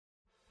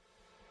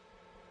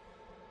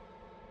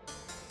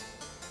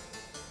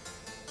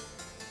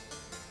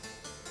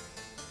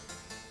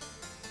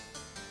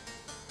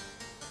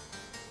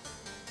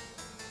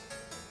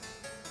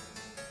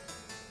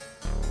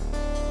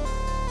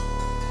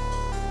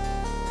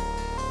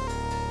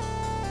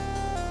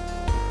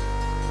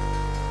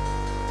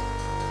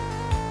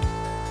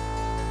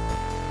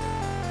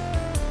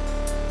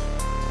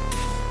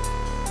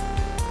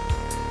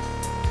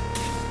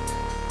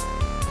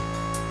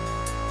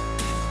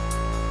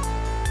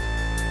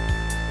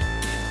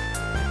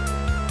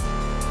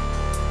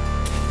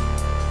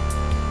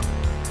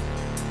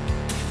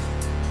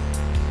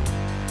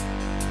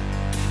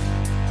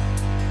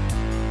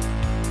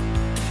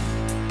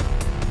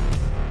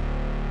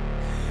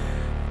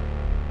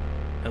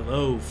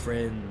Hello,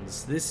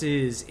 friends. This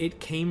is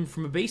It Came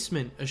From a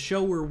Basement, a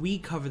show where we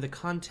cover the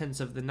contents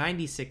of the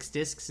 96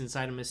 discs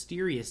inside a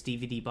mysterious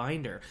DVD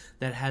binder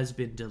that has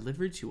been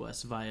delivered to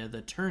us via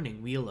the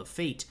turning wheel of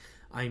fate.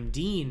 I'm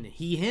Dean,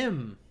 he,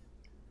 him.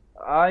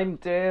 I'm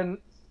Dan,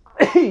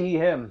 he,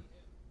 him.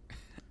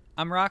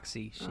 I'm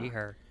Roxy, she,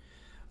 her.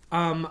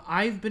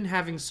 I've been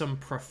having some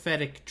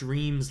prophetic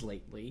dreams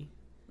lately.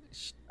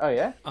 Oh,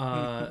 yeah?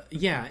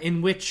 Yeah,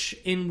 in which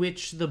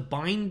the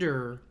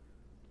binder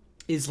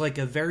is like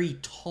a very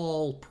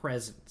tall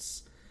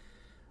presence.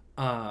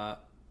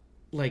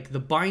 Like the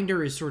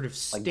binder is sort of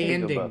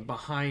standing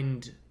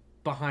behind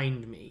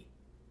me.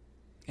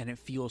 And it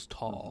feels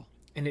tall.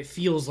 And it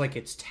feels like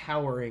it's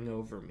towering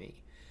over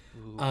me.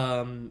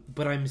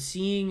 But I'm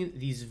seeing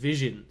these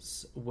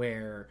visions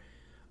where,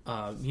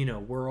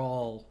 we're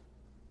all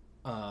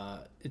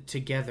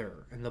together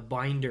and the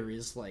binder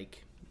is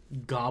like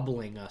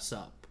gobbling us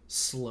up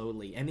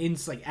slowly. And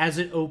it's like, as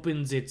it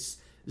opens its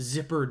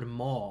zippered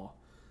maw,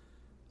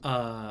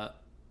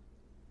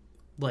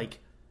 like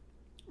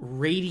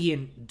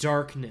radiant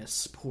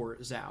darkness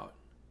pours out.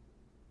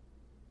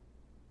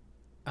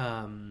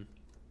 And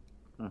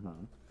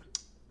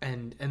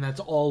that's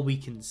all we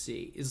can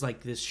see is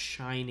like this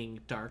shining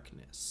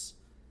darkness.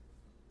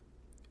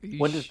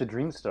 When does the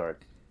dream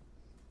start?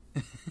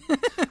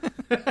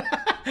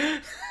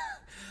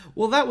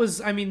 Well, that was,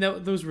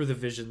 those were the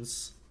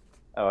visions.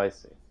 Oh, I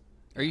see.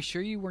 Are you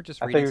sure you weren't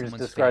just I reading thought you were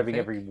someone's just describing fanfic?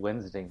 every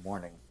Wednesday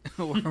morning.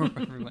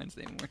 Every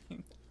Wednesday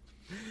morning.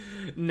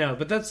 No,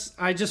 but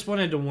I just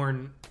wanted to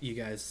warn you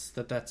guys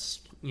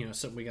that's,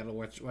 something we gotta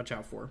watch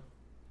out for.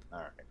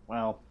 Alright,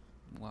 well,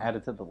 add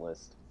it to the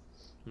list.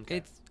 Okay.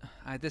 It's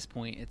at this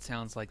point, it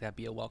sounds like that'd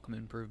be a welcome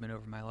improvement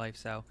over my life,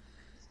 so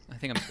I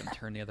think I'm just going to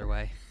turn the other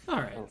way. All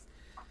right.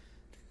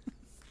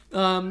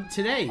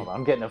 Today. Hold on,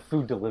 I'm getting a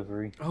food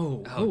delivery.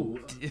 Oh.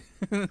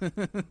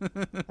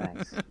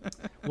 Thanks.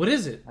 What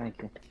is it?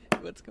 Thank you.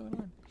 What's going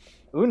on?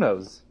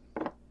 Uno's.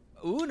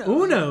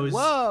 Uno's.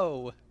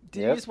 Whoa! Did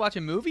you Yep. just watch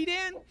a movie,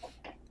 Dan?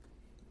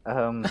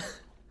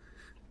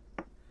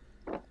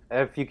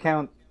 If you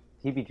count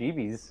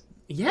heebie-jeebies.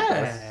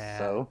 Yeah.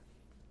 So.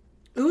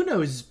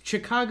 Uno's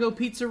Chicago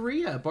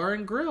Pizzeria Bar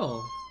and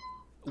Grill.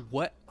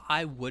 What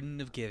I wouldn't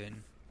have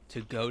given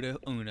to go to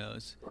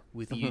Uno's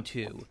with you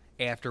two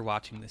after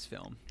watching this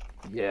film.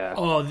 Yeah.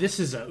 Oh, this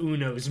is a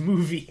Uno's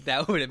movie.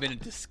 That would have been a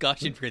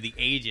discussion for the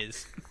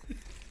ages.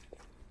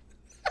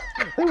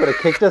 They would have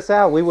kicked us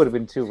out. We would have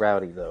been too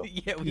rowdy, though.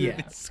 Yeah, we would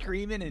have been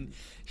screaming and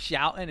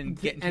shouting and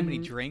getting too many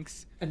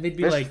drinks. And they'd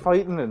be Fist like,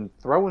 fighting and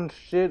throwing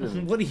shit.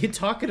 And... what are you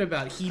talking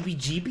about?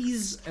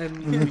 Heebie-jeebies?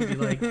 And we'd be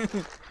like,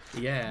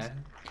 yeah.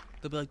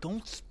 They'll be like,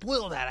 don't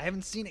spoil that. I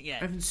haven't seen it I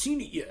yet. haven't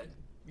seen it yet.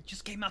 It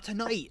just came out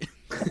tonight.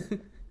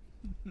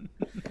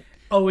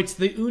 Oh, it's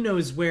the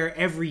Uno's where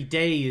every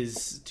day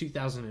is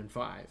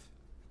 2005.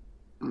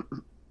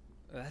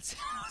 That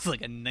sounds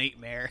like a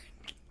nightmare.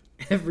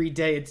 Every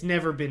day, it's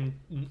never been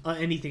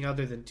anything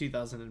other than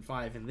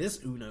 2005 in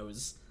this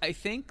Uno's. I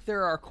think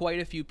there are quite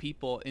a few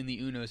people in the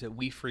Uno's that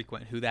we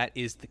frequent who that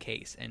is the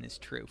case and is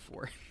true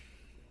for.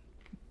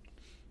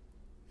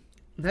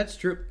 That's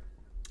true.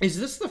 Is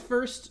this the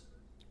first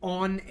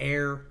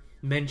on-air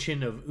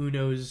mention of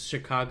Uno's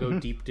Chicago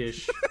deep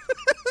dish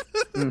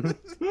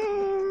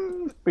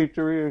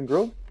Pizzeria and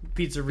grill?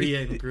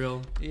 pizzeria and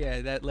grill? Yeah,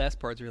 that last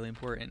part's really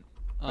important.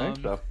 I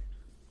think so.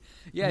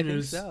 Yeah, I think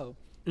Uno's- so.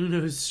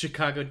 Uno's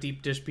Chicago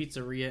deep dish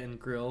pizzeria and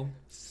grill.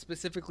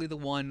 Specifically the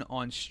one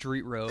on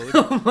Street Road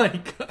Oh my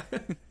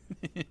god.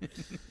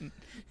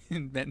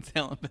 in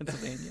Bensalem,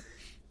 Pennsylvania.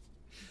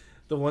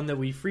 The one that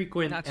we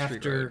frequent Not Street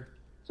after... Road.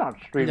 It's not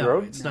Street No,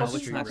 Road. it's No, not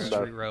it's Street not Road.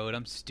 Street Road.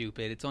 I'm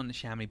stupid. It's on the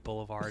Chamonix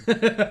Boulevard.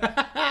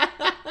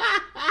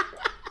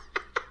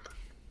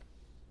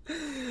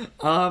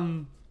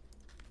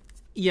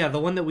 Yeah, the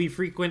one that we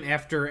frequent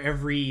after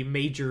every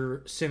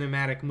major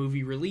cinematic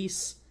movie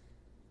release.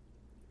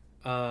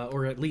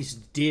 Or at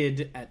least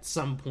did at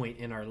some point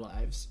in our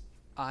lives.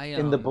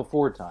 In the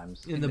before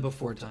times. In the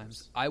before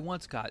times. I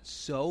once got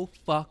so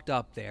fucked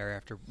up there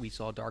after we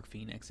saw Dark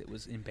Phoenix, it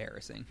was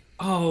embarrassing.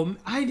 Oh,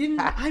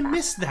 I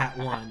missed that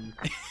one.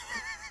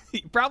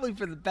 Probably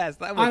for the best.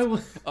 That I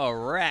was a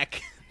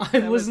wreck.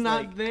 I That was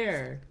not like-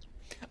 there.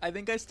 I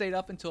think I stayed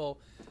up until,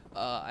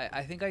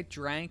 I think I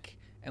drank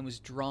and was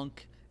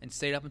drunk and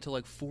stayed up until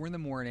like 4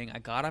 a.m. I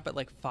got up at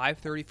like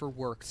 5:30 for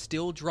work,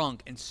 still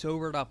drunk and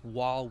sobered up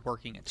while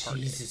working at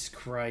Target. Jesus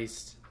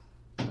Christ.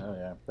 Oh,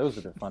 yeah. Those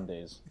are the fun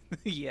days.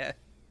 Yeah.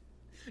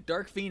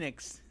 Dark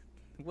Phoenix.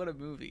 What a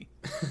movie.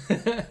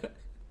 I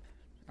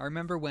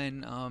remember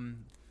when,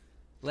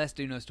 last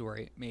Uno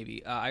story,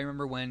 maybe. I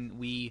remember when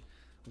we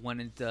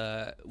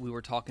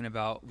were talking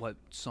about what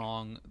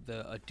song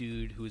a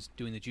dude who was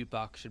doing the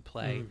jukebox should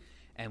play.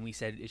 And we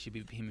said it should be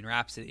Bohemian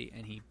Rhapsody,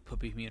 and he put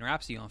Bohemian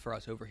Rhapsody on for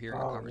us over here in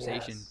our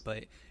conversation, yes.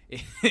 but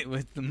it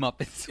was the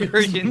Muppets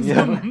version.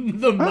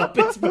 The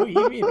Muppets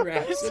Bohemian So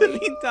Rhapsody.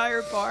 the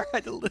entire bar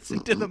had to listen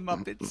to the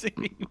Muppets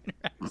singing Bohemian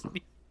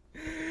Rhapsody.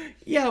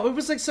 Yeah, it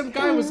was like some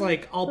guy was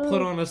like, "I'll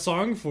put on a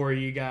song for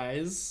you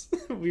guys."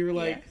 We were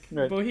like,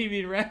 Right.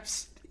 Bohemian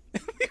Rhapsody.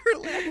 We were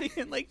laughing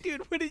and like,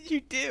 dude, what did you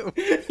do?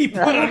 He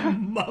put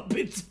on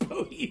Muppets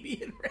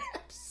Bohemian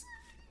Rhapsody.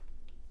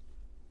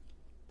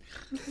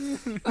 An You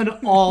think that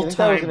was an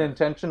all-time.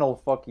 intentional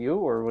fuck you,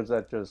 or was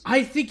that just...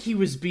 I think he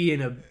was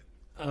being a.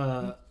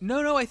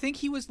 No, I think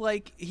he was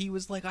like,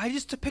 I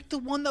just picked the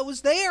one that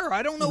was there.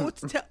 I don't know what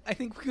to tell. I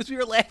think because we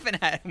were laughing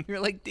at him, we were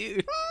like,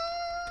 dude.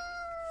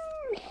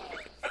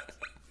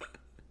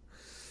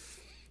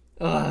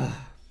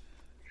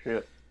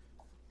 Shit.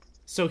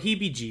 So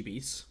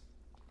heebie-jeebies.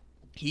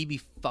 He be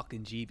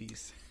fucking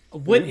jeebies.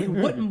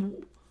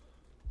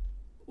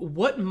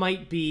 What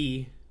might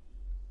be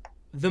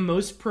the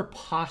most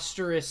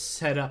preposterous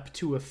setup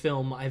to a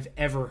film I've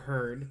ever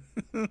heard?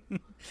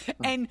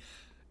 And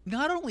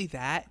not only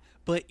that,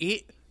 but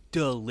it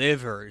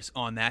delivers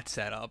on that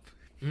setup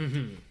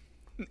in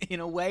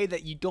a way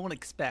that you don't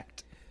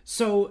expect.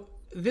 So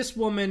this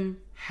woman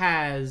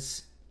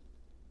has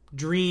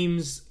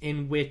dreams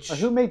in which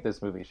Who made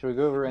this movie? Should we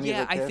go over any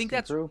Yeah, of the I cast think and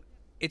that's crew?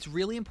 it's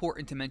really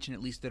important to mention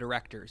at least the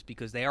directors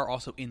because they are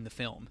also in the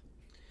film.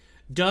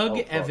 Doug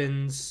fuck.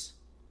 Evans.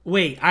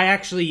 Wait, I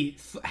actually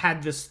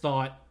had this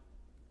thought.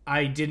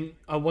 I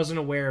wasn't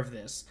aware of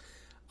this.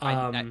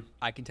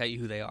 I can tell you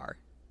who they are.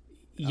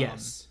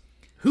 Yes.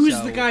 Who's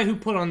so- the guy who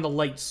put on the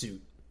light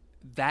suit?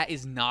 That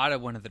is not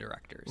one of the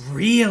directors.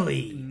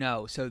 Really?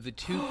 No. So the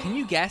two. Can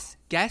you guess?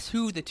 Guess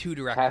who the two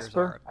directors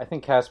Casper? are? I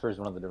think Casper is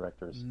one of the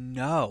directors.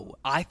 No,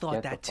 I thought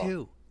Get the that fuck.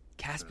 too.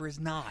 Casper is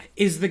not.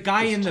 Is the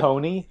guy in the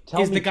Tony?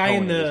 Tell is me the guy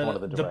in Tony is one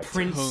of the directors.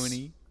 prince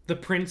Tony. the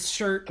prince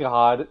shirt?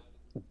 God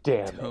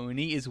damn it.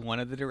 Tony is one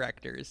of the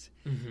directors,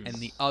 and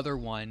the other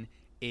one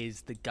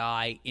is the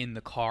guy in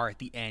the car at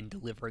the end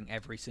delivering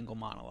every single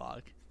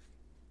monologue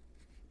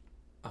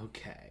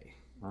Okay.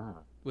 Ah.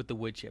 with the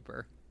wood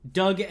chipper.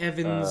 Doug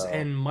Evans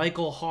and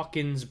Michael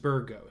Hawkins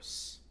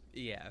Burgos.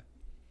 Yeah.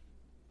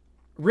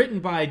 Written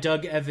by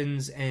Doug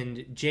Evans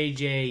and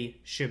J.J.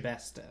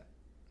 Shibesta.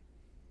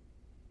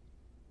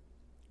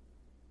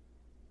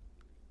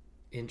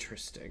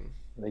 Interesting.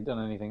 Have they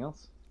done anything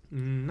else?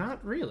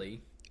 Not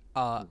really.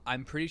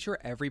 I'm pretty sure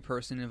every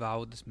person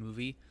involved with this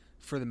movie,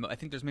 I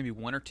think there's maybe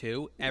one or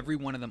two, every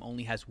one of them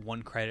only has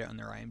one credit on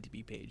their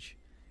IMDb page,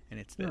 and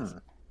it's this.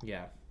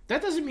 Yeah.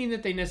 That doesn't mean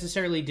that they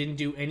necessarily didn't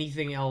do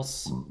anything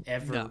else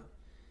ever. No.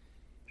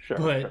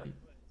 Sure.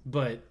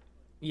 But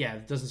yeah,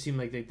 it doesn't seem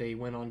like they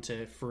went on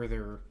to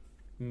further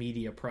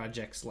media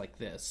projects like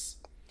this.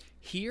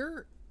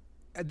 Here,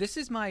 this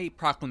is my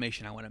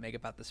proclamation I want to make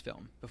about this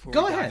film before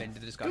Go we ahead. dive into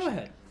the discussion. Go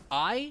ahead.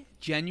 I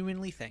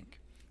genuinely think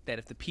that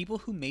if the people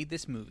who made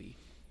this movie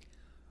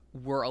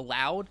were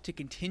allowed to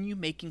continue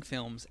making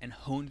films and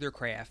hone their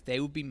craft, they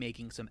would be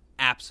making some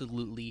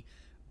absolutely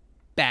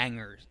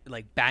bangers,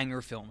 like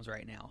banger films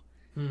right now.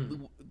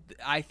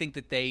 I think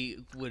that they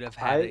would have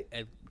had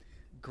a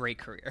great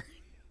career.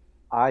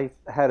 I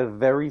had a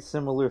very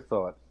similar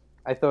thought.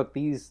 I thought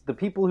the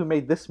people who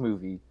made this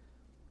movie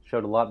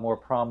showed a lot more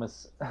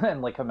promise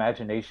and like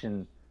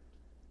imagination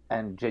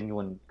and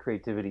genuine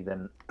creativity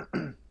than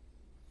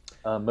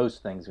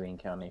most things we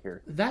encounter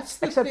here. That's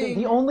the Except thing.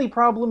 the only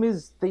problem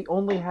is they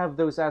only have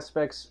those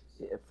aspects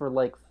for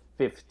like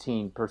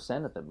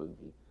 15% of the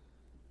movie.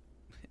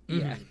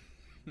 Yeah.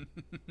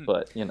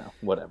 But,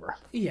 whatever.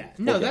 Yeah,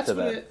 no, We'll get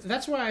to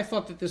that's why I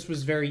thought that this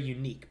was very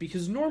unique,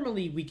 because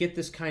normally we get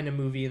this kind of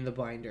movie in the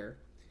binder,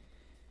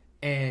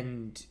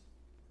 and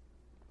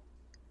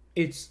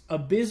it's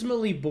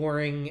abysmally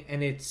boring,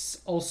 and it's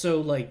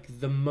also like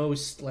the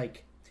most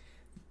like,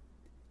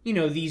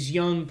 these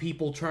young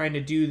people trying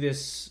to do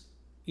this,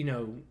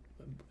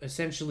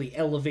 essentially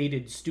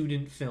elevated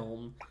student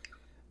film,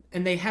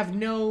 and they have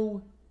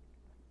no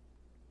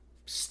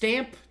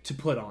stamp to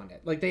put on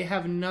it. Like, they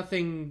have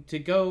nothing to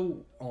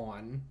go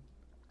on,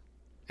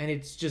 and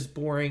it's just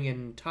boring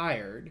and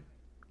tired.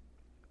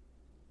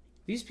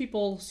 These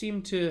people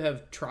seem to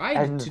have tried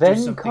And to do then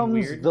something comes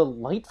weird. the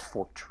Light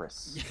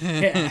Fortress.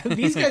 Yeah,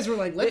 these guys were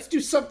like, let's do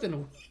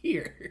something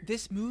weird.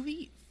 This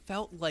movie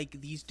felt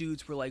like these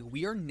dudes were like,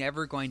 we are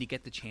never going to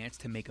get the chance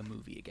to make a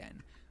movie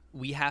again.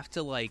 We have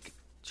to like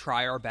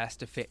try our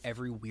best to fit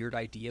every weird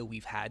idea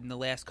we've had in the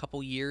last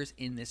couple years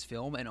in this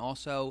film, and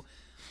also,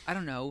 I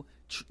don't know,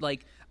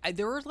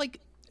 there were like,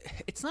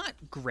 it's not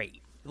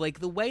great. Like,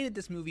 the way that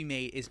this movie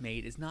is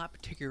made is not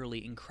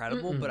particularly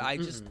incredible, but I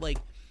just like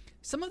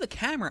some of the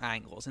camera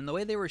angles and the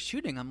way they were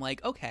shooting. I'm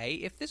like, okay,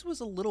 if this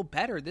was a little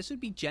better, this would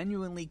be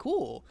genuinely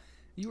cool.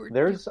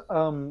 There's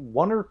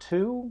one or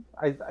two,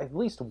 at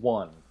least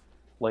one,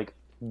 like,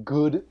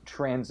 good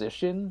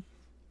transition,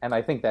 and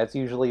I think that's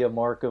usually a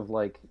mark of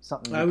like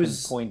something you can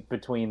point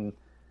between,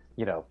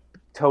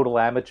 total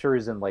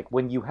amateurs, and like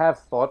when you have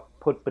thought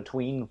put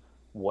between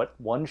what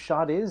one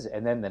shot is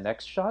and then the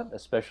next shot,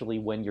 especially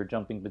when you're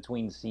jumping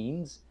between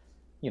scenes,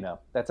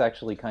 that's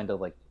actually kind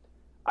of like,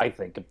 I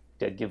think, a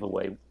dead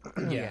giveaway.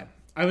 Yeah.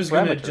 I was For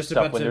gonna amateur just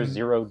stuff about when to there's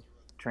zero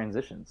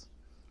transitions.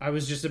 I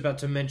was just about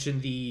to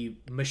mention the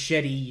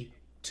machete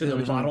to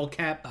the bottle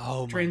cap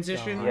Oh my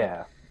transition. God.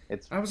 Yeah,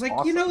 It's I was like,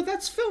 awesome.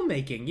 that's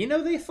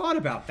filmmaking. They thought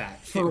about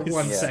that for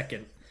 1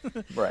 second.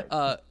 Right.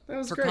 That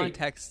was for great.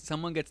 context,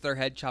 someone gets their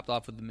head chopped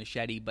off with a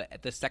machete, but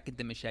at the second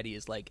the machete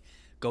is like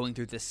going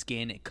through the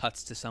skin, it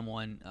cuts to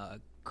someone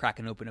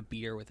cracking open a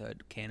beer with a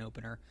can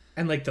opener,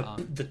 And like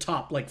the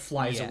top like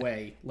flies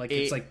away, like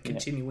it's like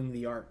continuing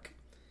the arc.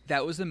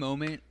 That was the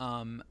moment.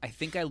 I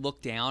think I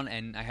looked down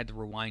and I had to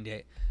rewind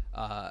it,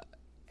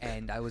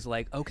 and I was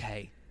like,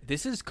 okay,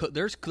 this is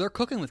they're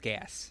cooking with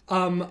gas.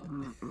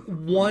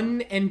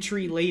 One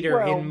entry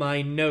later in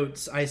my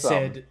notes, I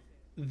said,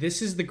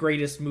 "This is the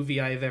greatest movie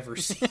I have ever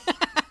seen."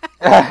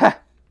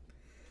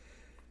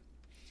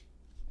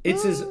 It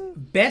says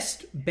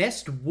best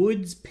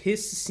woods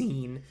piss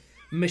scene,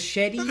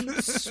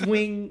 machete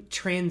swing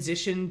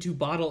transition to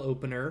bottle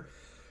opener.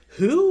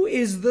 Who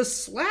is the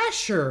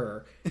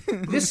slasher?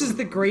 This is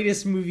the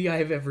greatest movie I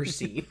have ever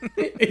seen.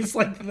 It's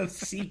like the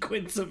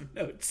sequence of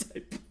notes.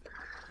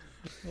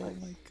 Oh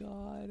my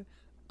god.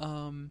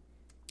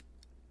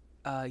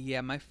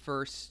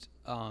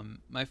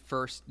 My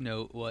first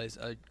note was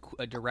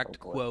a direct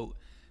quote,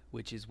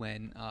 which is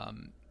when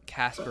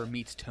Casper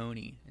meets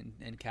Tony,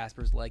 and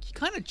Casper's like, "You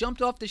kind of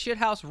jumped off the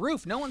shithouse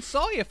roof. No one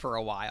saw you for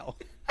a while."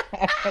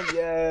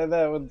 Yeah,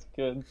 that one's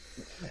good.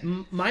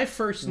 My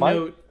first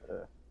note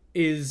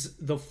is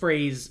the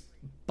phrase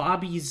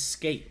 "Bobby's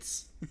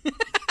skates,"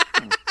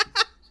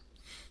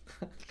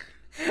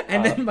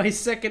 and then my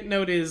second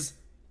note is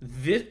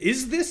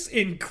this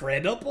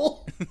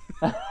incredible?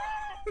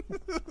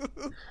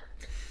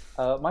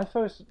 My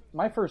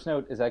first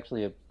note is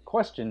actually a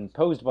question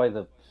posed by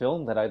the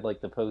film that I'd like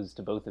to pose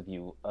to both of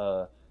you.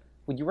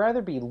 Would you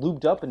rather be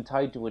lubed up and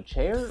tied to a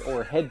chair,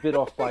 or head bit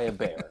off by a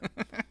bear?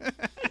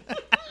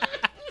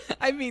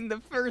 I mean, the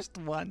first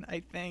one,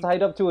 I think.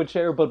 Tied up to a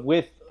chair, but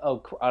with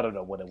I don't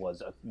know what it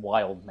was, a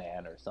wild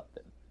man or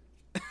something.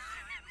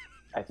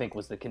 I think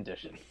was the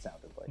condition, it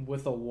sounded like.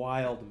 With a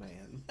wild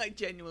man. I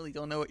genuinely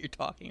don't know what you're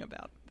talking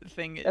about. The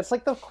thing is... That's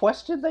like the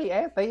question they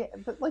ask.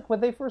 Like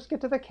when they first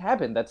get to the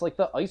cabin, that's like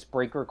the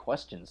icebreaker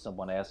question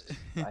someone asks.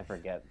 I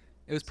forget.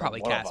 It was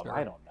probably Casper.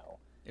 I don't know.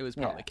 It was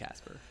probably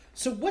Casper.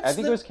 So I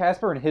think it was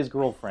Casper and his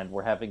girlfriend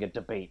were having a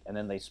debate, and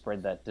then they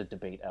spread that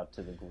debate out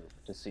to the group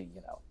to see,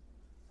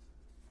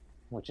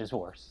 which is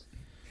worse.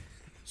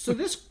 So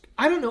this...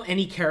 I don't know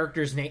any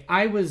character's name.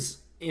 I was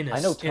in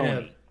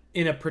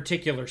a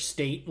particular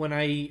state when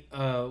I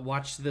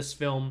watched this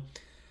film.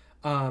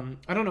 I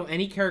don't know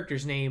any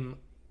character's name,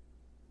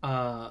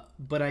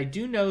 but I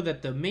do know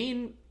that the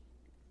main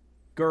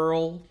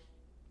girl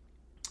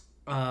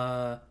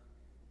has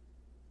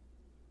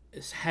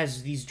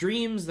these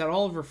dreams that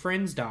all of her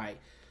friends die.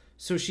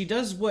 So she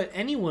does what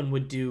anyone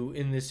would do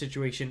in this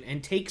situation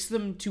and takes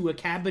them to a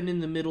cabin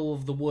in the middle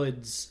of the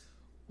woods.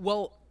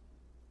 Well,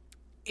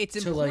 it's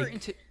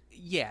important to...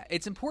 Yeah,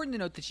 it's important to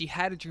note that she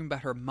had a dream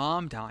about her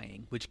mom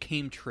dying, which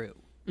came true.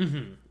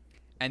 Mm-hmm.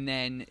 And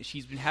then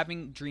she's been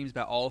having dreams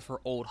about all of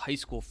her old high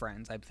school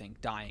friends, I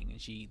think, dying.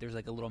 And there's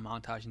like a little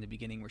montage in the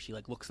beginning where she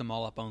like looks them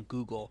all up on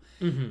Google.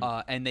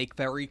 Mm-hmm. And they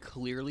very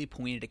clearly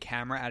pointed a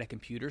camera at a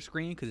computer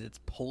screen because it's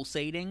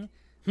pulsating.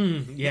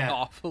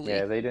 Awfully.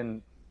 Yeah, they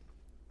didn't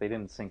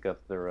sync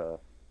up their oh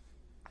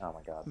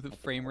my god. The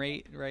frame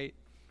rate, right?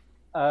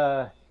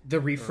 The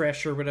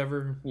refresh or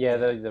whatever. Yeah,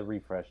 the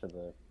refresh of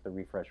the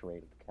refresh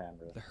rate of the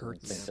camera. The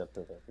hertz. Synced up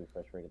to the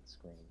refresh rate of the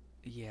screen.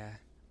 Yeah.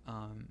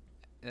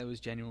 That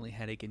was genuinely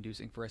headache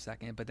inducing for a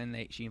second, but then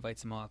she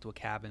invites them all out to a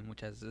cabin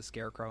which has a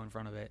scarecrow in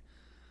front of it.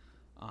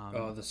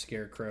 The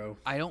scarecrow.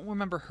 I don't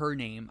remember her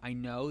name. I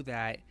know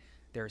that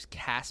there's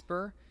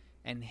Casper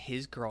and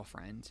his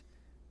girlfriend,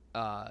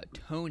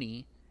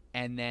 Tony,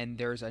 and then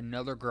there's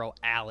another girl,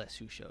 Alice,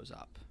 who shows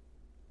up.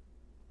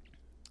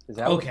 Is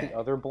Alice the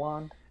other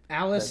blonde?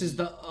 Alice is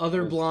the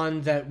other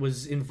blonde that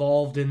was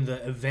involved in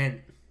the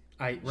event,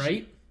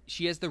 right?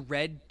 She has the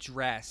red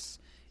dress.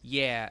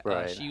 Yeah,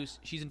 right.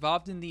 She's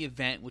involved in the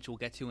event, which we'll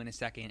get to in a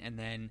second, and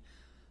then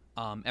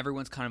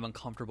everyone's kind of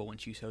uncomfortable when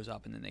she shows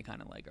up, and then they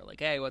kind of like are like,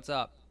 "Hey, what's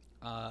up?"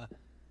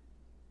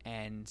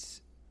 And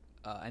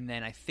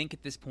then I think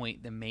at this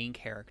point the main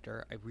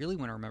character, I really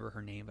want to remember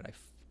her name, but I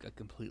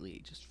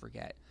completely just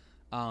forget.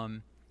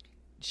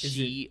 Is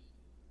it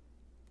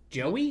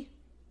Joey?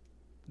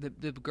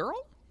 The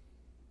girl?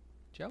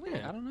 Joey?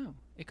 Yeah. I don't know.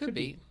 It could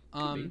be.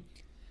 Could be.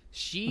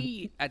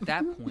 She at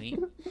that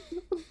point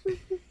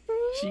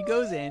she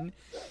goes in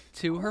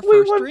to her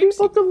first dream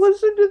sequence. We want people to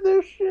listen to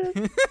this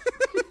shit.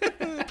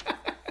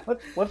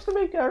 What's the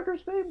main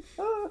character's name?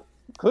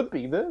 Could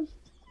be this.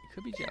 It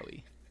could be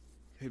Joey.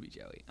 Could be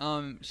Joey.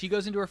 She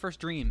goes into her first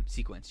dream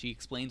sequence. She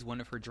explains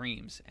one of her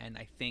dreams, and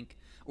I think,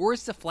 or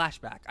it's a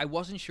flashback. I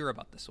wasn't sure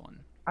about this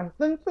one. I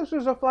think this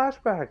is a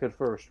flashback at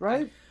first,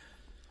 right?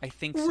 I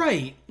think so.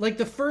 Right. Like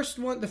the first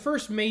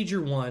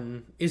major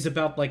one is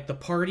about like the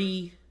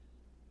party.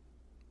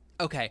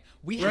 Okay,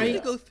 we have to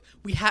go.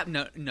 We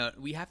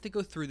have to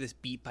go through this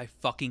beat by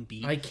fucking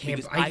beat. I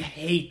can't. I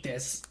hate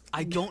this.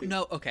 I don't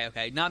know.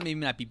 Okay. Not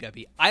beat by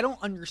beat. I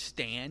don't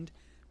understand.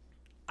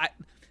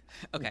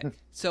 Okay,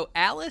 so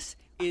Alice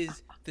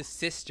is the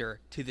sister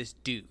to this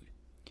dude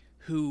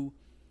who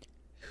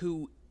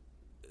who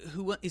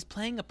is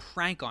playing a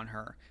prank on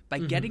her by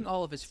getting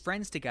all of his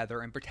friends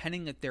together and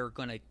pretending that they're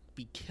going to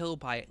be killed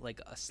by like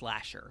a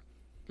slasher,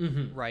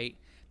 right?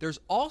 There's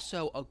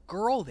also a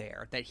girl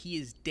there that he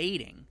is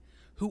dating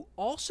who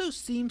also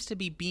seems to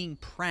be being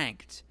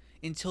pranked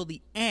until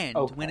the end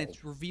when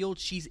it's revealed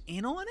she's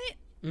in on it.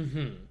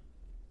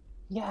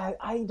 Yeah,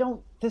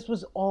 this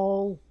was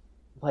all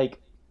like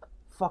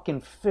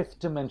fucking fifth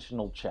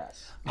dimensional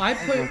chess. I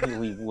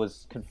really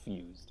was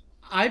confused.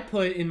 I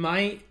put in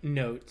my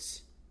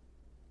notes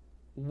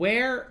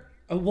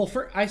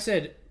I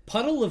said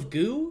puddle of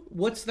goo.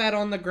 What's that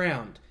on the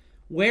ground?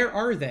 Where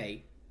are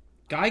they?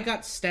 Guy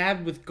got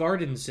stabbed with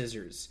garden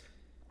scissors.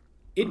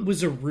 It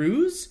was a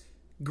ruse.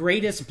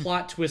 Greatest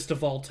plot twist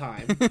of all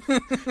time.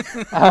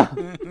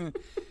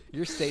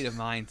 Your state of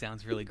mind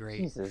sounds really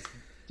great. Jesus.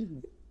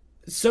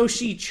 So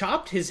she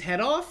chopped his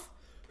head off?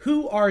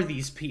 Who are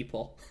these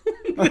people?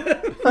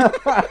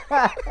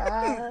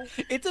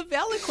 It's a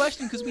valid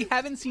question because we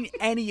haven't seen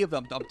any of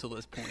them up to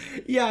this point.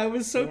 Yeah, I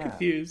was so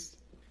confused.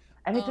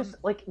 And it just,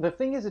 like, the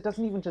thing is, it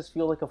doesn't even just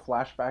feel like a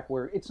flashback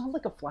where, it's not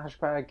like a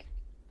flashback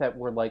that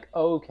we're like,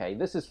 oh, okay,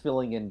 this is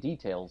filling in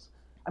details.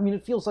 I mean,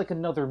 it feels like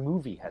another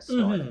movie has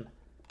started.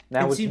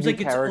 Now it seems new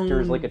like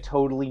characters, like a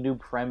totally new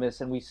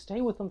premise, and we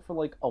stay with them for,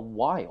 like, a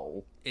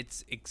while.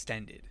 It's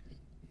extended.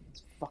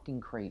 It's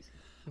fucking crazy.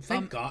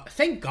 Thank God.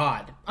 Thank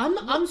God.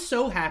 I'm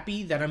so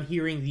happy that I'm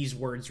hearing these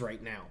words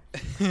right now.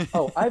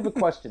 Oh, I have a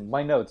question.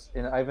 My notes,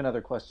 and I have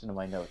another question in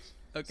my notes.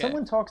 Okay.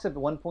 Someone talks at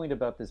one point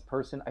about this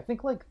person. I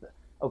think like,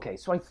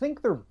 so I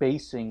think they're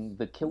basing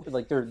the kill,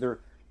 like there's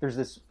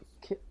this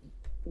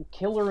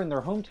killer in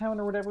their hometown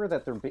or whatever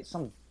that they're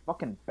some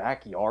fucking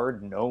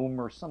backyard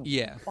gnome or some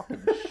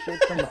fucking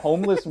shit, some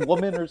homeless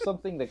woman or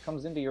something that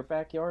comes into your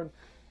backyard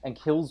and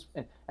kills.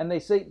 And they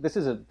say this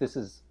is a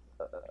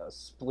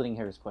splitting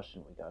hairs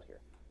question we got here.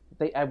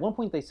 At one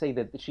point they say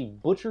that she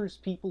butchers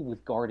people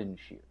with garden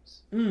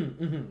shears.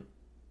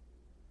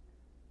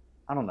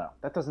 I don't know.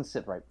 That doesn't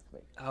sit right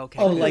with me. Okay.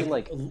 Oh,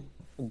 like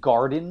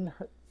garden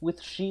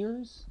with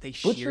shears? They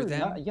shear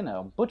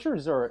them?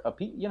 Butchers are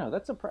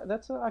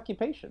that's an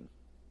occupation.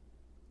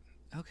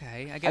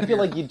 Okay. I feel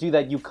like you do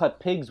that. You cut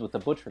pigs with a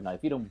butcher knife.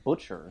 You don't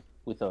butcher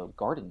with a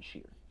garden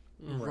shear.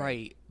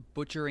 Right.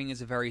 Butchering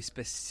is a very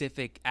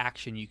specific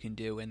action you can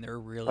do, and they're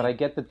really... But I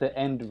get that the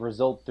end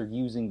result, they're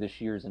using the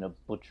shears in a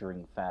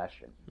butchering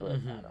fashion. But I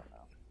don't know.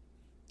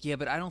 Yeah,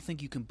 but I don't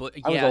think you can...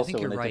 I was also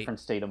in a different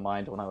state of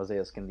mind when I was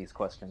asking these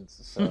questions,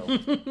 so...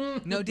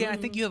 No, Dan, I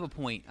think you have a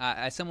point.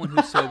 As someone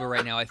who's sober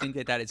right now, I think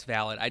that is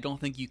valid. I don't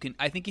think you can...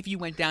 I think if you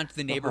went down to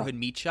the neighborhood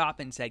meat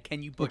shop and said,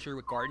 can you butcher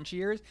with garden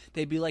shears?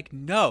 They'd be like,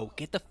 no,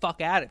 get the fuck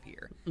out of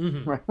here.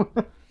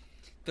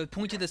 The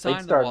point to the sign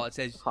on the wall, it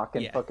says...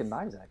 hawking fucking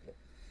knives at you.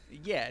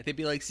 Yeah, they'd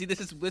be like, see,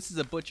 this is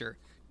a butcher.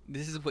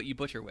 This is what you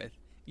butcher with.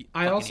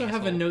 I also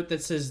have a note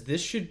that says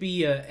this should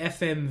be a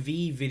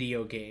FMV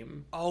video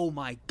game. Oh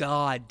my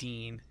God,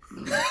 Dean.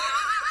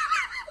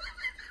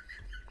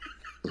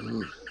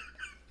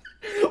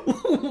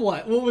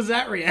 What was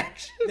that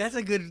reaction? That's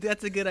a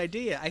good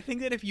idea. I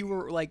think that if you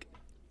were like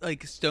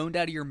stoned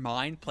out of your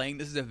mind playing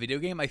this as a video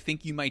game, I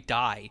think you might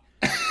die.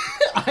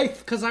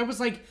 Because I was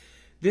like,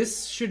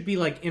 this should be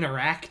like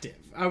interactive.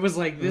 I was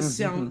like, this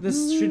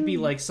should be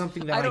like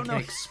something that I can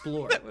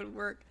explore. That would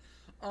work.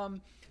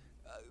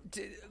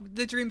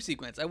 The dream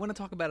sequence. I want to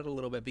talk about it a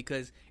little bit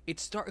because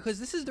because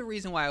this is the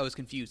reason why I was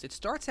confused. It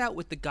starts out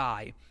with the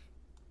guy,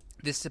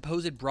 this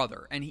supposed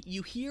brother, and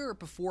you hear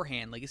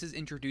beforehand, like this is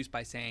introduced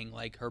by saying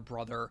like her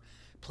brother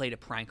played a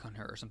prank on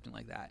her or something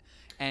like that.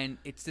 And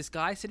it's this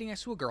guy sitting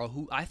next to a girl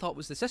who I thought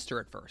was the sister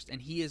at first,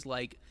 and he is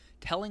like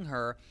telling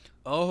her,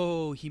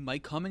 oh, he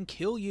might come and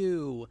kill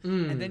you.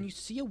 And then you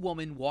see a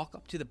woman walk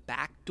up to the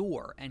back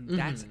door, and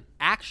that's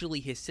actually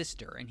his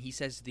sister. And he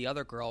says to the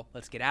other girl,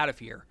 let's get out of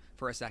here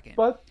for a second.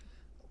 But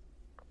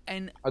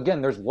and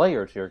again, there's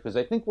layers here, because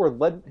I think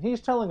he's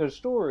telling a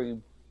story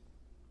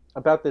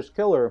about this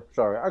killer.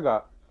 Sorry, I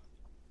got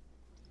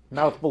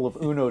mouthful of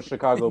Uno's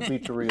Chicago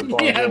Pizzeria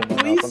Bar. Yeah,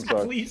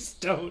 please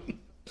don't.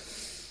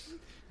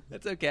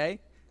 That's okay.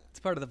 It's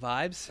part of the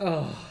vibes.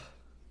 Oh.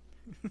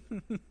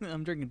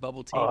 I'm drinking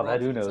bubble tea. Oh,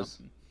 that Uno's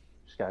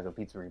Chicago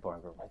Pizzeria Bar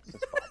likes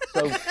this spot.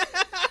 So,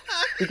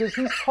 because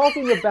he's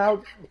talking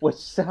about what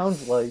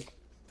sounds like,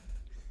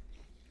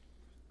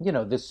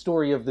 this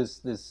story of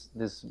this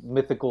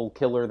mythical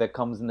killer that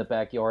comes in the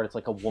backyard. It's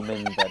like a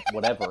woman that,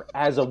 whatever,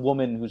 as a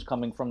woman who's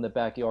coming from the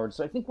backyard.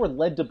 So I think we're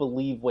led to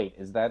believe, wait,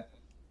 is that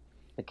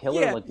the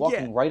killer,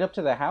 walking right up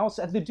to the house?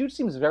 And the dude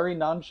seems very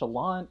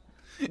nonchalant.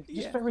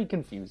 Just very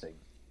confusing.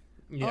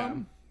 Yeah.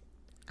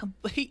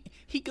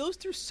 He goes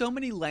through so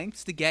many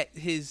lengths to get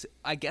his,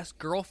 I guess,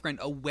 girlfriend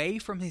away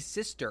from his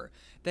sister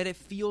that it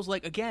feels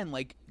like, again,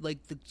 like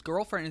the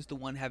girlfriend is the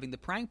one having the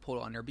prank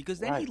pulled on her, because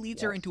then he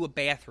leads her into a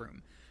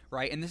bathroom,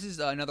 right? And this is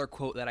another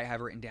quote that I have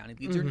written down. He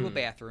leads her into a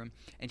bathroom,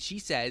 and she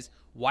says,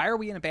 why are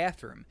we in a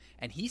bathroom?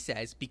 And he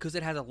says, because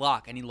it has a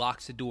lock, and he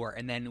locks the door.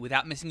 And then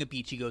without missing a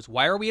beat, he goes,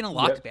 why are we in a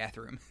locked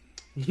bathroom?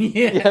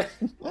 Yeah.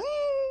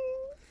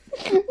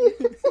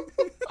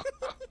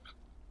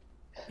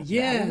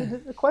 Yeah.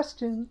 Valid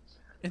question.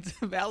 It's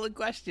a valid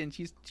question.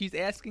 She's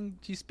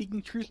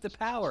speaking truth to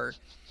power.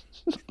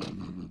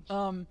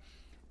 And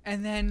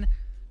then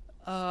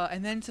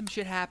some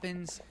shit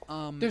happens.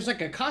 There's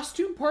like a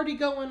costume party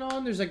going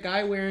on. There's a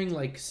guy wearing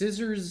like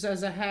scissors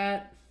as a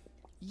hat.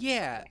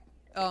 Yeah.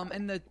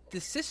 And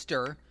the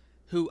sister,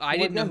 who I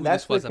didn't know who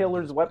that's this was. That's the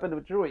killer's weapon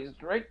of choice,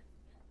 right?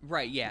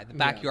 Right, yeah, the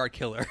backyard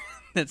killer.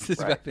 That's his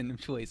weapon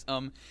of choice.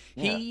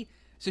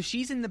 So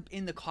she's in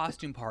the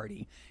costume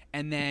party,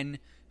 and then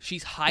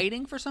she's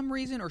hiding for some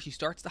reason, or she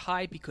starts to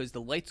hide because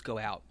the lights go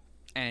out,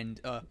 and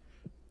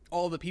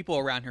all the people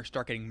around her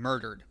start getting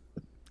murdered.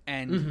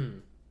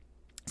 And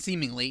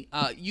seemingly,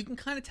 you can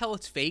kind of tell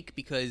it's fake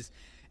because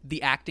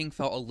the acting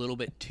felt a little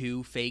bit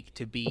too fake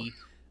to be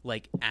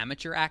like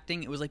amateur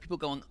acting. It was like people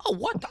going, "Oh,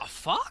 what the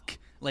fuck?"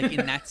 like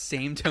in that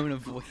same tone of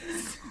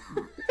voice.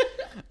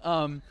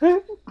 And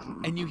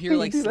you hear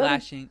like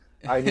slashing.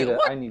 I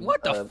need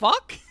what the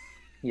fuck?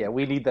 Yeah,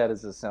 we need that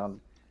as a sound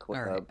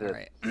clip. All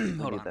right.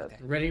 Hold on. Okay.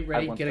 Ready?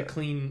 Get a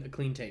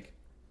clean take.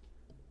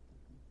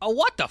 Oh,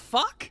 what the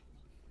fuck?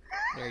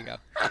 There you go.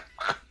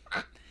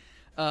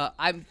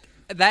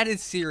 That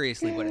is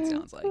seriously what it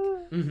sounds like.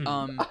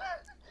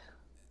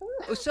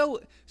 So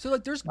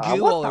like there's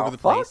goo all over the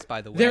place,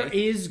 by the way. There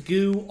is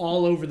goo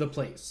all over the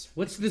place.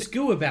 What's this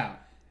goo about?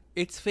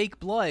 It's fake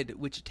blood,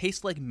 which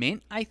tastes like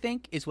mint, I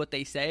think, is what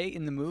they say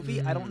in the movie.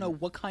 I don't know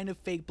what kind of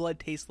fake blood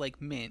tastes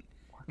like mint.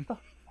 What the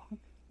fuck?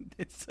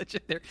 It's such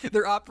a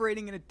they're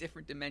operating in a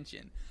different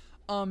dimension.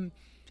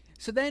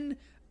 So then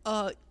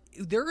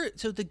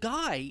the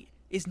guy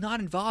is not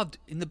involved,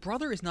 and the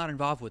brother is not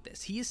involved with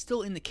this. He is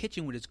still in the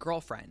kitchen with his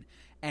girlfriend,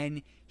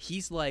 and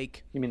he's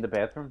like, "You mean the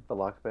bathroom, the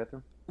locked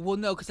bathroom?" Well,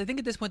 no, because I think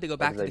at this point they go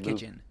back to the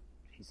kitchen.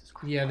 Jesus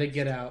Christ. Yeah, they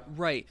get out.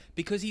 Right,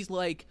 because he's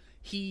like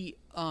he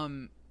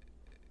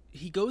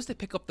goes to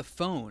pick up the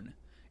phone,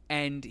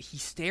 and he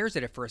stares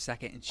at it for a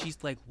second, and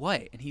she's like,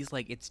 "What?" And he's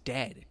like, "It's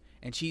dead."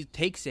 And she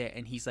takes it,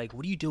 and he's like,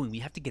 "What are you doing? We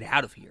have to get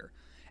out of here."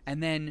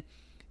 And then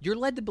you're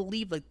led to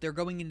believe like they're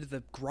going into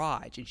the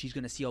garage, and she's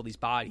going to see all these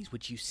bodies,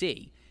 which you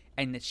see,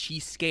 and that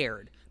she's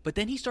scared. But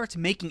then he starts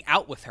making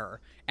out with her,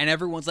 and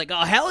everyone's like,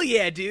 "Oh, hell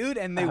yeah, dude!"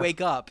 And they wake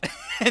up.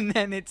 And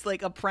then it's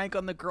like a prank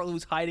on the girl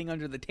who's hiding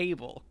under the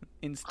table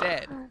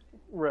instead.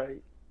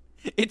 Right.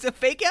 It's a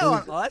fake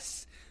out on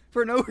us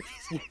for no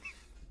reason.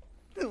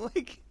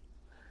 Like,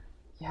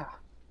 yeah.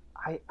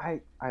 I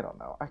don't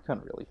know. I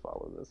couldn't really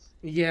follow this.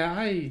 Yeah,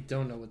 I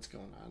don't know what's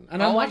going on.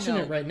 And I'm watching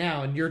it right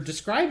now, and you're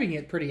describing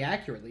it pretty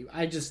accurately.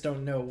 I just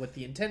don't know what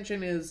the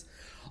intention is.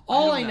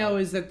 All I know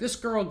is that this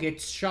girl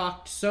gets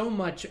shocked so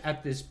much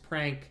at this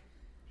prank.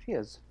 She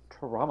is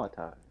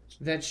traumatized.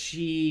 That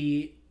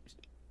she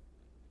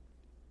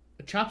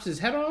chops his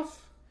head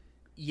off?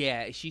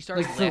 Yeah, she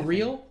starts laughing. For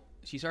real?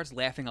 She starts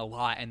laughing a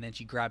lot, and then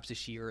she grabs the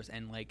shears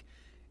and like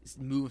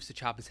moves to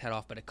chop his head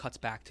off, but it cuts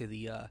back to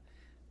the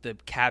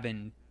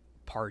cabin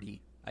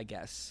party, I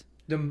guess.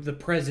 The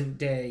present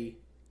day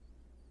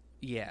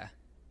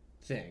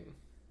thing.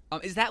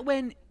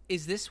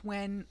 Is this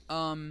when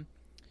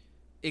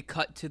it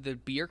cut to the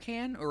beer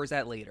can, or is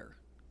that later?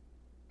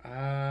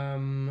 I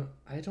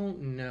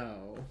don't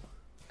know.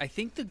 I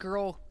think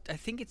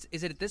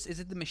is it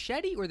the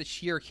machete or the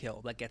shear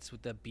kill that gets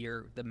with the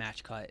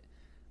match cut?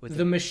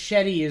 The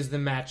machete is the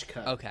match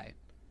cut. Okay.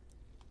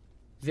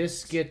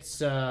 This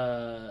gets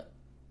I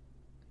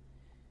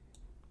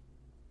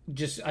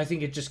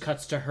think it just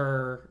cuts to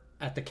her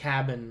at the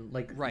cabin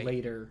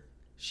later.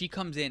 She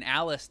comes in,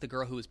 Alice, the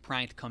girl who was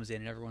pranked, comes in,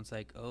 and everyone's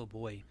like, "Oh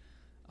boy."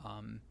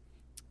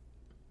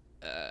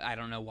 I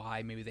don't know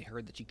why. Maybe they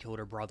heard that she killed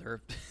her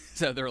brother,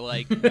 so they're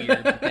like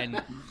weird.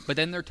 But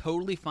then they're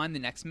totally fine the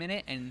next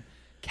minute, and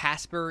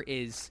Casper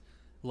is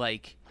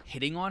like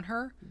hitting on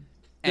her,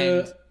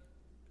 and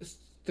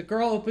the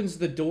girl opens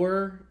the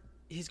door.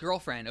 His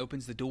girlfriend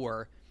opens the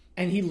door,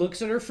 and he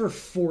looks at her for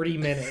 40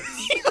 minutes.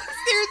 He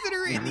stares at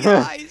her in the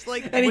eyes,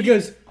 like, and he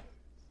goes,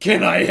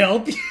 "Can I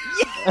help you?"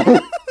 Yeah.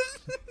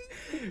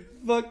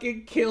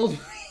 Fucking killed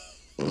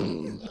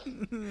me.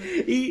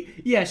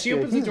 She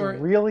opens the door.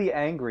 He's really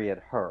angry at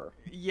her.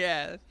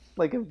 Yeah.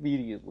 Like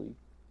immediately.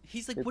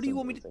 He's like, "What do you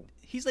want me to?"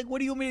 He's like, "What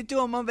do you want me to do?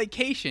 I'm on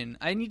vacation.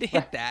 I need to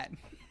hit that."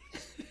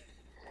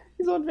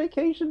 He's on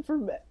vacation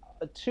for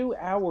 2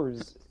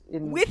 hours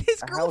with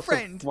his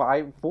girlfriend.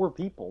 4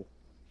 people.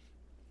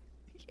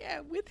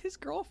 Yeah, with his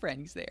girlfriend,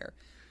 he's there.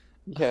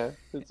 Yeah,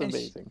 it's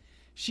amazing.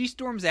 She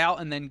storms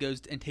out and then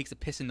goes and takes a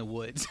piss in the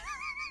woods.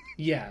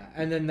 Yeah,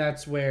 and then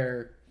that's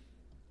where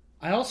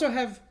I also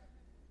have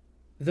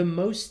the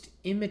most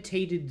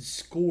imitated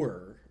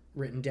score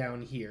written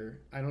down here.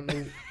 I don't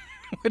know.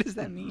 What does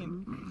that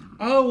mean?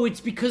 Oh,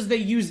 it's because they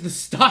use the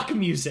stock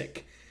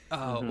music.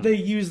 Oh. They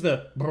use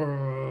the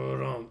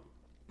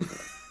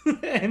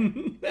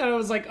and I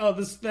was like, "Oh,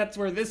 that's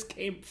where this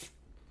came from."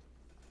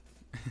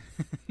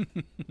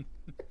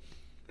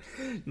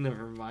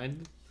 Never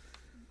mind.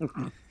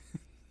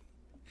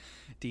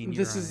 Dean,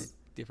 this is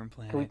different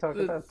planet. Can we talk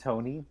about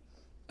Tony?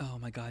 Oh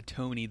my God,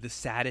 Tony, the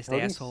saddest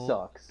Tony asshole.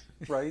 Sucks,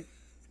 right?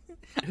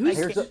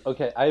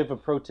 Okay, I have a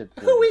pro tip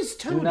for Who you. is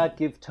Tony? Do not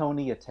give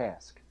Tony a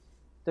task.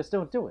 Just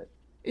don't do it.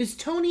 Is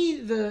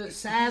Tony the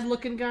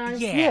sad-looking guy?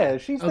 Yeah,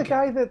 she's the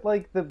guy that,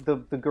 like, the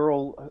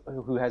girl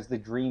who has the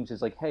dreams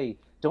is like, hey,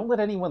 don't let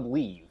anyone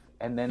leave.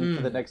 And then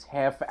for the next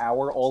half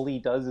hour, all he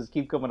does is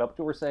keep coming up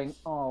to her saying,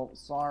 oh,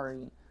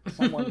 sorry,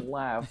 someone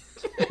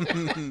left.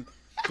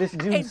 This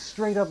dude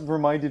straight up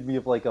reminded me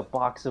of, like, a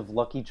box of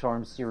Lucky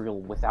Charms cereal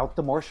without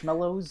the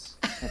marshmallows.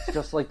 It's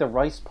just like the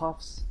Rice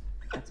Puffs.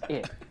 That's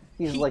it.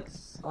 He's like,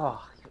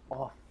 oh, you're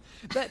off.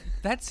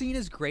 That scene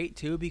is great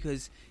too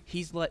because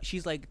she's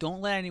like,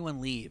 don't let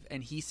anyone leave,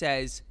 and he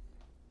says,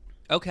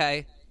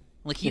 okay,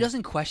 like he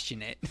doesn't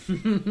question it.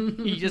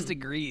 He just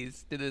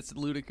agrees to this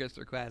ludicrous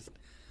request.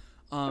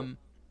 So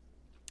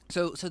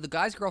the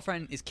guy's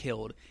girlfriend is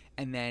killed,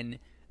 and then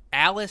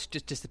Alice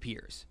just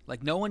disappears.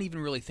 Like no one even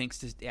really thinks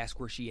to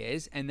ask where she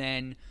is, and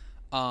then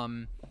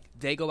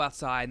they go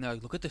outside and they're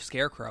like, look at the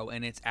scarecrow,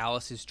 and it's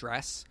Alice's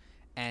dress,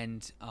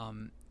 and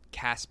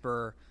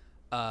Casper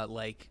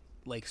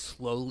like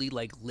slowly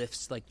like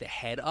lifts like the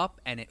head up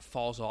and it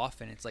falls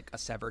off and it's like a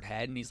severed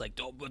head, and he's like,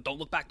 don't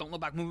look back,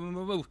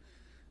 move.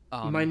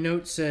 My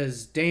note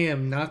says,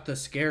 damn, not the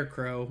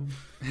scarecrow.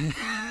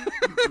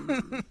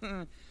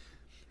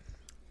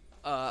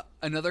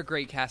 Another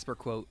great Casper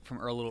quote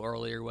from a little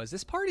earlier was,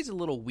 this party's a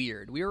little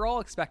weird. We were all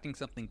expecting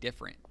something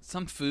different.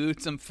 Some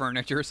food, some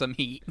furniture, some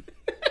heat.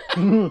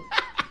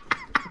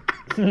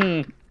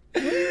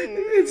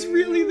 It's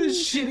really the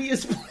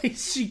shittiest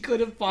place she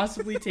could have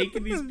possibly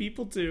taken these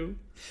people to.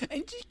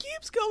 And she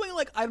keeps going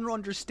like, I don't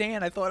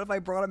understand. I thought if I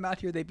brought them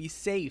out here, they'd be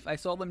safe. I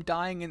saw them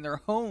dying in their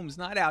homes,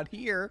 not out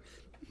here.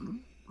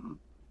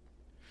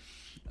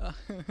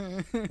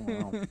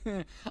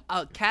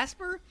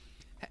 Casper,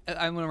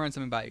 I'm going to run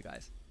something by you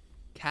guys.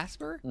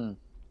 Casper,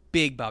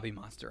 big Bobby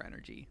Monster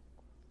energy.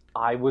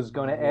 I was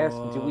going to ask,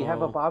 do we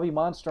have a Bobby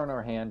Monster in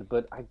our hand?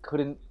 But I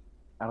couldn't,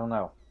 I don't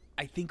know.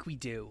 I think we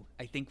do.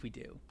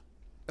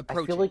 I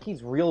feel like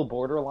he's real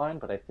borderline,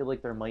 but I feel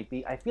like there might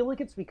be. I feel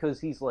like it's because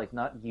he's like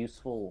not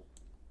useful.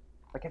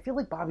 Like I feel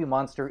like Bobby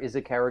Monster is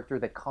a character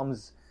that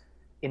comes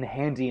in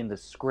handy in the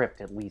script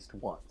at least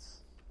once.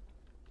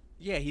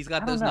 Yeah, he's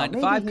got those 9 to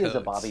 5 codes. Maybe he is a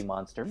Bobby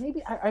Monster.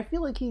 Maybe I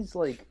feel like he's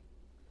like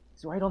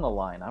he's right on the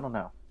line. I don't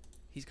know.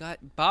 He's got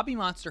Bobby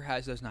Monster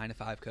has those 9 to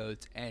 5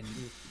 codes, and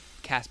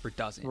Casper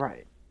doesn't.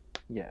 Right.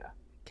 Yeah.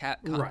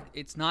 Right.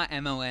 It's not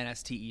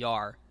Monster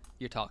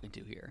you're talking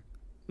to here.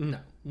 No,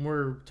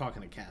 we're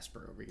talking to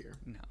Casper over here.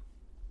 No.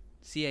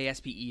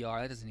 Casper,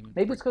 that doesn't even...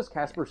 Maybe it's because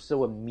Casper's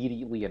so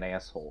immediately an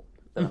asshole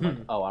that I'm like,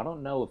 oh, I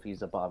don't know if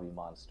he's a Bobby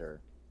Monster.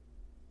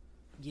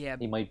 Yeah.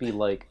 He might be,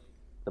 like,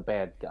 the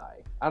bad guy.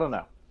 I don't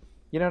know.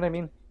 You know what I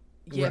mean?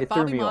 Yeah, if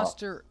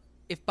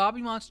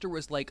Bobby Monster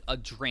was, like, a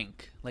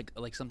drink,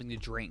 like something to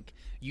drink,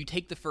 you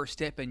take the first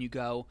sip and you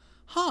go,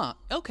 huh,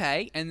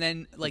 okay, and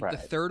then, like, the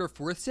third or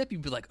fourth sip,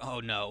 you'd be like, oh,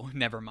 no,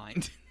 never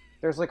mind.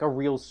 There's like a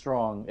real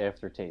strong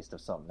aftertaste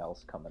of something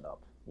else coming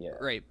up. Yeah.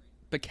 Right.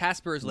 But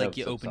Casper is like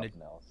you opened it.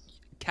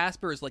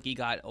 Casper is like you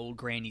got old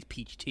Granny's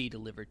peach tea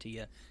delivered to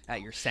you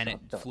at your Senate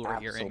floor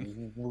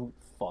hearing. Absolute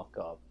fuck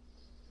up.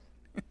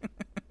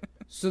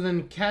 So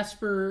then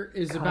Casper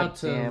is about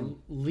to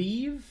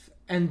leave,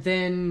 and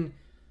then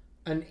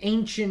an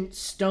ancient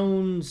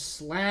stone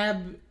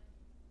slab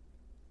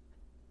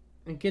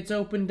gets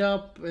opened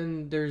up,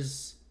 and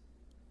there's...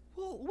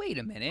 Well, wait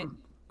a minute.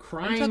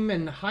 Crime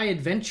and high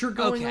adventure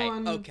going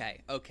on.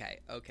 Okay.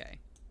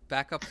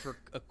 Back up for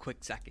a quick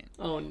second.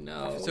 Oh,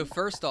 no. So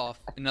first off,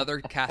 another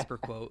Casper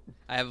quote.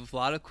 I have a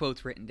lot of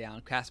quotes written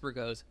down. Casper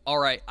goes, all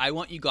right, I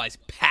want you guys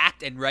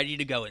packed and ready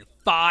to go in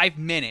 5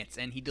 minutes.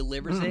 And he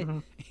delivers it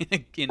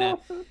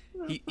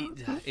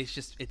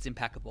it's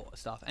impeccable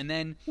stuff. And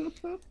then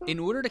in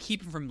order to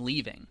keep him from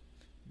leaving,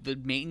 the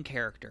main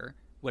character,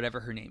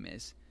 whatever her name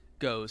is,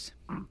 goes...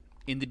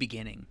 In the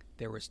beginning,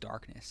 there was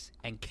darkness,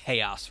 and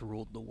chaos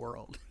ruled the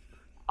world.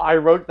 I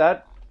wrote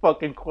that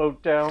fucking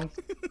quote down.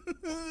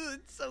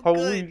 It's so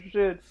Holy good.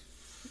 Shit.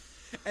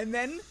 And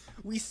then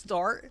we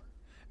start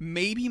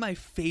maybe my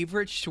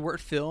favorite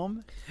short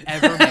film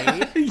ever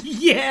made.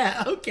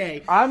 Yeah,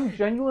 okay. I'm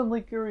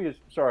genuinely curious.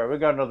 Sorry, we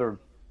got another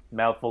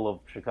mouthful of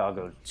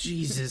Chicago's.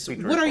 Jesus.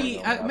 What are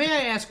you... may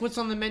I ask, what's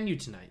on the menu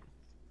tonight?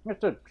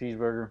 It's a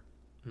cheeseburger.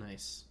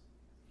 Nice.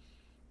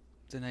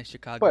 It's a nice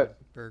Chicago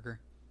burger.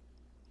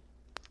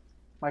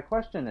 My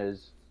question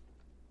is,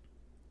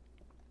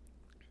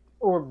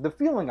 or the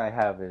feeling I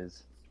have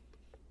is,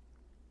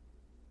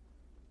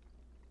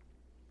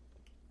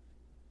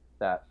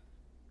 that...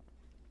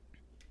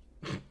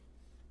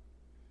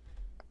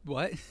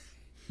 What?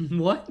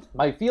 What?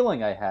 My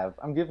feeling I have,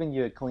 I'm giving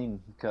you a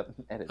clean cut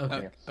edit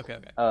here. Okay.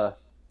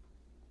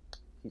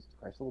 Jesus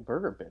Christ, little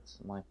burger bits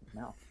in my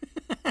mouth.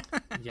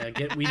 Yeah,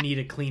 we need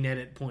a clean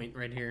edit point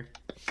right here.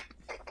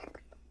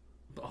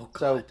 Oh, God.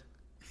 So,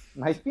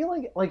 my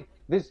feeling, like,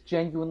 this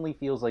genuinely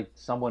feels like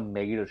someone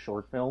made a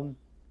short film,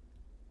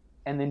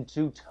 and then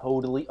 2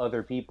 totally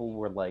other people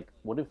were like,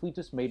 what if we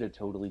just made a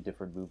totally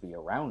different movie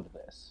around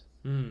this?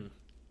 Hmm.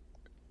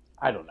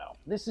 I don't know.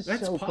 This is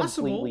That's so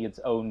possible. Completely its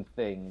own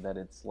thing that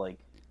it's like,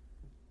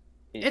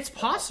 It's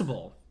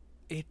possible.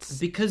 It's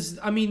because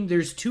I mean,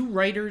 there's two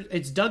writers.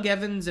 It's Doug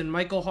Evans and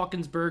Michael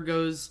Hawkins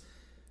Burgos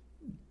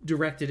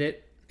directed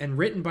it, and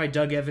written by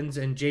Doug Evans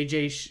and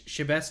J.J.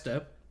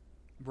 Shibesta.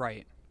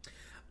 Right.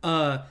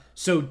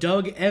 So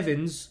Doug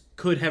Evans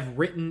could have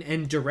written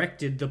and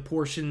directed the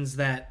portions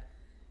that,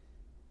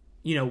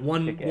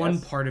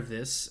 one part of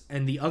this,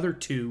 and the other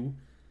two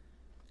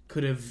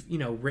could have,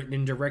 written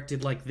and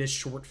directed like this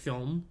short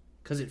film,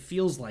 because it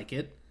feels like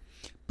it.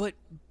 But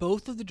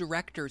both of the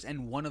directors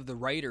and one of the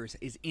writers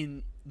is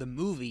in the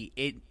movie,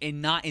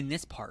 and not in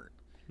this part,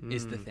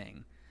 is the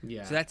thing.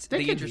 Yeah. So that's the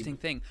interesting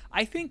thing.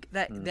 I think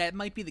that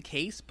might be the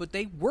case, but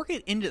they work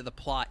it into the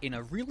plot in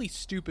a really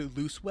stupid,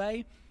 loose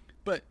way.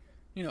 But,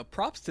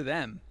 props to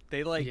them.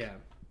 They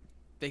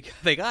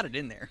they got it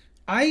in there.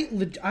 I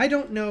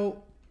don't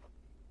know.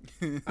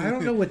 I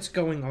don't know what's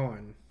going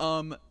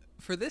on.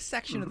 For this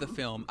section of the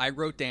film, I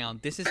wrote down,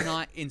 this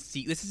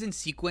is in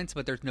sequence,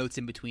 but there's notes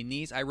in between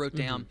these. I wrote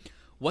down,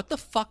 what the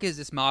fuck is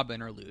this mob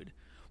interlude?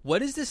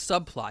 What is this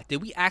subplot?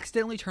 Did we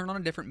accidentally turn on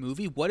a different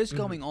movie? What is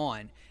going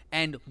on?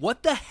 And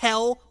what the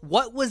hell?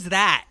 What was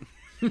that?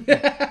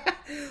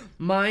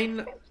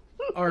 Mine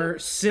are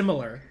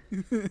similar.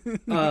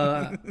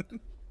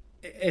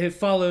 It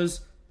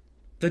follows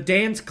the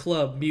dance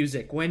club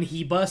music when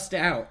he busts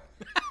out.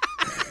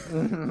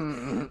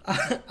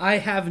 I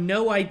have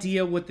no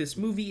idea what this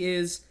movie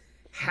is.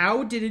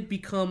 How did it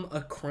become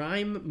a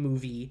crime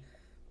movie?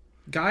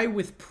 Guy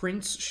with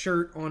Prince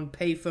shirt on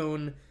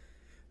payphone.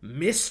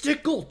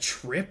 Mystical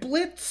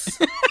triplets?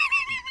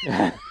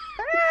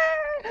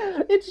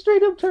 It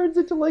straight up turns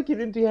into like an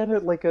Indiana,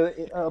 like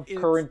a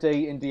current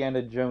day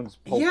Indiana Jones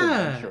pulp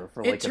adventure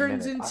for like it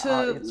turns a minute.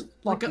 into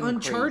like an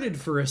Uncharted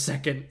for a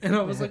second, and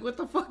I was like, "What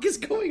the fuck is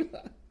going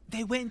on?"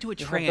 They went into a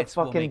The trance.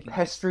 fucking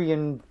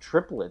Pestrian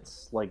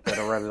triplets, like that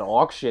are at an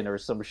auction or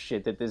some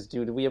shit that this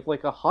dude. We have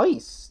like a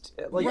heist.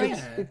 Like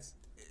it's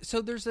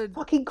so there's a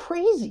fucking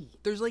crazy.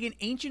 There's like an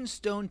ancient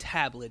stone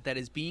tablet that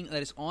is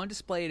on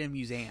display at a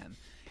museum,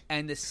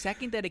 and the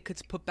second that it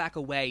gets put back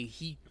away,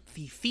 he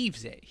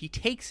thieves it. He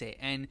takes it,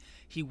 and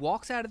he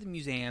walks out of the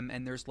museum,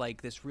 and there's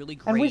like this really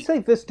great. And we say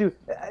this dude,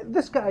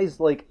 this guy's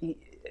like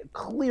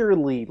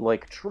clearly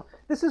like.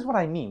 This is what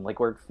I mean,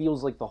 like where it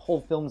feels like the whole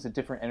film's a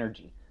different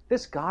energy.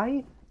 This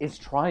guy is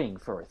trying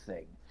for a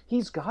thing.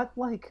 He's got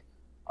like,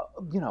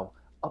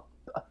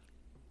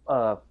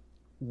 a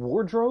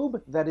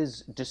wardrobe that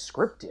is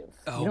descriptive.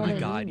 Oh you know my what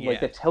god! I mean? Yeah.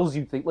 Like that tells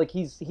you things. Like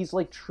he's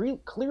like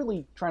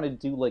clearly trying to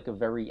do like a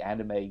very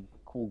anime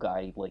cool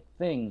guy like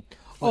thing.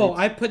 Oh,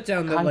 I put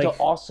down that kind of like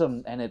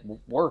awesome, and it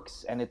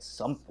works, and it's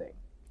something.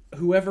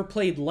 Whoever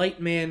played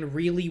Lightman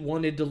really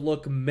wanted to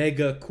look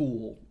mega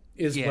cool.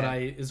 Is what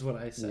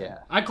I said. Yeah.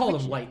 I call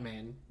him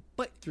Lightman.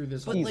 But through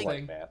this but whole He's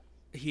thing. Lightman.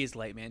 He is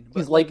Lightman.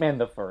 He's Lightman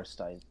the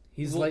first.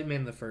 He's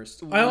Lightman the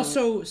first. I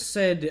also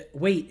said,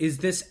 wait, is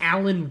this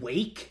Alan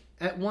Wake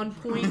at one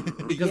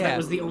point? Because that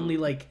was the only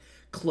like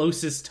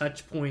closest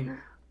touch point.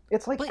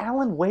 It's like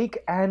Alan Wake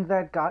and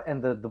that guy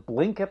and the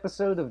Blink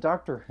episode of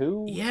Doctor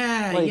Who.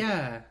 Yeah, like,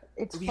 yeah.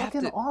 It's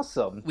fucking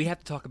awesome. We have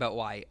to talk about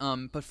why.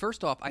 But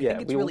first off, I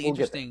think it's really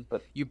interesting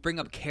but... you bring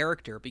up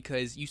character,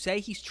 because you say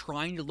he's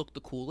trying to look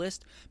the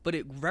coolest, but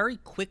it very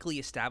quickly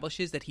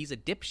establishes that he's a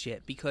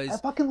dipshit because... A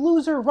fucking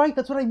loser, right?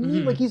 That's what I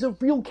mean. Like, he's a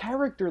real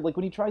character. Like,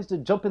 when he tries to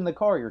jump in the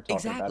car you're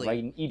talking about,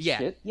 right? And eat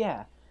shit.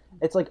 Yeah.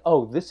 It's like,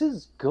 oh, this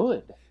is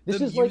good.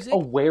 This is, like,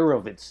 aware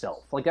of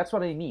itself. Like, that's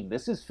what I mean.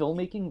 This is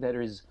filmmaking that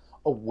is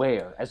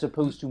aware, as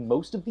opposed to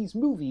most of these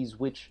movies,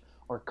 which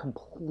are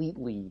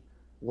completely...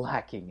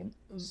 lacking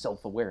in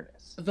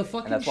self-awareness. The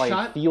fucking and that's why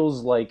shot... it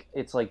feels like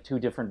it's like two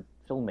different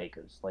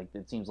filmmakers. Like,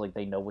 it seems like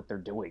they know what they're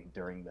doing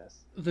during this.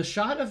 The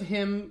shot of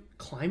him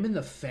climbing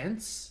the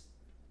fence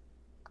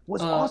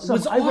was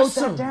awesome.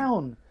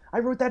 I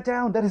wrote that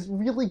down. That is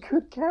really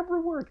good camera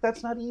work.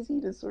 That's not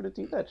easy to sort of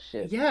do that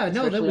shit. Yeah,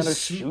 no, that was on a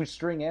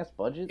shoestring ass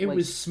budget. It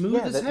was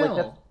smooth as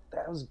hell.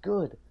 That was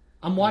good.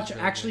 I'm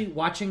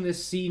watching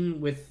this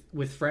scene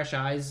with fresh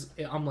eyes.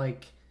 I'm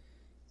like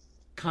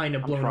kind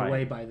of blown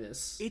away by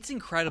this. It's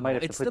incredible. I might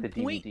have it's to put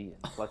the point. DVD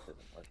and plus it.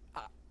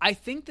 I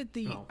think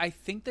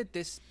that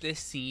this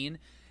scene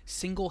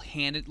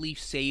single-handedly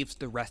saves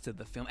the rest of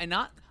the film, and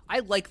I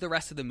like the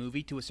rest of the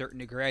movie to a certain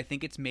degree. I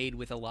think it's made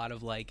with a lot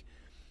of like,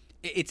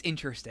 it's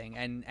interesting,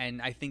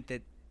 and I think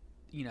that,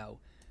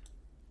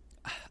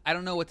 I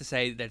don't know what to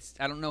say.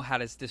 I don't know how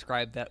to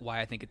describe that.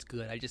 Why I think it's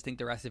good. I just think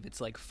the rest of it's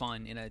like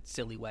fun in a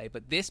silly way.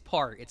 But this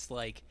part, it's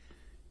like,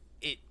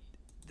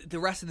 the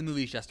rest of the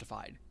movie is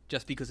justified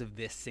just because of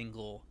this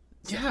single.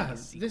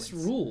 This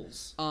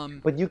rules.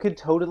 But you could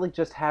totally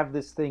just have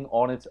this thing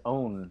on its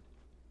own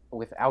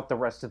without the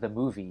rest of the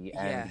movie,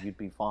 and you'd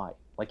be fine.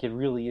 Like, it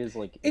really is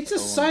like it's a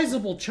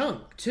sizable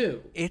chunk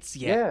too. It's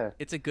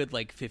it's a good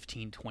like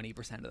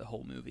 15-20% of the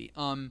whole movie.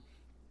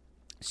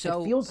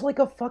 So it feels like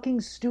a fucking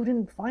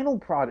student final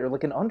project, or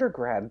like an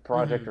undergrad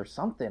project or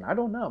something. I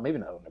don't know, maybe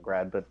not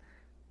undergrad, but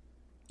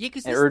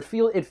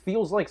it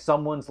feels like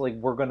someone's like,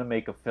 we're gonna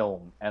make a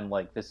film, and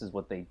like this is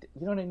what they did.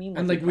 You know what I mean?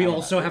 And like we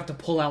also have to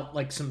pull out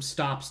like some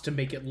stops to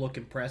make it look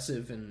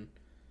impressive, and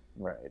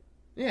Right.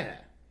 Yeah.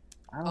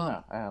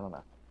 I don't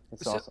know.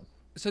 It's awesome.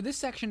 So this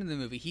section of the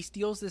movie, he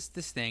steals this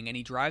thing and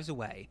he drives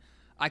away.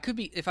 I could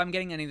be, if I'm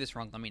getting any of this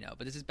wrong, let me know.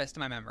 But this is best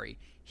of my memory.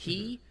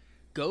 He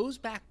goes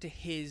back to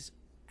his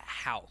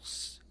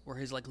house or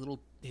his little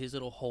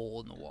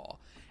hole in the wall,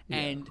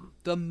 and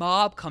the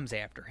mob comes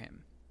after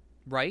him,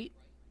 right?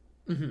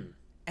 Mm-hmm.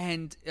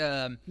 And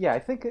I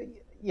think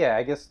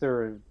I guess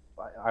they're,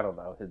 I don't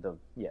know,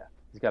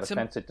 he's got to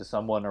fence it to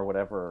someone or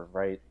whatever,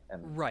 right?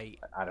 And right.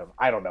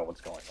 I don't know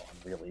what's going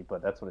on really,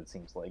 but that's what it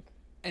seems like.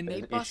 And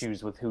there's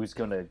issues with who's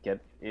gonna get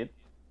it.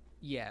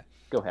 Yeah.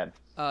 Go ahead.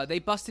 They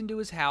bust into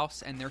his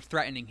house and they're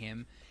threatening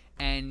him,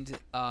 and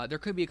there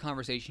could be a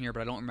conversation here,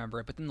 but I don't remember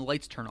it. But then the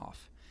lights turn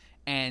off,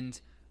 and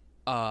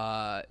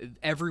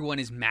everyone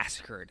is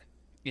massacred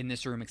in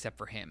this room except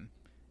for him,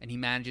 and he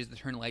manages to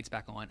turn the lights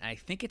back on. And I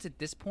think it's at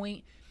this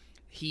point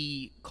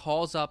he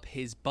calls up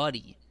his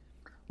buddy.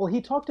 Well,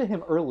 he talked to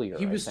him earlier.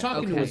 He was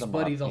talking to his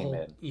buddy the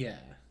whole. Yeah.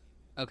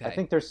 Okay. I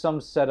think there's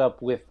some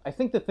setup with. I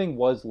think the thing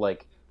was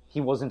like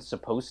he wasn't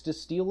supposed to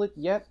steal it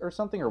yet, or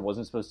something, or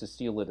wasn't supposed to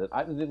steal it.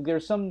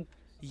 There's some.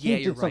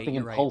 He did something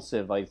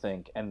impulsive, right. I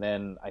think, and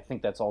then I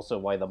think that's also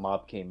why the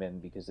mob came in,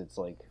 because it's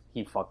like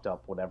he fucked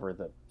up whatever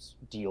the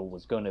deal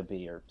was going to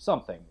be, or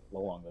something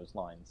along those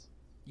lines.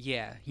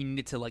 Yeah, he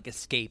needed to like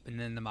escape, and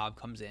then the mob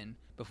comes in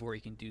before he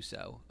can do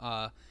so.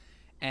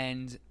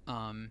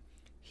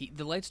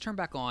 The lights turn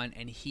back on,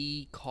 and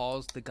he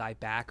calls the guy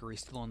back, or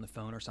he's still on the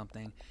phone or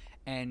something,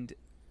 and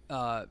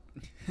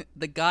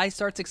the guy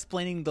starts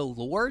explaining the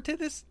lore to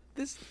this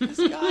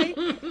guy.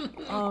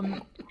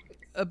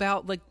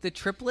 About like the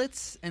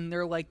triplets, and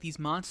they're like these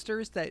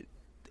monsters that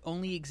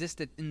only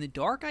exist in the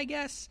dark, I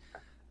guess.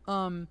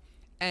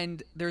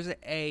 And there's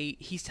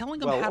he's telling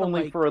them how to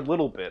only for a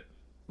little bit,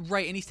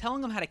 right? And he's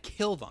telling them how to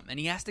kill them, and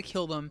he has to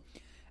kill them.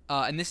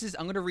 And this is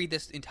I'm going to read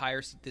this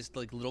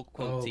like little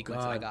quote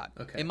sequence that I got.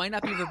 Okay. It might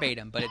not be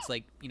verbatim, but it's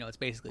like it's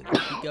basically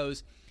this. He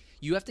goes,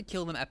 "You have to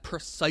kill them at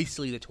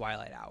precisely the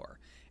twilight hour."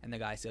 And the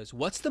guy says,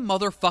 "What's the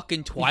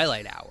motherfucking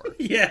twilight hour?"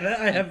 Yeah,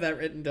 I have that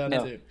written down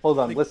too. Hold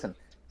on, listen.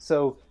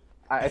 So.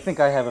 I think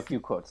I have a few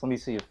quotes. Let me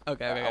see if I'll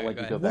let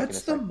you go back.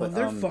 What's the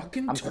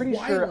motherfucking I'm pretty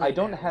sure I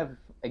don't have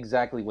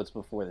exactly what's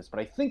before this, but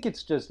I think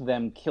it's just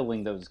them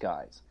killing those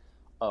guys.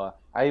 I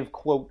have,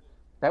 quote,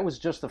 "That was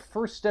just the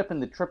first step in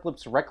the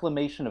triplets'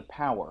 reclamation of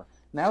power.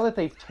 Now that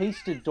they've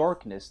tasted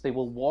darkness, they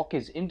will walk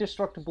as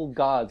indestructible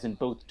gods in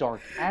both dark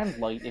and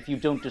light if you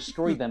don't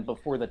destroy them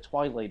before the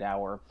twilight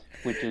hour,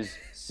 which is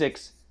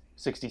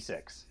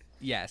 6:66.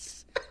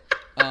 Yes.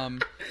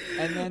 And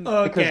then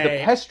because the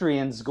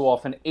pedestrians go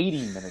off an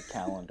 80-minute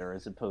calendar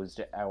as opposed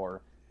to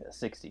our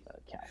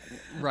 60-minute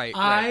calendar. Right.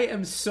 I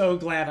am so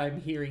glad I'm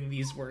hearing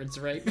these words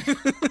right.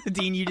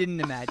 Dean, you didn't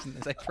imagine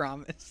this, I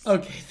promise.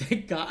 Okay,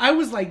 thank God. I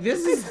was like,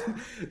 this is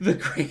the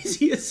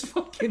craziest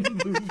fucking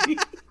movie.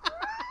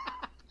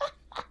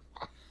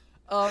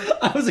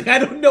 I was like, I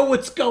don't know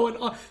what's going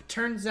on.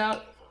 Turns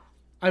out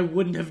I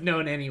wouldn't have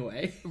known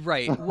anyway.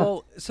 Right.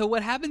 Well, so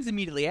what happens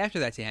immediately after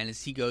that, Dan,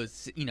 is he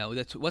goes,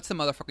 what's the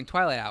motherfucking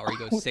twilight hour? He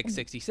goes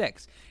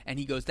 6:66. And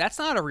he goes, that's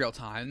not a real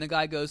time. And the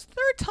guy goes,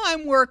 their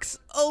time works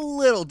a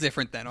little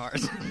different than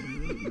ours.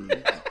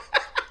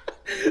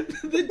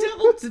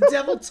 The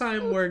devil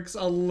time works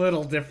a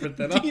little different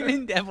than ours.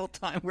 Demon devil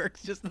time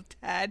works just a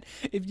tad.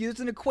 If there's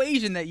an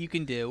equation that you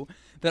can do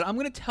that I'm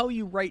going to tell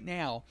you right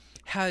now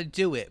how to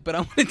do it, but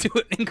I'm going to do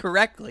it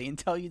incorrectly and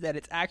tell you that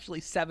it's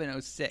actually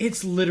 7:06.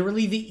 It's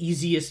literally the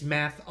easiest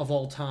math of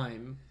all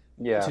time.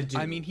 Yeah. To do.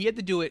 I mean, he had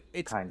to do it.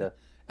 It's kind of.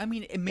 I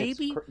mean, it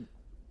maybe,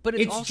 but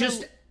it's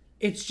also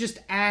just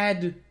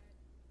add.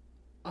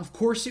 Of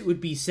course, it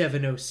would be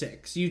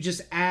 7:06. You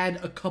just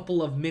add a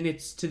couple of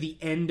minutes to the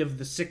end of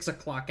the 6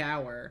 o'clock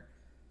hour.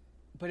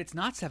 But it's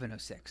not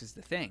 7:06 is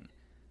the thing.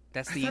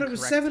 That's the incorrect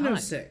time. I thought it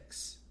was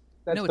 7:06.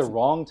 That's the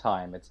wrong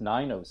time. It's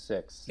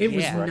 9:06. It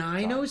was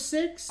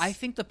 9:06? I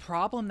think the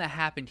problem that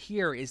happened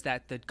here is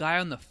that the guy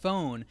on the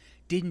phone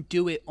didn't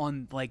do it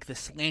on like the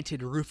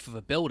slanted roof of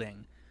a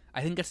building.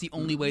 I think that's the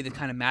only way the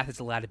kind of math is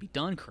allowed to be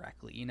done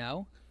correctly,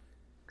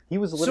 He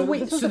was literally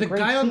this is a great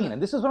scene,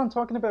 and this is what I'm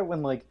talking about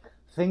when like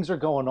things are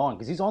going on,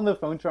 because he's on the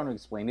phone trying to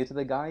explain it to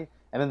the guy,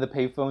 and then the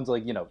payphone's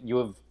like, you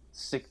have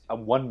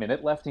 1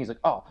 minute left, and he's like,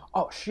 oh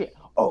shit,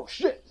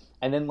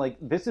 and then like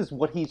this is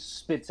what he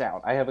spits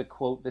out. I have a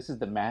quote. This is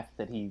the math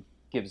that he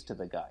gives to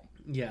the guy.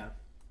 Yeah.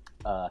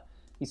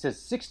 He says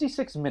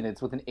 66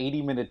 minutes with an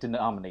 80-minute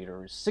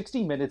denominator.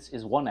 60 minutes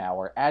is 1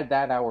 hour. Add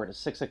that hour to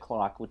 6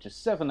 o'clock, which is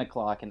 7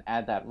 o'clock, and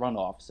add that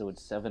runoff, so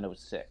it's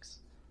 7:06.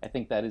 I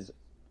think that is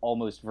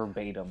almost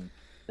verbatim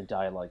the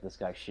dialogue this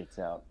guy shits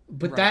out.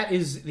 But that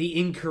is the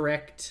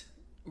incorrect.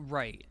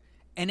 Right.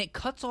 And it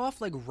cuts off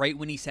like right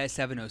when he says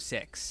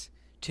 7:06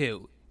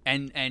 too.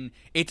 And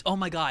it's, oh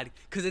my God,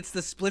 because it's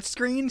the split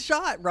screen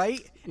shot,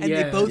 right? And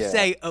they both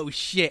say, oh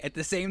shit, at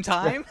the same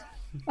time.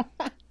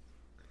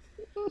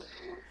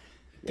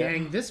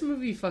 Dang, this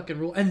movie fucking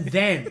rule. And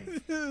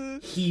then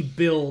he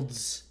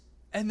builds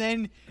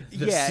the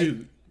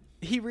suit.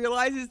 He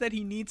realizes that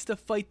he needs to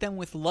fight them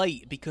with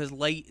light because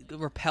light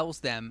repels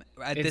them.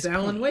 It's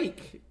Alan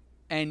Wake.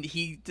 and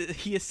he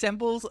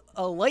assembles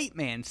a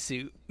Lightman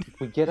suit.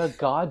 We get a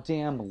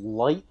goddamn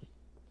light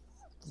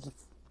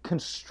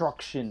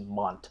construction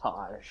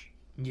montage.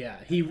 Yeah,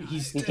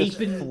 he's he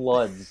taping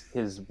floods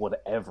his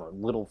whatever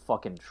little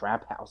fucking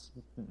trap house,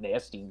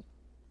 nasty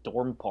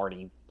dorm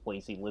party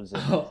place he lives in.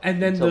 Oh,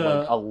 and then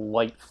like a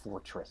light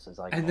fortress, as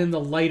I call it. And then the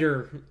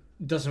lighter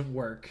doesn't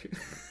work.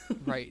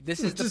 Right. This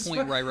is the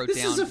point where I wrote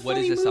down, what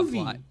is this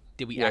subplot?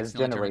 Did we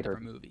accidentally turn a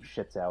different movie?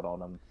 Shits out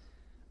on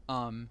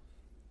him.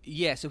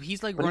 Yeah, so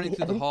he's like running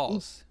through the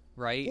halls,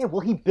 right? Yeah,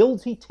 well,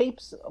 he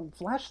tapes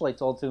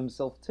flashlights all to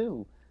himself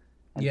too,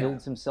 and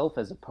builds himself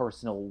as a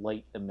personal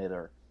light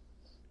emitter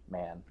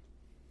man,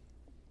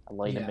 a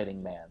light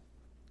emitting man.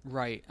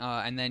 Right,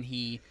 and then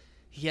he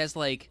has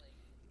like,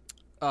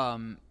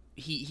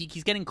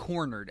 he's getting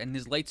cornered, and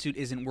his light suit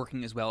isn't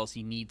working as well as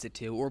he needs it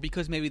to, or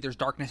because maybe there's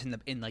darkness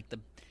in like the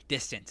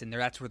distance, and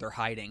that's where they're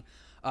hiding.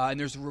 And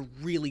there's a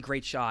really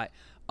great shot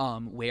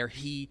where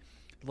he's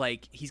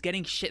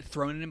getting shit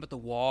thrown at him at the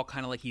wall,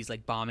 kind of like he's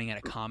like bombing at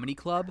a comedy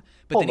club.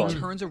 But then he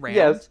turns around.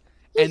 Yes,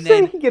 and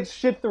then he gets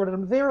shit thrown at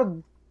him. They're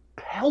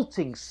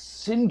pelting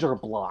cinder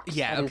blocks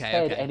at his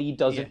head, and he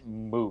doesn't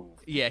move.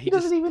 Yeah, he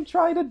doesn't even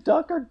try to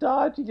duck or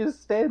dodge. He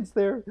just stands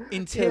there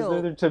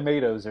until they're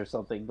tomatoes or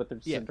something, but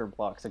there's cinder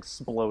blocks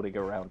exploding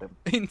around him.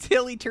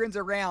 Until he turns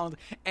around,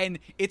 and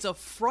it's a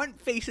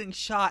front-facing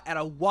shot at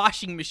a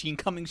washing machine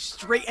coming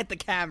straight at the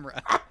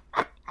camera.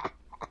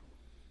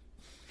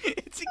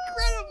 It's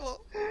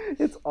incredible.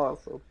 It's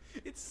awesome.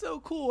 It's so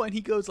cool, and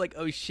he goes like,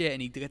 "Oh shit!"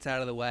 and he gets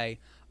out of the way.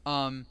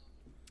 And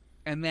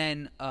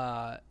then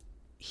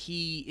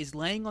he is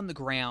laying on the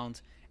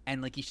ground,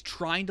 and like he's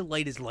trying to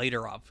light his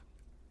lighter up,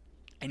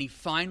 and he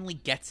finally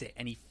gets it,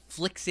 and he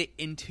flicks it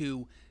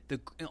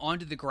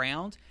onto the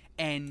ground,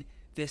 and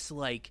this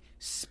like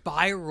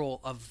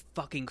spiral of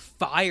fucking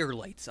fire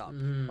lights up.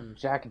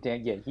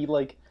 He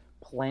like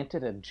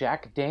planted a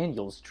Jack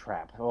Daniels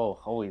trap. Oh,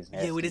 always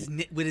nasty. Yeah,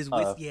 with his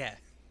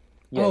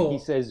Yeah, he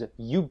says,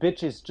 "You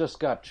bitches just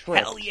got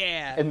tricked." Hell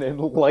yeah! And then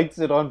lights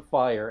it on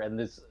fire, and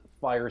this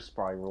fire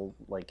spiral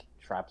like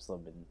traps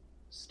them in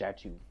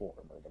statue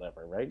form or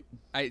whatever, right?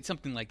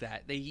 Something like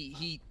that.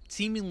 He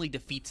seemingly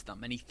defeats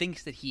them, and he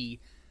thinks that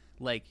he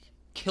like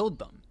killed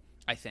them.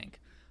 I think,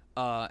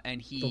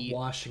 and the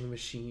washing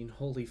machine.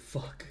 Holy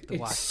fuck!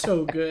 It's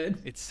so good.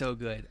 It's so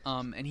good.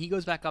 And he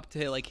goes back up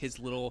to like his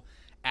little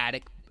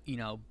attic,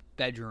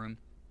 bedroom,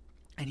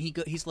 and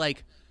he's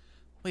like,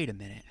 "Wait a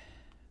minute."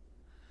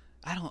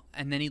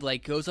 And then he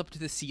like goes up to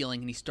the ceiling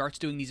and he starts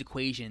doing these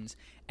equations,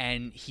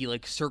 and he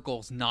like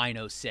circles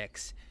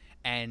 906,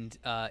 and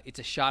it's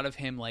a shot of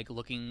him like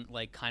looking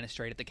like kind of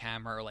straight at the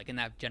camera or like in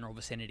that general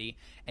vicinity,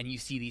 and you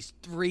see these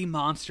 3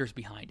 monsters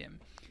behind him,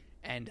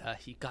 and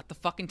he got the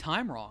fucking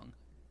time wrong.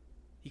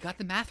 He got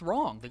the math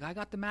wrong. The guy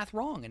got the math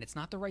wrong, and it's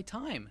not the right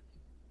time.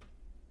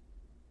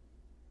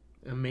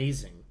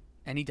 Amazing.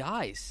 And he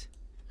dies.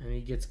 And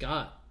he gets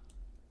got.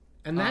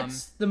 And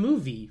that's the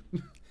movie.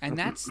 And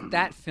that's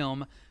that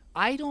film.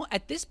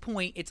 At this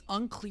point, it's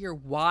unclear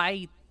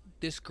why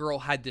this girl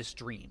had this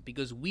dream,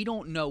 because we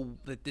don't know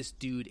that this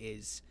dude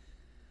is,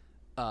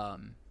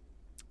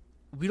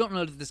 we don't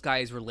know that this guy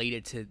is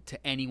related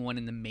to anyone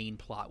in the main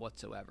plot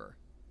whatsoever,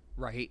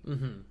 right?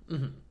 Mm-hmm.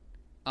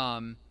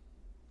 Mm-hmm.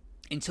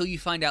 Until you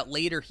find out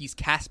later he's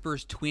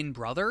Casper's twin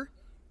brother.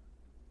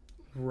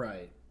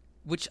 Right.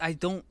 Which I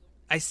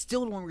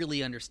still don't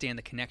really understand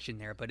the connection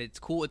there, but it's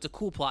cool. It's a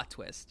cool plot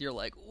twist. You're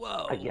like,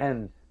 whoa.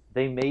 Again,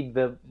 they made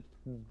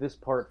this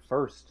part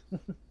first.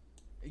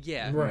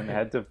 Yeah. Right. And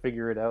had to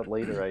figure it out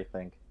later, I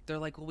think. They're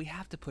like, well, we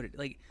have to put it,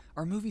 like,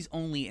 our movie's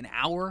only an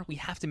hour. We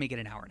have to make it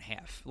an hour and a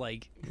half.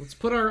 Like, let's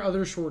put our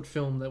other short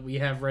film that we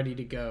have ready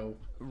to go.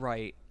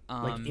 Right.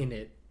 Like, in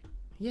it.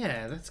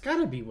 Yeah, that's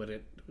gotta be what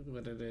it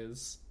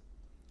is.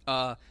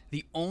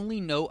 The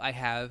only note I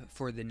have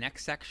for the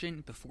next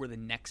section before the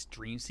next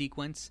dream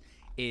sequence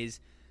is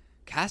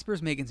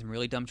Casper's making some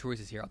really dumb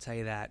choices here. I'll tell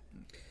you that.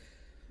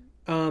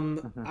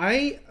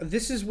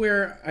 This is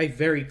where I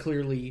very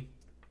clearly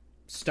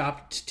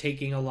stopped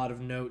taking a lot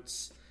of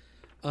notes.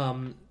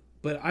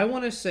 But I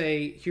want to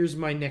say, here's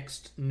my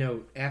next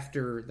note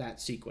after that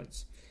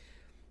sequence.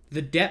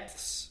 The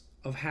depths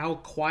of how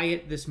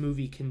quiet this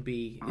movie can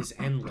be is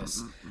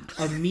endless.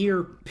 A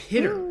mere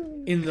pitter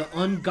in the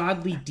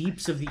ungodly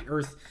deeps of the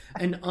earth,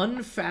 an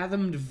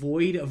unfathomed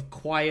void of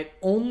quiet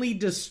only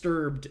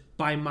disturbed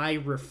by my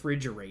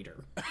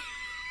refrigerator.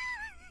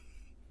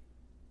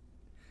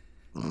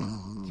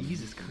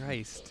 Jesus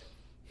Christ.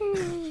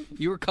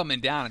 You were coming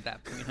down at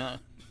that point, huh?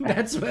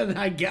 That's when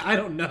I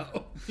don't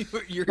know.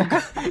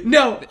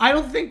 No, I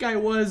don't think I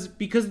was,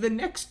 because the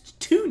next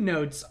 2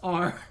 notes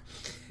are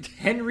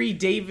Henry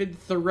David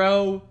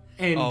Thoreau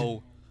and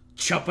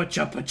Chuppa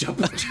Chuppa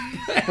Chuppa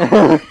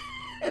Chuppa.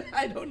 And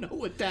I don't know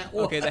what that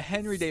was. Okay, the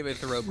Henry David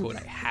Thoreau quote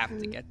I have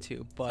to get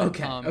to, but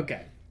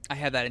okay. I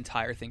have that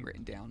entire thing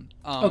written down.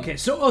 Okay,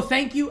 so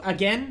thank you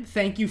again.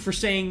 Thank you for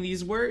saying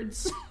these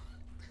words.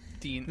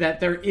 Dean. That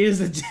there is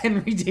a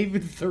Henry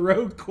David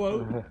Thoreau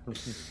quote.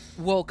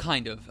 Well,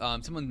 kind of.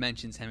 Someone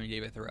mentions Henry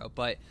David Thoreau,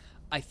 but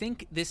I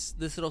think this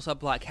little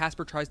subplot,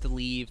 Casper tries to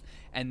leave,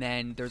 and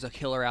then there's a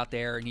killer out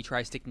there, and he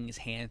tries sticking his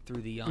hand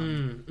through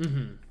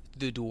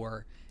the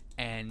door,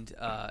 and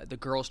the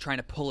girl's trying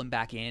to pull him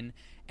back in,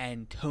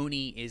 and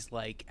Tony is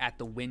like at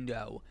the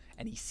window,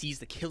 and he sees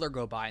the killer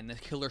go by, and the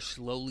killer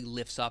slowly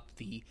lifts up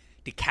the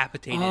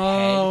decapitated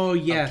head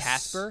of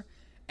Casper,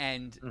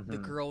 and the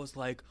girl was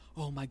like,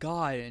 "Oh my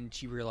god!" and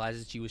she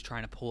realizes she was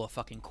trying to pull a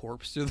fucking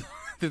corpse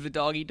through the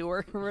doggy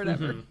door or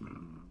whatever.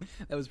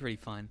 That was pretty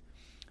fun.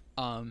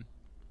 And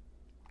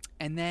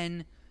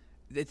then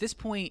at this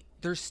point,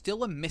 there's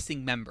still a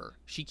missing member.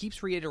 She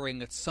keeps reiterating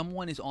that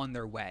someone is on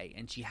their way,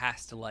 and she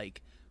has to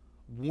like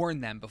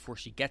warn them before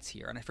she gets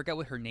here. And I forget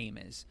what her name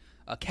is.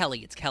 Kelly.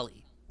 It's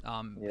Kelly.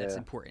 That's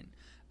important.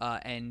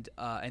 And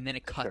then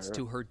it cuts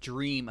to her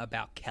dream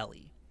about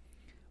Kelly,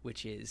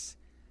 which is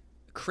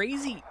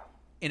crazy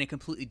in a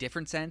completely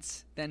different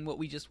sense than what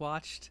we just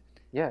watched.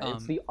 Yeah,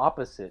 it's the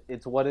opposite.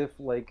 It's what if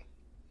like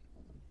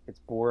it's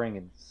boring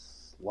and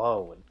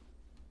slow, and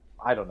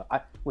I don't know.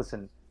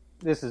 Listen,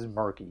 this is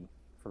murky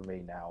for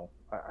me now.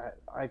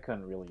 I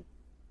couldn't really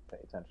pay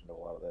attention to a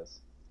lot of this.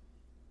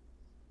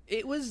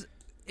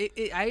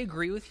 I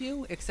agree with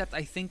you, except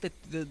I think that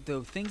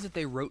the things that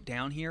they wrote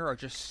down here are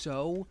just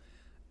so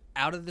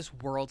out of this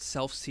world,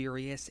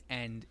 self-serious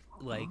and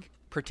like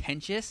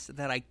pretentious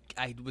that I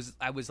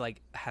was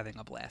like having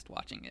a blast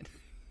watching it.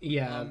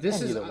 Yeah,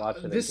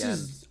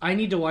 I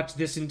need to watch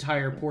this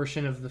entire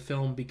portion of the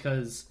film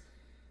because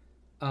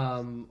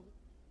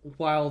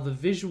while the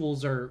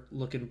visuals are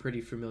looking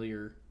pretty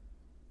familiar,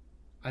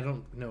 I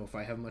don't know if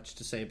I have much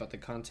to say about the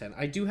content.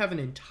 I do have an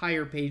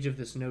entire page of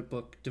this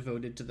notebook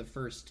devoted to the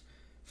first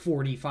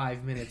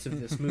 45 minutes of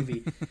this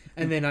movie.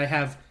 And then I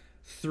have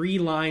 3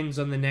 lines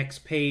on the next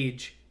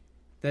page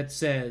that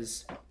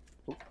says,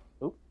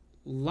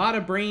 lot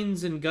of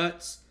brains and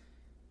guts.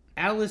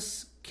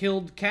 Alice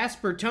killed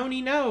Casper.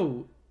 Tony,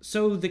 no.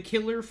 So the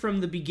killer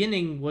from the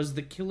beginning was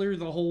the killer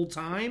the whole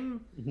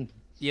time?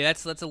 Yeah,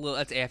 that's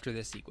after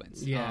this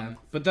sequence. Yeah,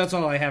 but that's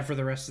all I have for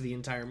the rest of the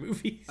entire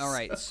movie. All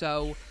right,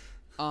 so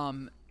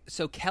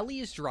Kelly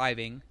is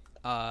driving,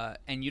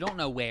 and you don't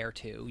know where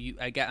to.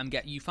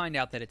 You find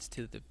out that it's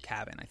to the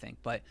cabin, I think,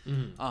 but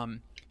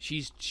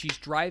she's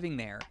driving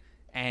there,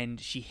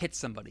 and she hits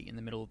somebody in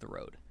the middle of the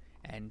road,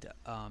 and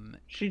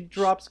she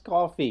drops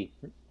coffee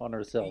on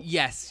herself.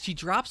 Yes, she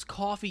drops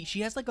coffee. She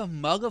has like a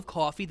mug of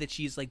coffee that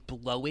she's like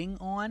blowing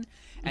on,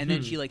 and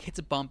then she like hits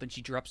a bump and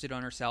she drops it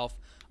on herself.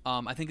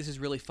 I think this is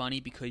really funny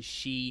because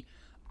she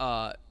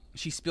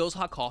spills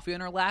hot coffee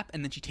on her lap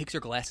and then she takes her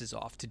glasses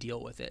off to deal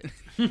with it,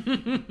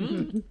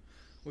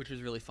 which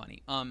was really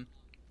funny.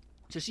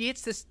 So she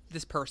hits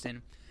this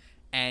person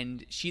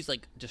and she's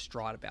like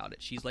distraught about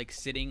it. She's like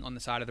sitting on the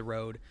side of the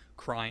road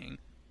crying,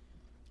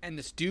 and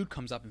this dude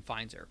comes up and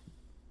finds her.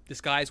 This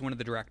guy is one of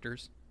the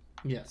directors.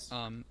 Yes.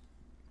 And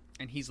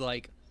he's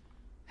like,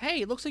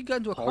 "Hey, it looks like you got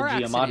into a car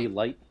accident." Paul Giamatti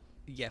light.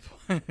 Yeah,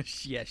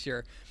 yeah,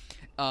 sure.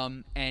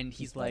 And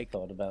he's like, I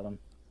thought about him.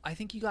 I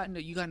think you got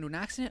into an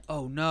accident.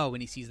 Oh no!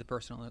 And he sees the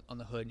person on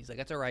the hood, and he's like,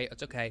 "That's all right.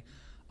 It's okay.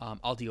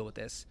 I'll deal with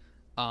this."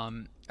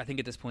 I think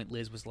at this point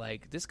Liz was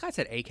like, "This guy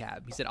said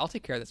ACAB." He said, "I'll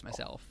take care of this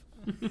myself."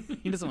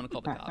 He doesn't want to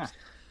call the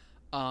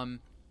cops.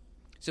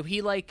 So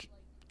he like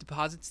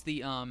deposits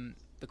the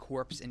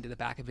corpse into the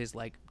back of his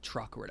like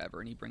truck or whatever,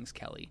 and he brings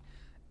Kelly,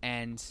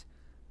 and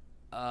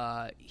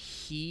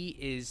he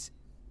is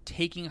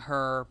taking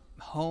her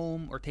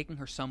home or taking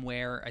her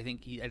somewhere. I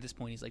think at this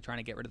point he's like trying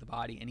to get rid of the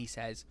body, and he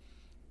says,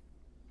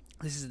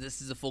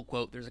 this is a full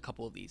quote. There's a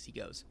couple of these. He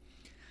goes,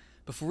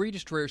 "Before you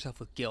destroy yourself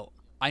with guilt,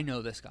 I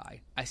know this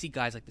guy. I see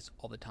guys like this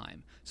all the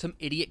time. Some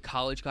idiot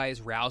college guy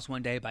is roused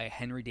one day by a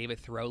Henry David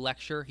Thoreau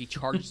lecture. He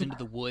charges into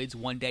the woods.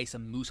 One day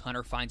some moose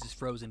hunter finds his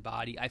frozen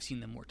body. I've seen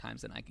them more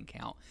times than I can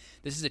count.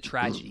 This is a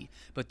tragedy,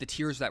 but the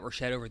tears that were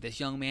shed over this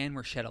young man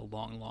were shed a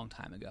long, long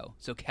time ago.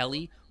 So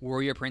Kelly,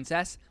 warrior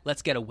princess,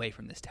 let's get away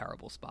from this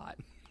terrible spot."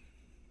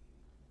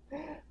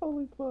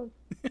 Holy fuck.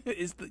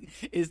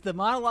 is the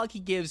monologue he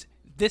gives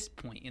this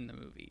point in the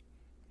movie.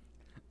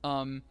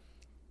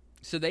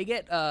 So they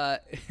get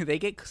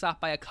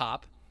stopped by a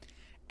cop,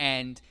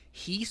 and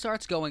he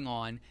starts going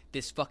on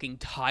this fucking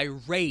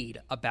tirade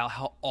about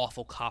how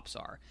awful cops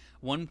are.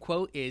 One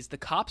quote is, "The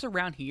cops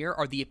around here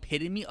are the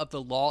epitome of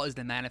the law is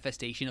the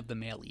manifestation of the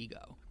male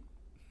ego,"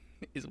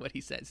 is what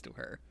he says to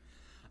her.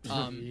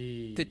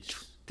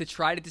 To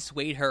try to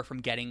dissuade her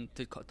from getting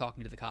to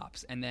talking to the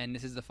cops. And then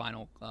this is the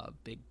final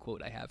big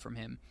quote I have from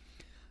him.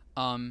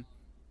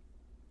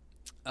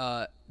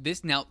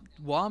 This now,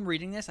 while I'm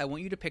reading this, I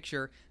want you to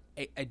picture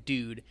a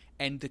dude,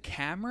 and the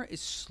camera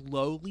is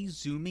slowly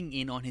zooming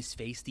in on his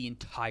face the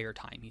entire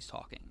time he's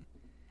talking.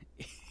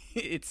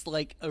 It's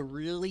like a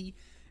really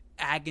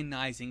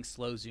agonizing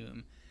slow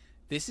zoom.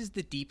 This is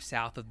the deep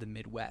south of the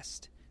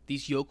Midwest.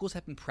 These yokels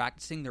have been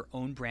practicing their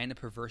own brand of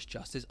perverse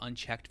justice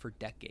unchecked for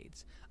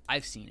decades.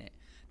 I've seen it.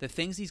 The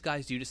things these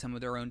guys do to some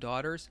of their own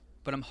daughters,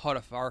 but I'm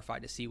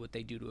horrified to see what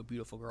they do to a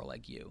beautiful girl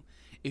like you.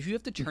 If you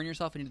have to turn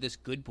yourself into this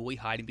good boy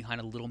hiding behind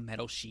a little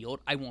metal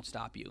shield, I won't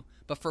stop you.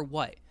 But for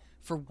what?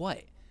 For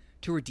what?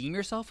 to redeem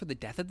yourself for the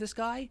death of this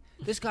guy?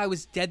 This guy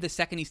was dead the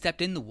second he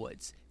stepped in the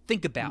woods.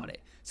 Think about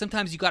it.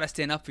 Sometimes you got to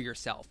stand up for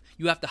yourself.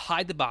 You have to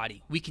hide the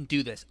body. We can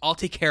do this. I'll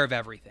take care of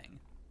everything.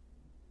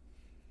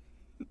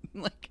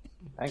 Like,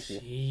 thank you.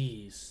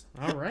 Jeez.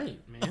 All right,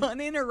 man.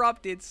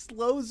 Uninterrupted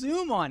slow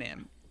zoom on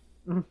him.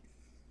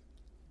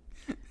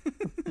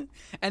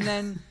 And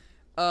then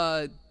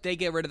they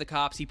get rid of the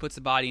cops. He puts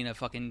the body in a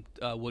fucking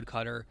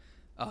woodcutter.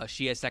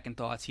 She has second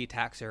thoughts. He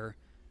attacks her,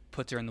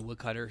 puts her in the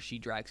woodcutter. She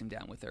drags him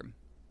down with her.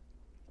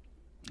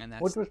 And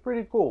which was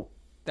pretty cool.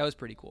 That was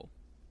pretty cool.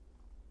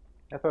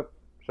 I thought.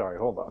 Sorry,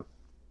 hold on.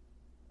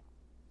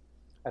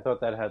 I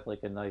thought that had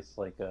like a nice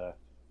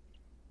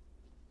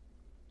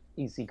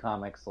EC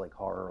Comics like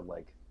horror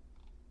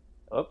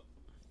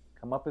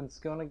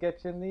comeuppance gonna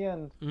get you in the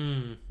end.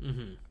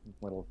 Mm-hmm.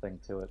 Little thing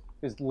to it.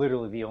 It was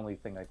literally the only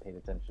thing I paid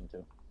attention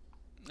to.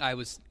 I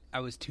was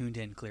tuned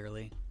in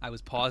clearly. I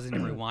was pausing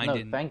and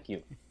rewinding. No, thank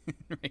you.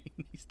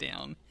 Writing these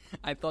down.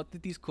 I thought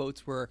that these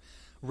quotes were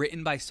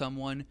written by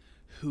someone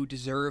who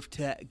deserved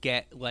to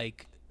get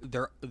like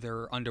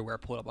their underwear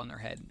pulled up on their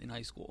head in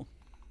high school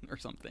or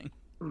something.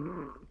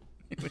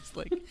 It was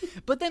like,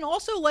 but then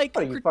also like,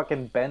 what are you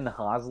fucking Ben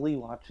Hosley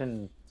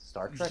watching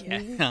Star Trek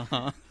movies?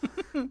 Uh-huh.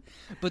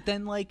 But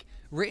then like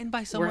written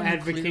by someone who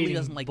clearly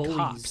doesn't like bullies.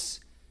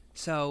 cops,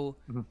 so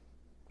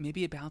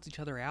maybe it balanced each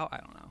other out. I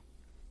don't know.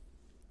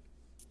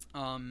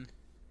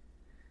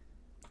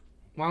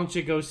 Why don't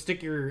you go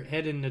stick your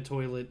head in the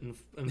toilet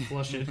and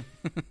flush it?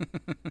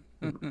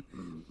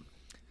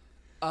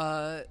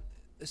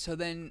 So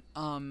then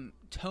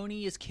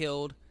Tony is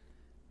killed,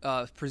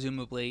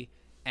 presumably,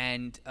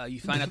 and you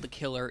find out the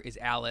killer is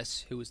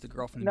Alice, who was the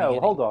girl from the beginning.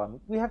 No, hold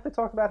on. We have to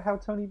talk about how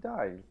Tony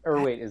died.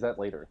 Or wait, is that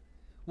later?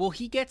 Well,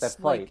 he gets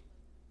that fight.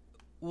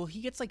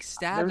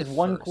 Stabbed. There's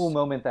one cool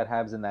moment that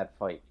happens in that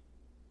fight,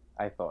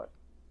 I thought.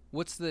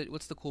 What's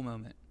the cool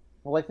moment?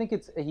 Well, I think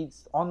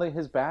he's on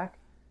his back,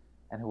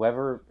 and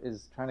whoever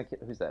is trying to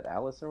who's that,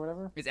 Alice or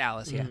whatever? It's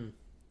Alice, yeah.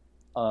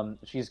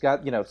 She's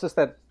got, it's just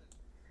that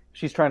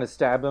she's trying to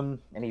stab him,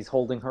 and he's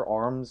holding her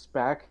arms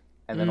back,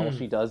 and then all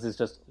she does is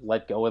just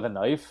let go of the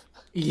knife.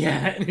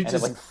 Yeah, and it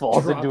just like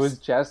falls drops into his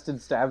chest and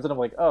stabs it. I'm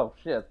like, oh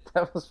shit,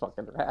 that was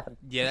fucking rad.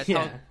 Yeah,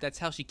 that's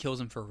how she kills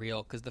him for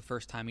real. Because the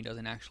first time he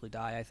doesn't actually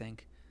die, I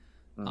think.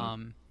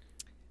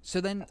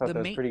 So then I thought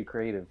that was pretty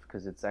creative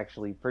because it's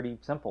actually pretty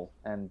simple,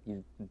 and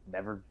you've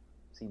never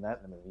seen that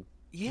in a movie.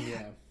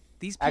 Yeah.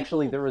 These people...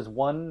 Actually, there was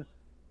one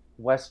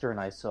Western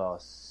I saw,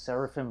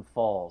 Seraphim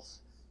Falls.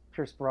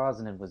 Pierce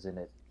Brosnan was in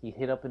it. He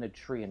hid up in a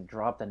tree and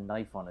dropped a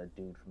knife on a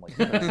dude from like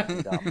 7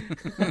 feet up.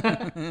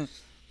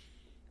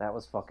 That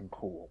was fucking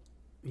cool.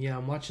 Yeah,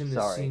 I'm watching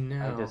this scene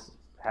now. I just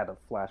had a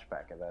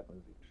flashback of that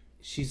movie.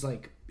 He's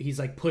like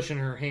pushing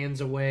her hands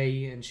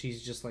away, and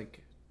she's just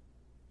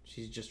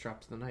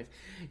dropped the knife.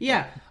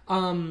 Yeah.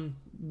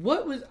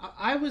 What was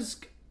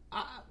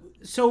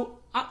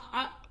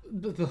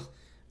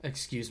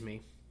excuse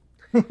me.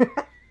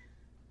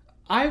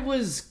 I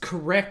was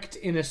correct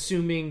in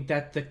assuming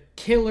that the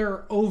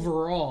killer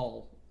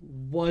overall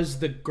was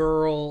the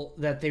girl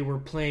that they were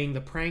playing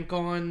the prank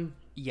on.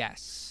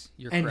 Yes,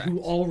 you're correct. And who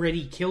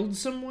already killed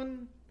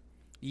someone?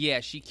 Yeah,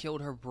 she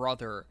killed her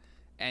brother,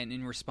 and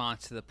in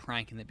response to the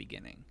prank in the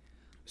beginning.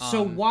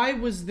 So why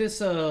was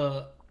this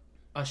a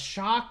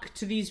shock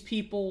to these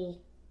people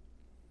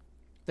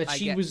that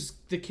she was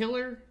the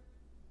killer?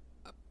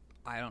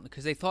 I don't know,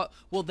 because they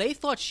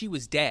thought she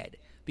was dead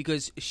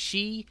because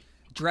she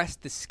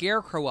dressed the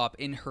Scarecrow up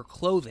in her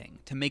clothing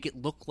to make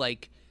it look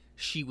like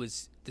she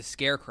was the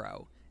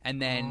Scarecrow. And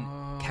then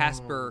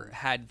Casper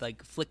had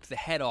like flicked the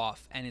head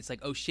off, and it's like,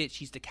 oh shit,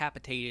 she's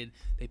decapitated.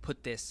 They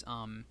put this,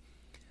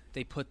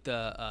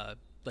 the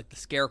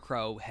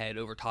Scarecrow head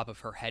over top of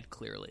her head,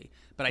 clearly.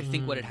 But I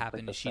think what had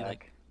happened is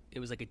it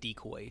was like a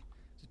decoy,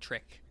 it's a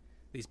trick.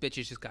 These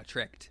bitches just got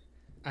tricked.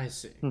 I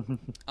see.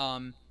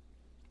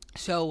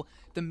 So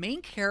the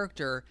main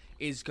character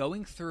is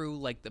going through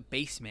like the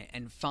basement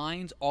and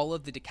finds all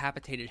of the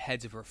decapitated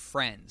heads of her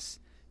friends.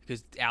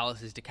 Because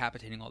Alice is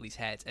decapitating all these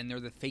heads, and they're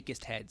the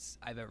fakest heads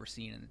I've ever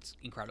seen, and it's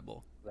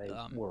incredible. They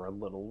were a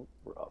little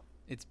rough.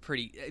 It's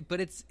pretty, but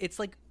it's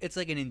like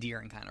an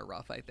endearing kind of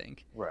rough, I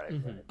think. Right.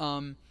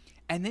 And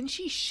then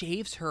she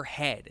shaves her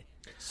head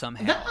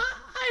somehow.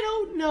 I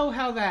don't know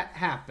how that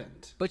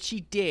happened, but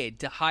she did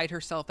to hide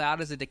herself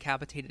out as a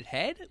decapitated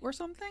head or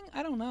something.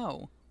 I don't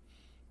know.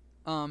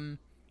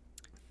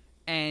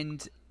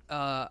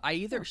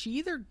 She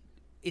either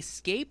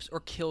escapes or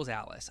kills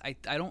Alice. I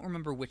don't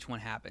remember which one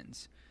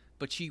happens.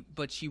 But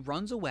she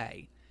runs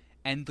away,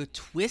 and the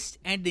twist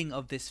ending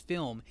of this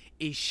film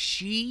is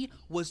she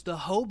was the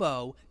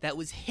hobo that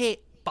was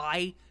hit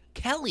by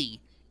Kelly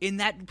in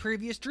that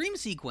previous dream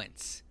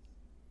sequence.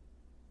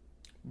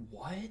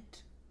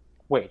 What?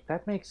 Wait,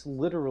 that makes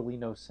literally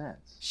no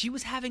sense. She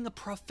was having a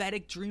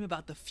prophetic dream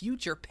about the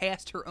future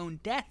past her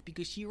own death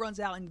because she runs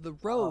out into the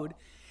road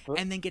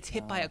and then gets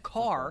hit by a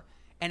car,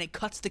 and it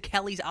cuts to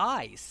Kelly's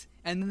eyes,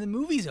 and then the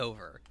movie's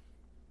over.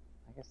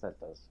 I guess that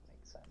does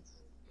make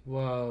sense.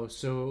 Whoa,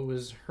 so it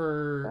was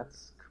her...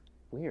 That's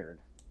weird.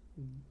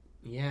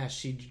 Yeah,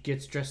 she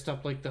gets dressed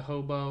up like the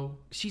hobo.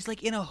 She's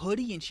like in a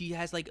hoodie and she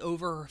has like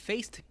over her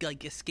face to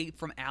like escape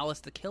from Alice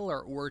the killer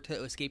or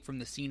to escape from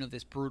the scene of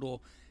this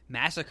brutal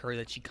massacre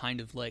that she kind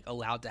of like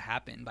allowed to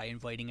happen by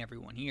inviting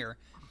everyone here,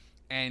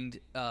 and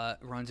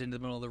runs into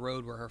the middle of the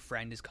road where her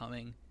friend is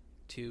coming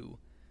to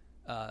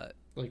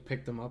like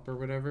pick them up or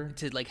whatever,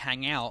 to like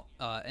hang out,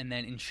 and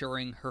then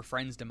ensuring her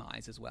friend's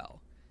demise as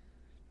well.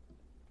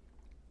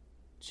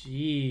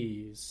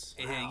 Jeez.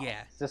 Wow.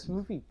 Yeah. Is this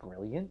movie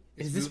brilliant?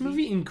 Is this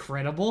movie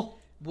incredible?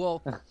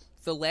 Well,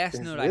 the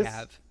last note I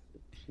have...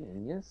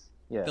 Genius?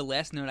 Yeah. The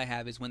last note I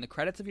have is when the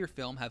credits of your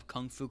film have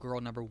Kung Fu Girl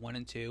number 1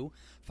 and 2,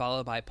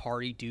 followed by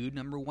Party Dude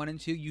number 1 and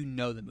 2, you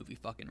know the movie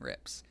fucking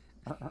rips.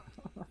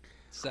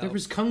 So, there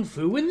was Kung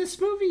Fu in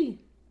this movie?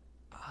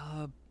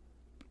 I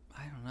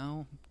don't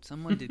know.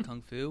 Someone did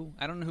Kung Fu.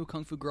 I don't know who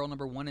Kung Fu Girl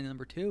number 1 and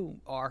number 2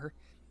 are,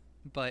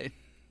 but...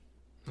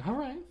 All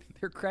right.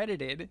 They're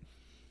credited.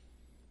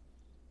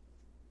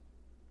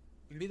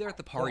 Maybe they're at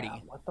the party. Yeah,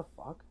 what the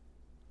fuck?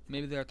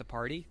 Maybe they're at the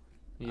party.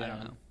 Yeah. I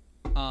don't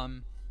know.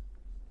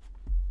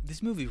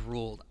 This movie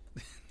ruled.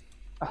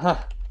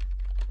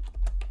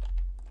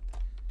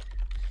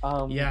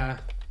 Yeah.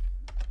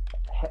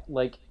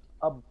 Like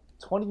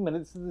 20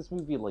 minutes of this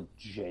movie like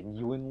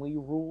genuinely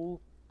rule.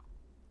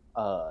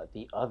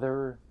 The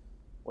other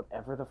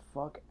whatever the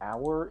fuck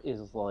hour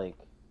is like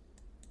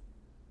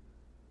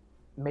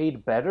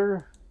made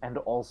better and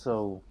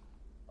also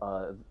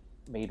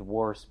made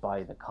worse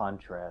by the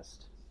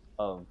contrast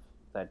of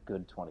that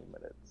good 20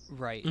 minutes.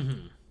 Right.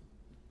 Mm-hmm.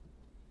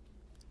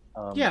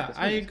 Yeah,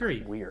 I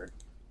agree. Weird.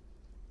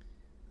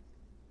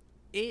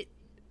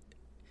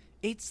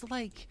 It's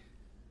like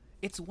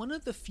it's one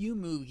of the few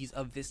movies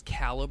of this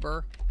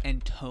caliber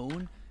and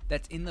tone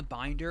that's in the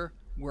binder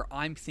where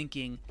I'm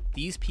thinking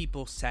these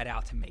people set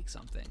out to make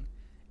something.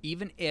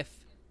 Even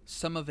if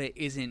some of it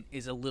is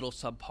a little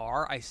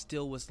subpar, I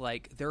still was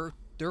like they're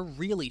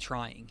really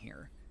trying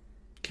here.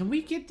 Can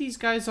we get these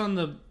guys on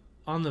the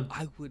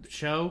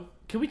show?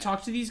 Can we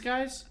talk to these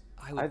guys?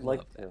 I'd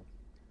like to.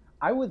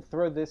 I would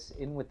throw this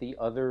in with the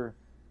other,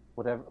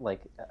 whatever.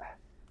 Like,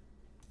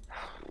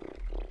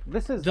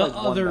 this is the like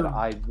other... one that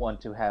I want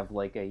to have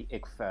like a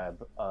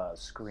ICFAB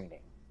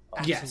screening.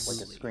 Yes,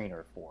 like a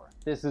screener for.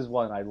 This is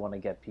one I'd want to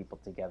get people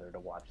together to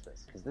watch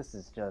this because this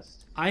is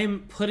just. I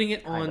am putting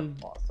it on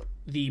awesome.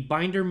 The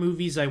Binder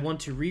movies I want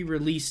to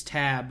re-release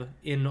tab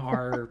in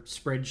our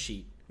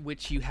spreadsheet.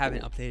 Which you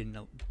haven't updated in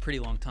a pretty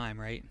long time,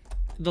 right?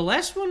 The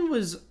last one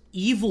was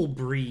Evil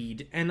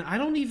Breed, and I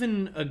don't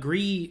even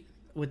agree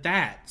with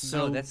that.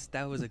 So no,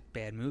 that was a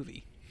bad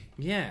movie.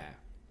 Yeah.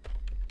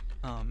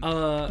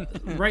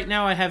 Right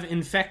now I have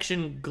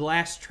Infection,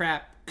 Glass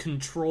Trap,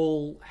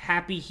 Control,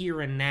 Happy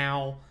Here and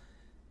Now,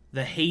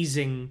 The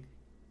Hazing,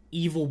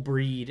 Evil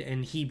Breed,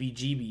 and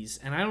Heebie-Jeebies,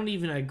 and I don't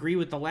even agree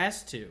with the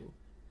last two.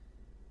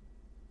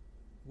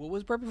 What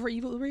was right before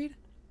Evil Breed?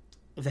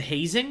 The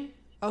Hazing?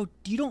 Oh,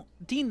 you don't,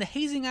 Dean. The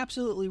Hazing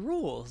absolutely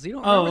rules. You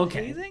don't. Oh, remember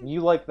okay. The Hazing?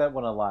 You like that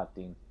one a lot,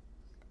 Dean.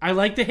 I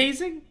like The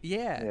Hazing.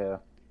 Yeah. Yeah.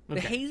 The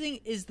Okay. Hazing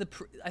is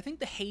I think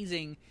The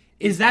Hazing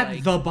Is that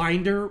like, the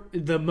Binder,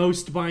 the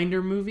most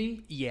Binder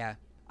movie? Yeah,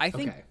 I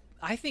think. Okay.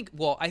 I think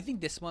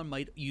this one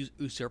might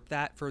usurp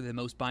that for the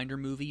most Binder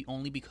movie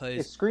only because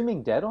Is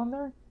Screaming Dead on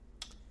there?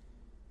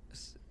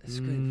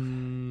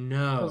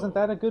 No. Wasn't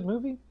that a good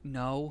movie?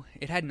 No,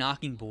 it had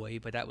Knocking Boy,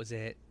 but that was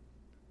it.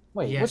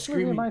 Wait, Yeah, which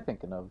movie am I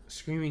thinking of?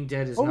 Screaming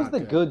Dead is What was not the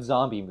good. good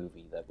zombie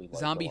movie that we liked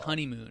Zombie a lot?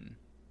 Honeymoon.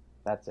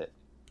 That's it.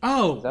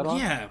 Oh, Is that on?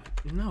 yeah.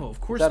 No, of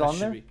course Is that that on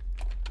should there? be.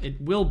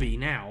 It will be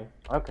now.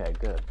 Okay,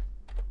 good.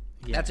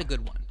 Yeah. That's a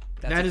good one.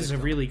 That is good a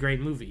film. really great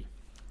movie.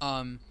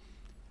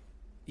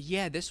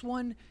 Yeah,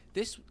 The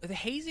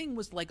Hazing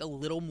was like a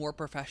little more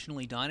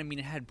professionally done. I mean,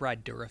 it had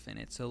Brad Dourif in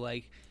it, so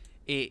like,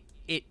 it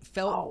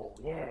felt. Oh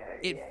yeah.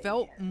 It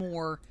felt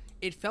more.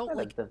 It felt That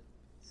like is the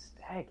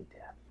stag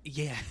death.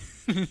 yeah.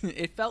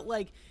 It felt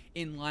like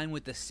in line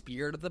with the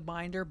spirit of the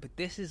Binder, but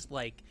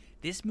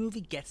this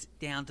movie gets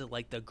down to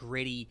like the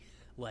gritty,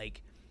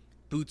 like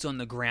boots on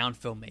the ground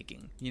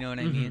filmmaking. You know what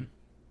I mean?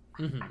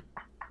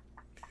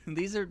 Mm-hmm.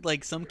 These are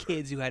like some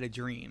kids who had a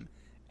dream.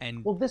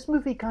 And Well, this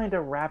movie kind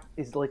of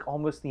is like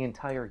almost the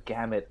entire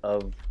gamut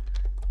of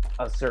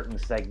a certain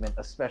segment,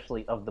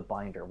 especially of the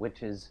Binder,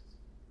 which is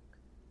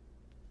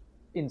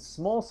in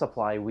small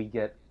supply we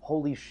get,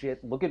 holy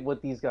shit, look at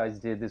what these guys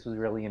did. This was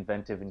really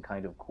inventive and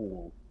kind of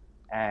cool.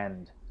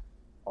 And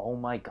oh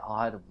my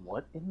god,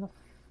 what in the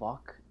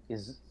fuck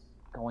is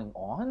going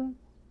on?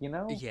 You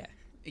know?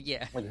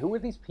 yeah. Like, who are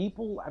these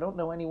people? I don't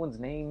know anyone's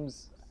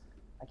names.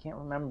 I can't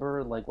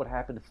remember, like, what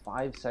happened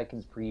 5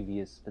 seconds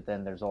previous, but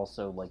then there's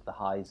also, like, the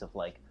highs of,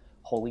 like,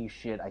 holy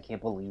shit, I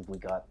can't believe we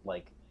got,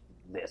 like,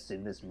 this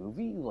in this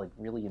movie. Like,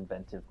 really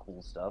inventive,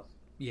 cool stuff.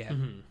 Yeah.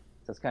 Mm-hmm.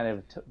 So it's kind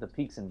of the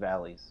peaks and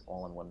valleys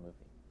all in one movie.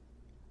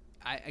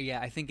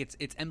 I think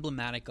it's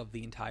emblematic of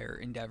the entire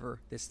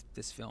endeavor,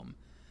 this film.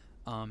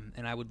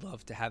 And I would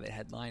love to have it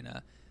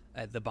headline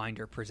the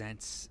Binder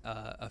Presents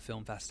a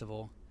film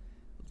festival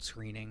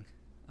screening.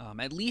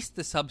 At least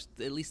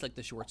like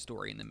the short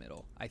story in the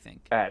middle, I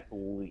think. At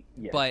least,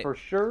 yeah, but for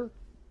sure.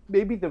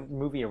 Maybe the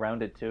movie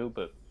around it too,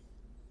 but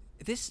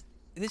this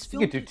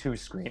film you could do 2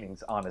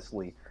 screenings.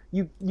 Honestly,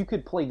 you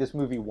could play this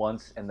movie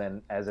once and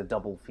then as a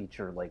double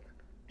feature, like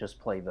just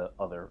play the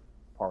other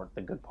part,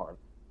 the good part.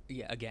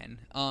 Yeah, again.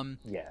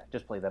 Yeah,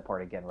 just play that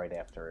part again right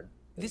after.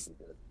 This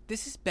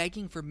is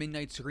begging for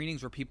midnight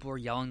screenings where people are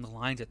yelling the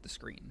lines at the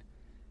screen.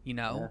 You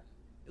know,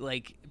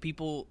 like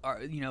people are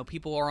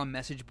on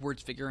message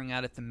boards figuring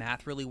out if the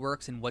math really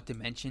works and what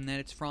dimension that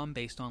it's from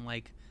based on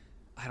like,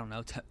 I don't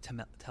know,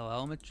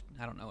 telemetry.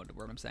 I don't know what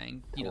word I'm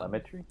saying.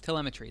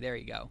 Telemetry. There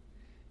you go.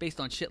 Based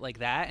on shit like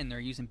that, and they're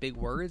using big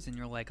words, and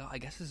you're like, oh, I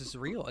guess this is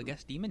real. I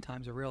guess demon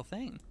time's a real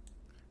thing.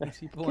 These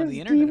people on the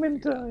internet.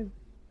 Demon time.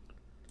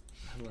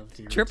 I love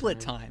demon Triplet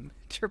time.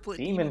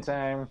 Demon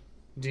time.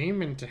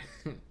 Demon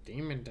time.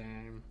 Demon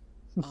time.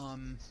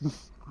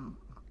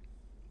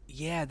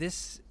 Yeah,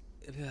 this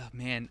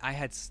man,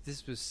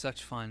 this was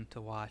such fun to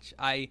watch.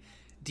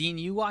 Dean,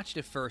 you watched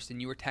it first, and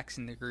you were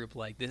texting the group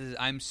like,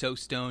 I'm so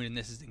stoned, and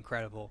this is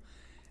incredible.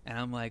 And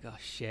I'm like, oh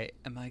shit,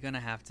 am I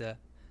gonna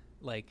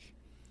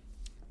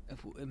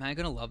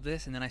love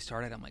this? And then I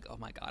started, I'm like, oh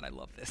my god, I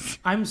love this.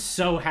 I'm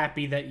so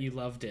happy that you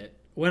loved it.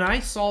 When I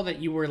saw that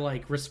you were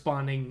like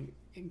responding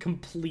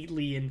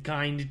completely in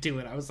kind to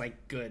it, I was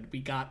like, good, we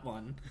got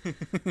one.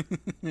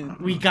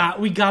 we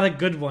got a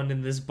good one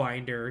in this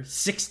binder.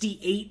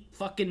 68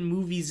 fucking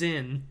movies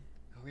in.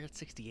 Oh, we're at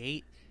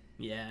 68?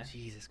 Yeah.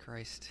 Jesus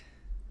Christ.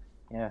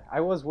 Yeah,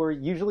 I was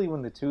worried. Usually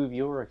when the two of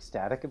you are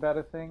ecstatic about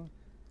a thing,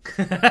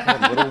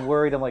 I'm a little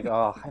worried. I'm like,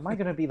 oh, am I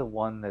going to be the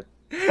one that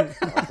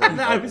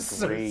I was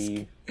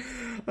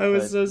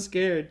so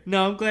scared.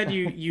 No, I'm glad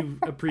you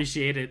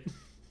appreciate it.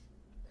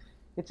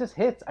 It just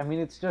hits. I mean,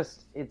 it's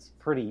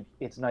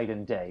night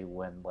and day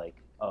when, like,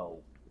 oh,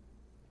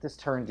 this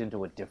turned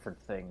into a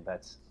different thing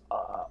that's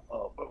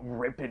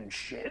ripping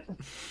shit.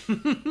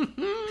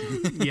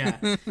 Yeah,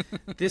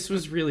 this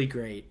was really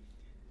great.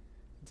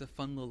 It's a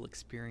fun little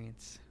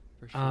experience,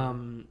 for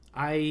sure.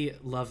 I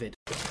love it.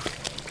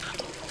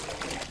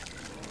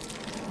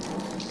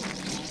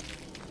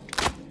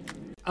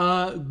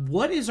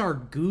 What is our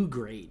goo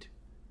grade?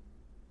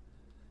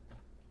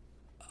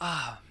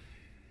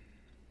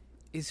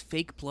 Is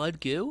fake blood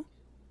goo?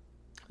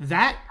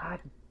 That... God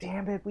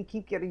damn it, we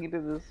keep getting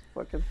into this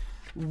fucking...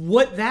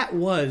 What that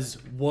was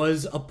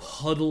a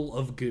puddle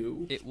of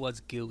goo. It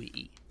was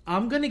gooey.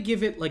 I'm gonna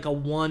give it like a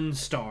 1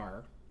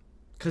 star.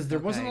 Because there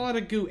wasn't a lot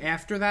of goo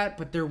after that,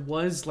 but there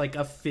was like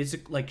a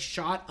physical, like,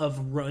 shot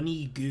of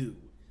runny goo.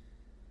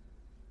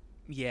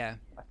 Yeah.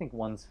 I think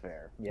 1's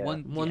fair. Yeah.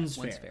 One's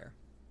fair.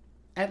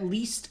 At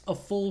least a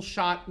full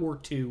shot or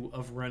 2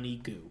 of runny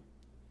goo.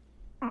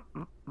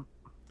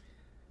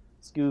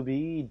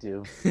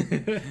 Scooby-Doo.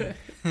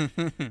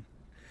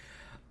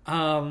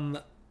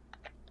 Out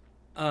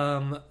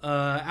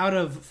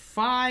of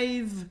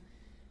 5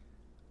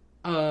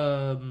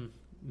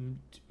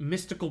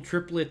 mystical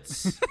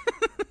triplets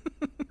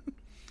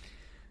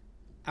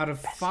out of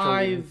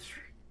 5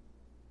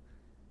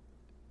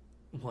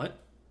 what?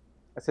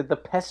 I said the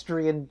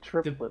Pestrian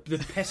triplets. The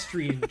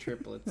Pestrian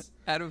triplets.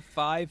 Out of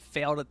 5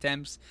 failed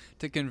attempts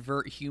to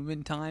convert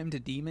human time to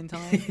demon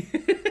time?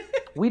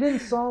 We didn't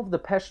solve the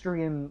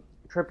Pestrian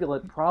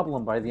triplet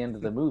problem by the end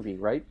of the movie,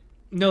 right?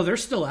 No, they're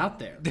still out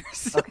there.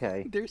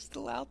 Okay. They're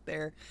still out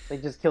there. They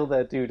just killed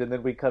that dude, and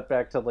then we cut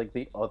back to, like,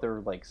 the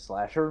other, like,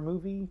 slasher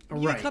movie.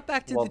 You cut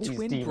back to the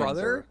twin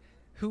brother,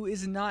 who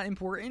is not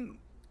important.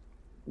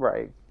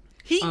 Right.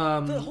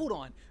 Hold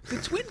on.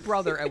 The twin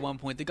brother at one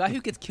point, the guy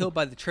who gets killed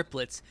by the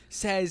triplets,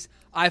 says,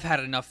 I've had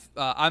enough,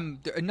 I'm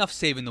enough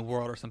saving the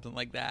world, or something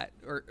like that.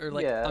 Or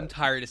like, yeah. I'm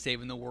tired of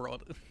saving the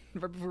world.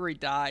 Right before he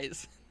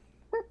dies.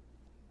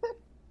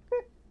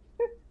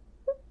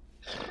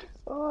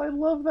 Oh, I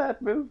love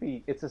that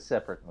movie. It's a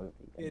separate movie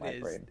in my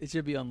brain. It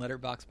should be on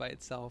Letterboxd by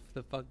itself.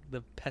 The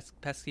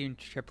Pestrian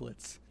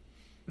triplets.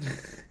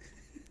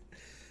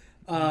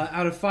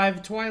 Out of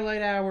 5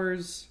 Twilight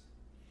Hours.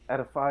 Out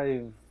of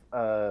 5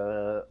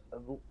 of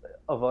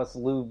us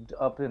lubed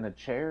up in a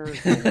chair,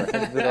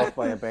 heads bit off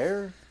by a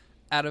bear.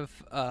 Out of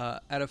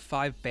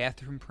 5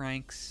 bathroom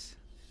pranks.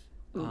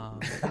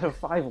 Out of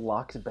 5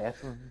 locked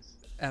bathrooms.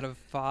 Out of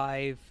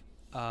 5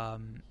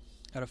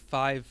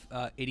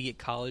 idiot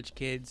college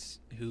kids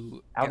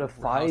who... Out of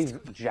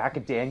 5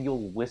 Jack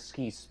Daniel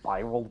whiskey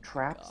spiral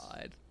traps?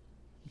 God.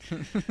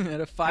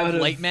 Out of 5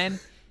 light men?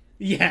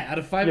 Yeah, out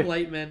of 5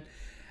 light men.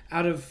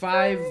 Out of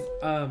 5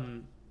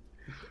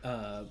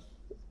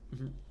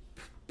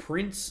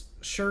 Prince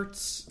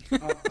shirts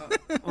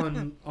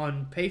on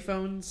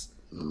payphones.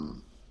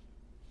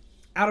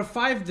 Out of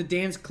 5 the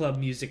dance club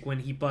music when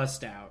he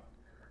bust out.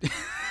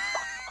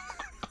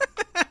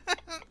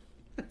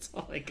 That's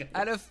all I got.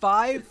 Out of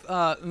 5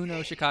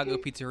 Uno Chicago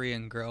Pizzeria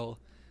and Grill.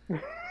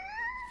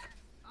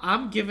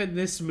 I'm giving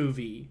this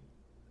movie.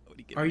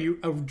 Are you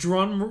a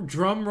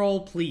drum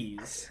roll,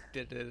 please?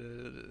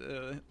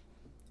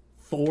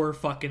 4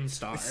 fucking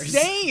stars.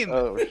 Same.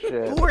 Oh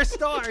shit. 4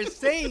 stars.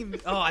 Same.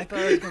 Oh, I thought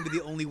I was going to be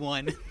the only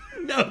one.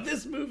 No,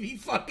 this movie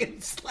fucking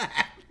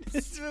slaps.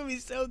 This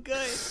movie's so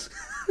good.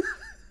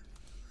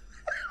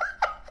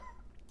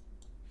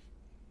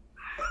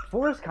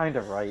 4 is kind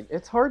of right.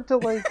 It's hard to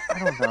I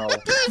don't know.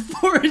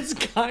 4 is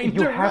kind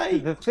of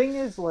right. The thing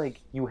is,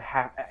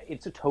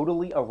 it's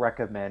totally a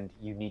recommend.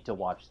 You need to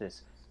watch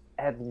this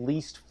at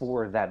least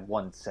for that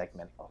one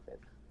segment of it.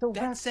 The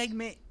that rest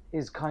segment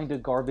is kind of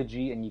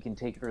garbagey, and you can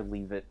take it or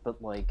leave it. But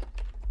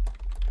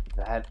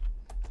that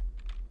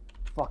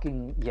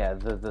fucking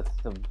the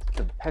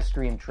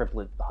Pestrian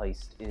triplet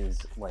heist is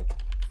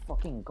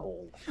fucking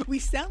gold. We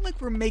sound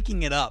like we're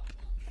making it up.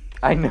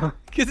 I know.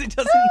 Because it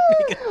doesn't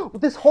make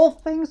it... This whole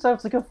thing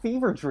sounds like a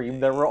fever dream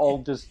that we're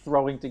all just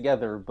throwing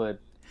together, but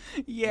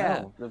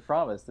yeah. No, I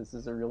promise, this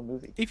is a real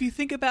movie. If you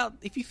think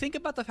about the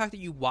fact that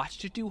you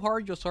watched it too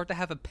hard, you'll start to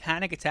have a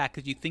panic attack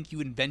because you think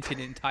you invented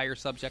an entire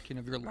subsection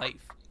of your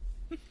life.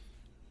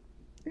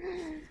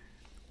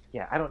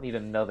 Yeah, I don't need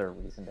another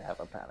reason to have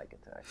a panic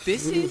attack.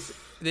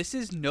 This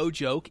is no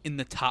joke in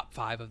the top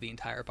 5 of the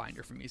entire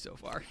binder for me so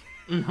far.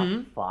 Mm-hmm.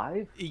 Top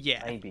 5?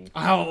 Yeah. Maybe.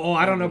 Oh,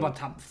 I don't know about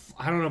top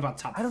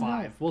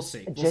 5. We'll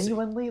see.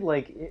 Genuinely,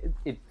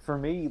 it for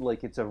me,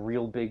 it's a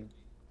real big,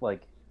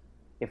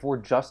 if we're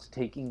just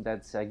taking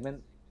that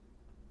segment,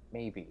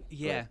 maybe.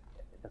 Yeah.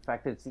 But the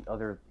fact that it's the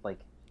other,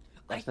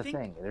 that's the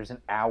thing. There's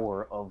an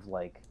hour of,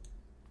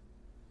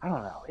 I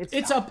don't know.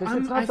 It's up.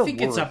 I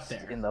think it's up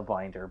there in the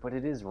binder, but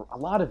it is a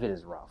lot of it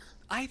is rough.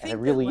 I think and it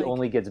really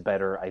only gets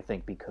better, I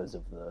think, because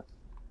of the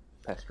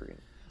Pestrian.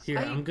 Here,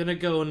 I'm gonna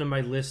go into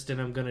my list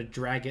and I'm gonna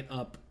drag it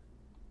up.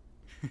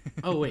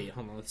 Oh wait,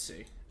 hold on. Let's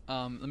see.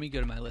 Let me go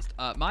to my list.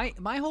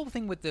 My whole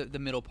thing with the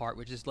middle part,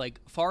 which is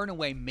far and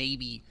away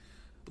maybe,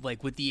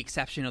 with the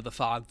exception of The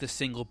Fog, the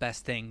single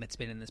best thing that's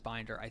been in this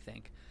binder. I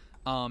think.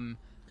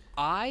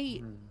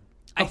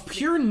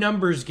 Pure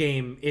numbers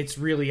game, it's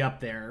really up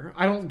there.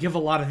 I don't give a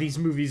lot of these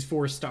movies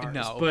 4 stars,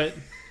 but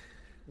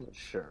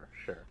sure.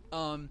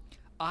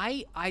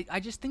 I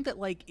just think that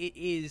it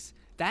is,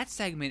 that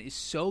segment is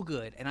so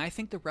good, and I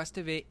think the rest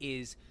of it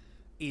is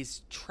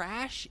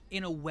trash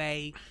in a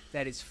way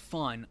that is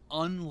fun,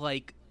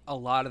 unlike a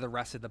lot of the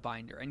rest of the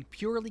binder. And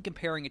purely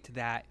comparing it to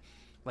that,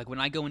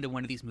 when I go into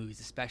one of these movies,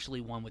 especially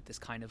one with this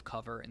kind of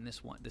cover and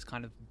this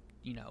kind of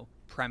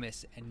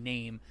premise and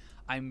name,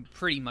 I'm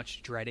pretty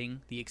much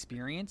dreading the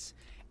experience.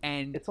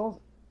 And it's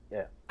all,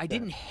 yeah. I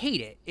didn't hate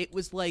it. It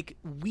was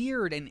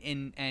weird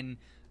and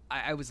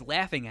I was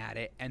laughing at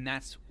it, and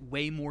that's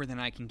way more than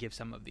I can give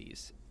some of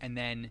these. And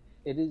then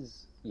it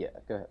is, yeah.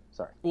 Go ahead.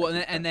 Sorry.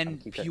 Well, and then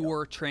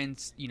pure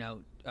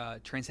transcendent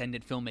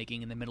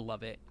filmmaking in the middle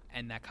of it,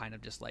 and that kind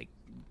of just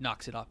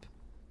knocks it up.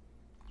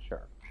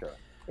 Sure.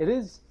 It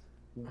is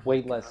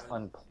way less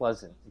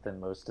unpleasant than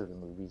most of the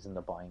movies in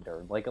the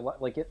binder.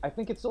 I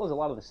think it still has a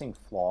lot of the same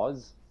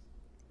flaws.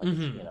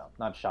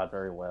 Not shot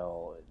very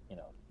well.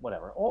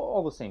 Whatever.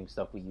 All the same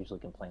stuff we usually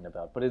complain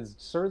about, but it's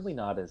certainly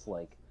not as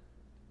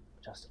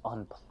just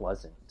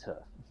unpleasant to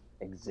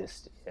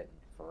exist in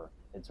for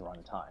its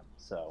runtime.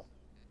 So,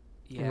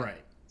 yeah,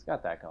 right. It's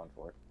got that going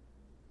for it.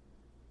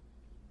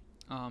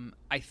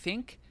 I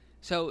think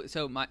so.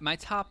 My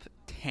top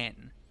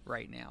 10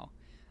 right now,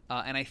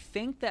 and I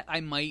think that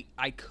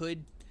I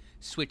could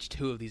switch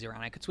 2 of these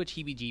around. I could switch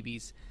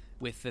Heebie-Jeebies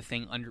with the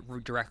thing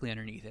directly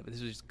underneath it, but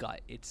this was just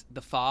gut. It's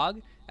The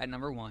Fog at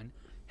number 1,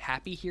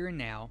 Happy Here and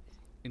Now,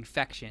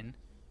 Infection,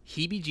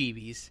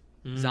 Heebie-Jeebies,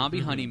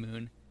 Zombie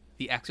Honeymoon,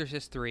 The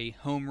Exorcist 3,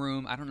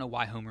 Homeroom. I don't know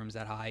why Homeroom's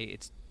that high.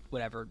 It's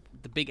whatever.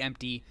 The Big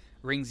Empty,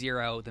 Ring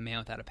Zero, The Man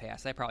Without a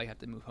Past. I probably have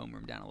to move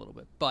Homeroom down a little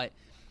bit, but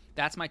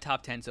that's my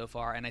top 10 so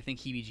far, and I think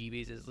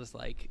Heebie-Jeebies is just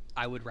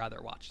I would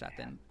rather watch that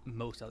than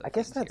most other things. I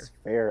guess that's here.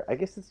 fair. I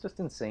guess it's just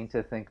insane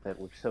to think that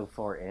we're so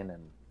far in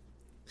and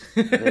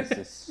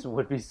this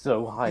would be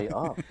so high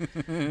up.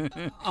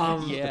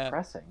 Yeah,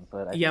 depressing.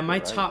 But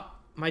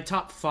my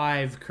top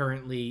 5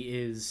 currently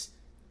is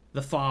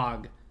The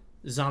Fog,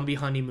 Zombie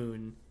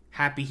Honeymoon,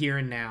 Happy Here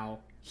and Now,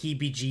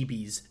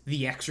 Heebie-Jeebies,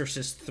 The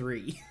Exorcist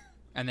 3.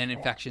 And then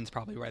Infection's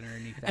probably right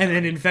underneath that. And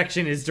then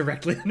Infection is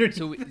directly underneath.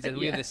 So we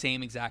have the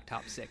same exact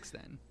top 6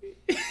 then.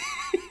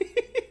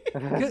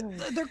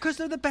 Because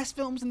they're the best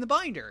films in the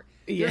binder.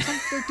 Yeah.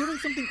 They're doing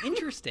something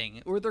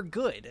interesting, or they're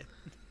good.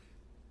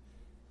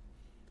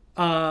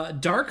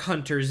 Dark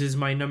Hunters is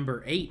my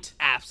number 8.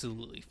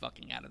 Absolutely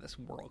fucking out of this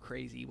world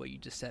crazy what you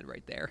just said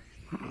right there.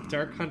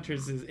 Dark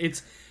Hunters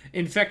it's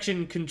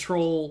Infection,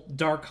 Control,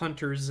 Dark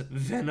Hunters,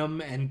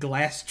 Venom, and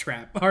Glass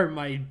Trap are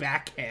my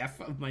back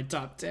half of my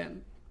top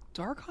 10.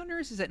 Dark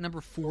Hunters is at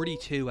number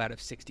 42 out of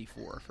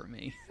 64 for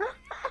me.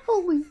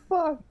 Holy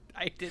fuck!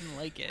 I didn't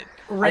like it.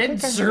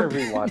 Red Serpent.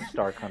 I'm gonna rewatch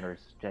Dark Hunters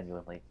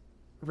genuinely.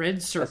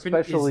 Red Serpent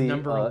especially is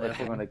number 11. If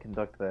we're going to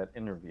conduct that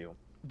interview.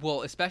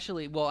 Well,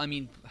 I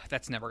mean,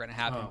 that's never going to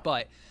happen.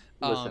 But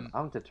listen,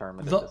 I'm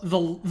determined.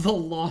 The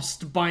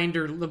lost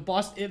binder, the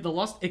lost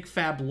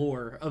ICFAB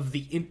lore of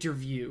the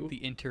interview.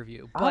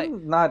 But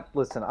I'm not.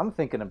 Listen, I'm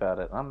thinking about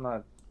it. I'm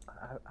not.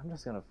 I'm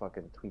just gonna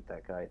fucking tweet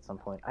that guy at some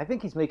point. I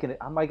think he's making it.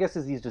 My guess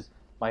is he's just.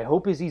 My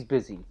hope is he's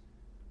busy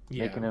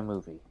making a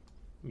movie.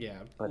 Yeah,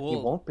 but he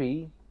won't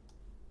be.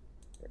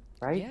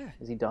 Right? Yeah.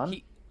 Is he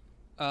done?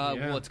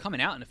 Well, it's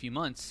coming out in a few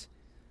months.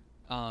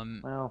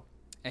 Well,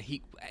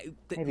 maybe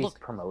he's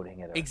promoting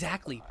it.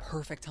 Exactly.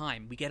 Perfect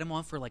time. We get him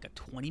on for like a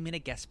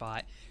 20-minute guest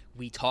spot.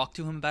 We talk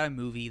to him about a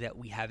movie that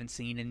we haven't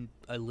seen in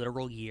a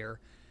literal year.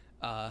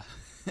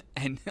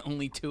 And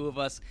only 2 of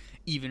us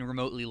even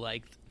remotely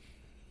liked.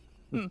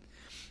 No,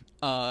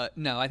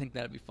 I think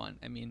that'd be fun.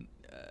 I mean,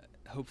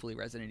 hopefully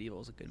Resident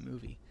Evil is a good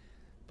movie.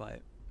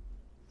 But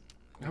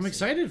I'm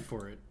excited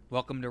for it.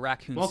 Welcome to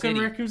Raccoon City. Welcome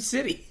to Raccoon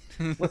City.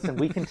 Listen,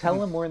 we can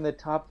tell him we're in the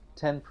top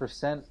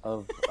 10%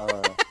 of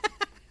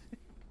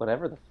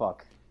whatever the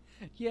fuck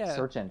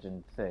search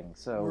engine thing.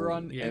 So we're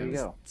on there you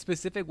go.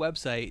 Specific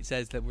website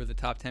says that we're the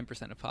top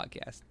 10% of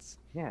podcasts.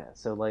 Yeah,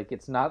 so like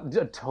it's not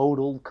a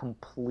total,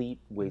 complete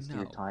waste of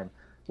your time.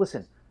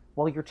 Listen,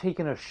 while you're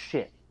taking a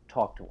shit,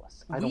 talk to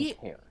us. I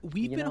don't care.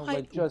 We've been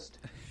like just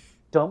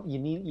dump. You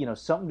need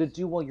something to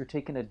do while you're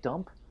taking a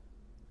dump.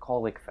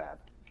 Call ICFAB.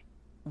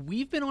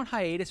 We've been on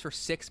hiatus for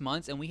 6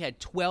 months, and we had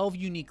 12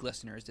 unique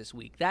listeners this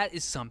week. That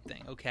is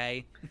something,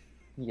 okay?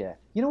 Yeah.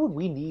 You know what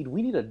we need?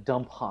 We need a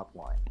dump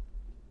hotline.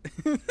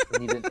 We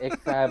need an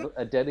ICFAB,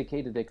 a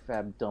dedicated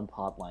ICFAB dump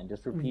hotline,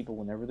 just for people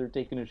whenever they're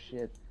taking a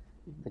shit.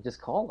 They just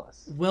call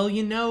us. Well,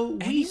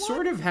 we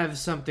sort of have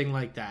something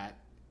like that.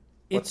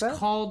 What's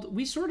that?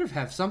 We sort of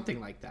have something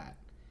like that.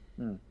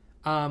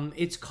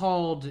 It's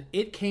called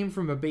It Came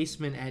From a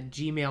Basement at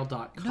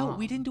gmail.com. No,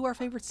 we didn't do our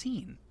favorite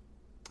scene.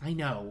 I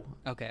know.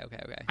 Okay.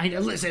 I know.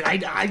 Listen,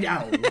 I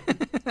know.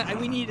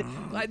 We need.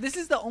 This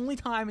is the only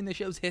time in the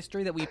show's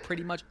history that we've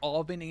pretty much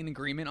all been in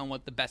agreement on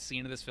what the best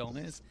scene of this film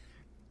is.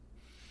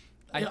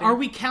 Are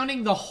we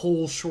counting the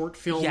whole short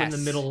film in the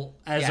middle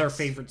as our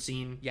favorite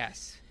scene?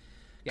 Yes.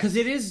 Because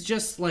it is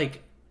just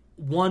like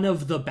one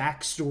of the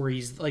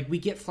backstories. Like we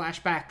get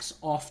flashbacks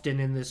often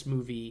in this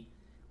movie.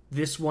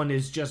 This one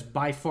is just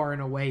by far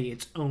and away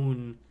its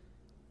own.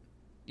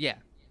 Yeah.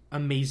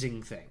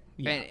 Amazing thing.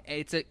 Yeah.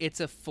 And it's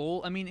a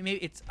full. I mean,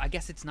 maybe it's. I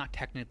guess it's not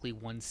technically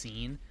one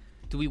scene.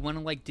 Do we want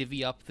to like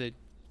divvy up the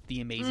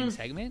amazing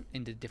segment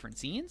into different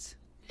scenes?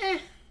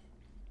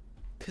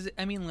 Because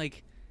I mean,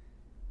 like,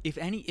 if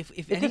any of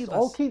us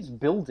all keeps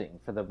building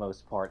for the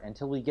most part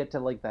until we get to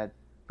like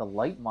the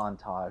light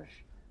montage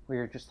where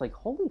you're just like,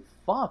 holy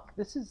fuck,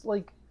 this is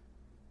like,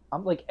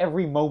 I'm like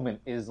every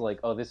moment is like,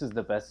 oh, this is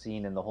the best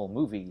scene in the whole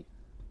movie,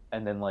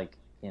 and then like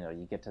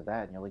you get to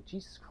that and you're like,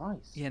 Jesus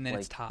Christ. Yeah, and then like,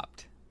 it's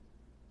topped.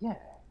 Yeah.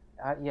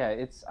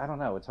 It's I don't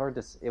know. It's hard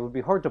to. It would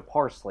be hard to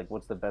parse like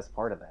what's the best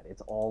part of that.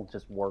 It's all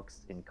just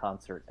works in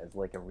concert as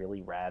like a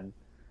really rad,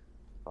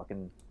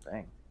 fucking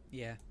thing.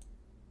 Yeah,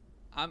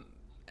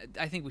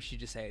 I think we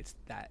should just say it's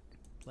that,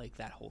 like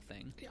that whole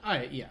thing. I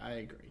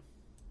agree.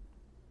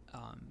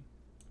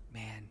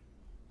 Man,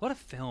 what a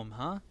film,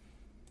 huh?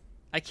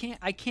 I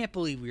can't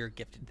believe we were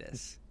gifted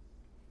this.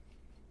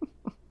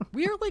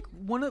 We are like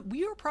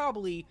we are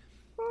probably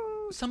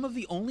some of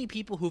the only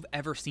people who've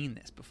ever seen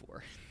this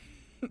before.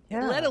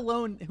 Yeah. Let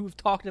alone who've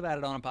talked about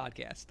it on a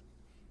podcast.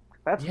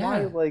 That's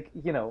why, like,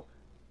 the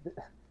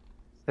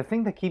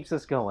thing that keeps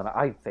us going,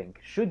 I think,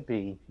 should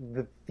be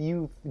the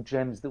few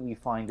gems that we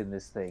find in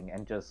this thing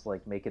and just,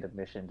 like, make it a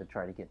mission to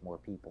try to get more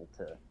people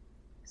to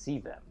see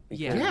them.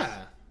 Because,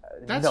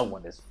 no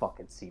one has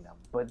fucking seen them.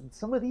 But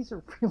some of these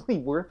are really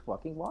worth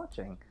fucking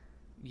watching.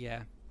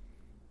 Yeah.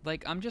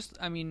 Like,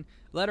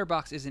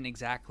 Letterboxd isn't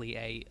exactly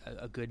a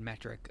good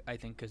metric, I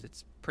think, because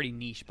it's pretty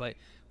niche, but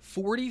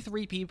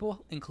 43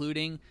 people,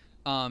 including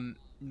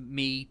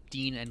me,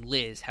 Dean, and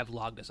Liz, have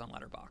logged us on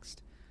Letterboxd.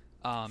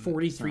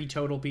 43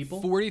 total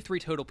people? 43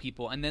 total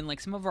people. And then, like,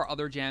 some of our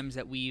other gems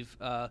that we've,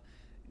 that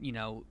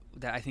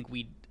I think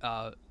we'd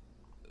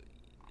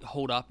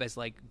hold up as,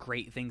 like,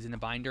 great things in the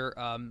binder.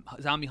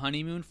 Zombie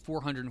Honeymoon,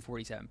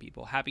 447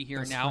 people. Happy Here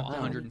and Now,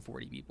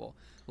 140 people.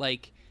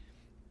 Like...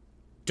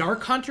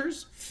 Dark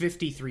Hunters,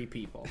 53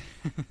 people.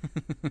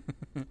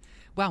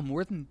 Wow,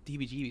 more than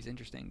DBGB is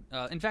interesting.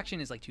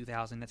 Infection is like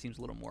 2,000. That seems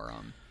a little more,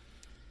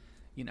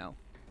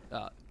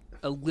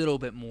 a little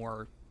bit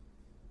more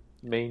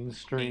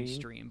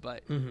mainstream.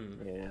 But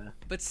yeah,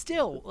 but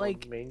still,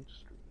 like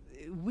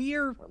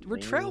we're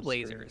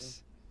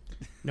trailblazers.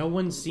 No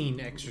one's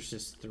seen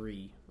Exorcist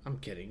 3. I'm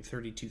kidding.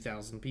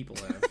 32,000 people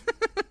have.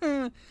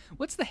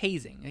 What's The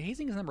Hazing? The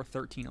Hazing is number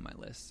 13 on my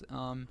list.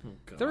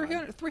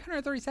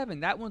 337.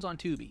 That one's on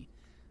Tubi,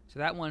 so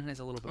that one has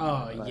a little bit.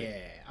 Oh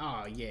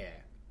yeah.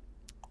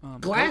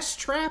 Glass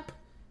Trap.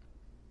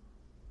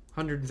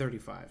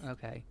 135.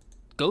 Okay.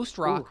 Ghost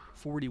Rock.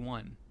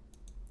 41.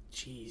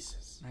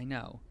 Jesus. I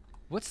know.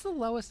 What's the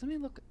lowest? Let me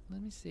look.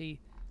 Let me see.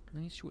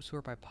 Let me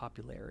sort by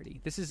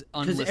popularity. This is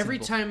unlistenable. Because every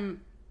time,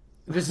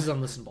 this is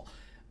unlistenable.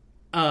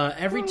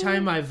 Every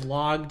time I've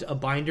logged a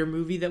Binder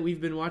movie that we've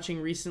been watching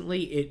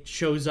recently, it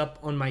shows up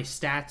on my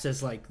stats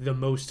as like the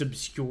most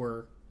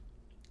obscure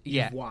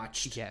you've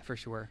watched. Yeah, for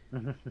sure.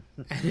 And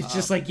it's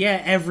just like,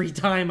 every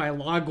time I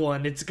log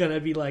one, it's gonna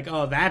be like,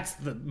 oh, that's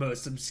the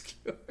most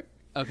obscure.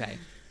 Okay,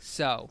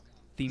 so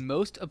the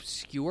most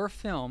obscure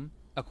film,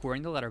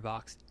 according to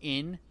Letterboxd,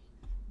 in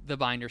the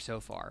binder so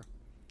far.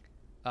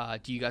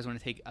 Do you guys want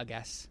to take a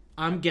guess?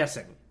 I'm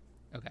guessing.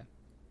 Okay.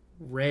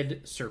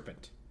 Red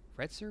Serpent.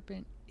 Red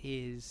Serpent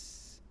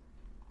is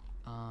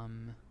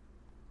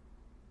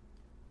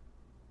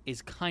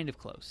kind of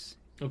close.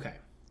 Okay.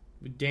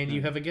 Dan, do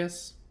you have a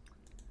guess?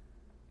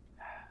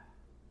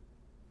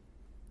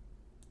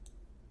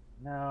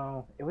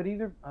 No, it would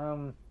either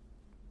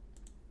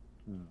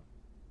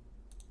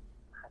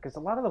because a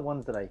lot of the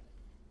ones that I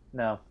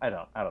don't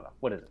know.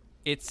 What is it?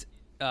 It's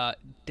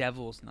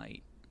Devil's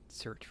Night,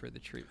 Search for the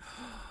Truth.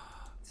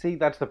 See,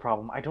 that's the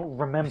problem. I don't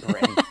remember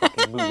any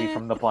fucking movie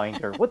from the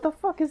binder. What the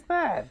fuck is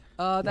that?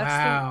 That's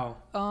wow.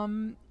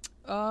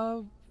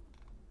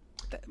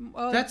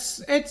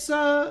 It's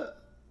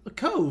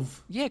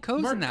Cove. Yeah,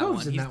 Cove's Mark in that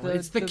Cove's one. in He's that one.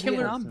 It's the killer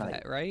Vietnam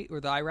vet, right? Or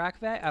the Iraq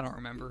vet? I don't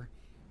remember.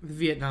 The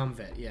Vietnam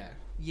vet, yeah.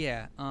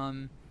 Yeah.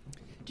 Do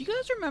you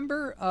guys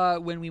remember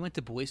when we went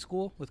to boys'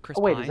 school with Chris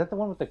wait, Pine? is that the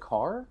one with the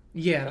car?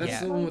 Yeah, that's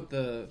the one with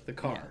the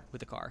car. Yeah, with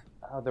the car.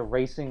 The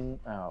racing.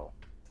 Oh.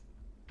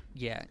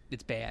 Yeah,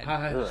 it's bad.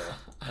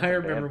 I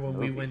remember when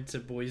we went to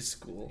boys'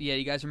 school. Yeah,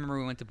 you guys remember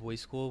we went to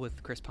boys' school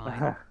with Chris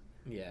Pine?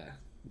 Yeah.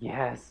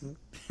 Yes.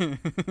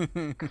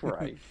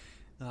 Right.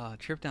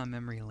 Trip down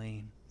memory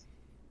lane.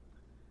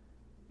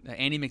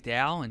 Andy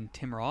McDowell and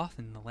Tim Roth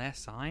in The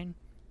Last Sign.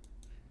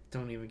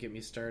 Don't even get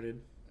me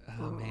started.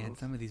 Oh man,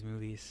 some of these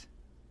movies.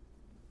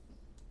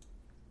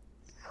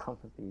 Some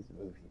of these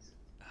movies.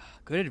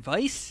 Good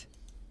Advice.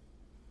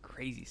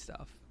 Crazy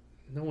stuff.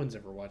 No one's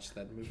ever watched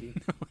that movie.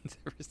 No one's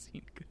ever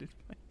seen Good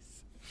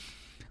Advice.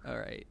 All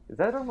right. Is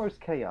that our most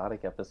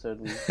chaotic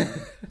episode we've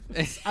done?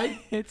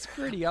 It's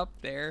pretty up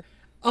there.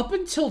 Up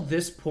until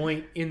this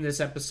point in this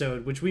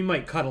episode, which we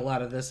might cut a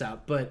lot of this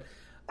out, but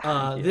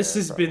this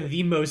has been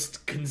the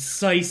most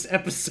concise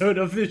episode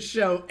of this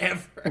show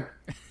ever.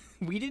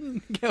 We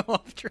didn't go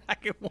off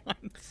track at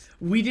once.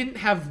 We didn't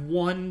have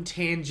one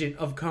tangent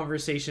of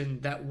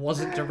conversation that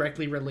wasn't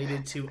directly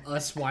related to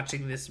us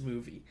watching this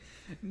movie.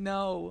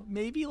 No,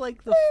 maybe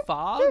like The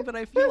Fog, but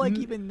I feel like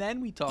even then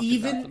we talked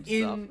about some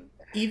stuff.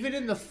 Even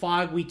in The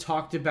Fog, we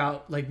talked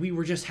about, like, we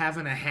were just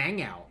having a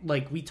hangout.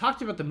 Like, we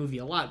talked about the movie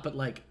a lot, but,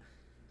 like,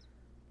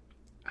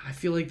 I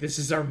feel like this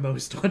is our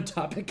most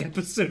on-topic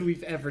episode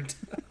we've ever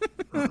done.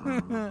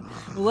 Well,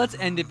 let's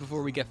end it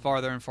before we get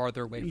farther and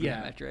farther away from the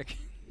metric.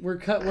 We're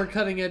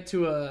coming up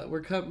to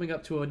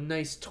a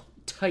nice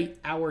tight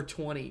hour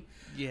 20.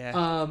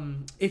 Yeah.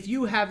 If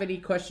you have any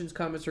questions,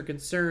 comments, or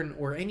concern,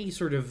 or any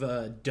sort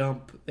of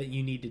dump that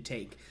you need to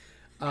take,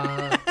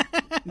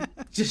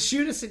 just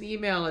shoot us an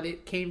email at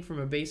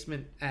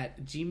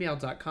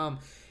itcamefromabasement@gmail.com.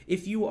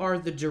 If you are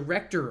the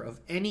director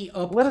of any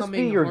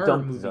upcoming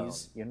horror movies, zone,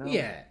 you know?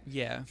 Yeah.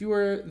 If you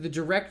are the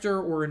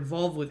director or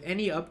involved with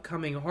any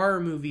upcoming horror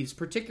movies,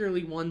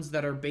 particularly ones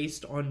that are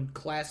based on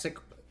classic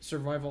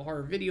survival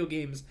horror video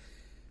games,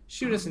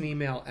 shoot us an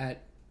email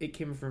at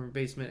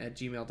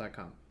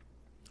itcamefromabasement@gmail.com.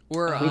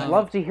 Or we'd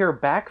love to hear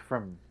back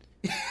from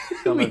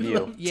some of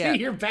you. To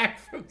hear back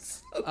from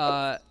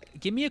some.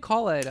 Give me a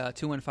call at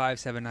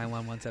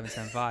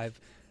 215-791-1775.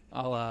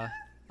 I'll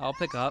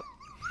pick up.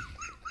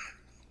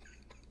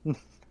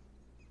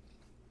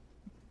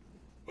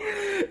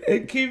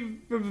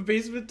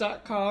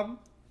 Itcamefromabasement.com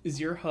is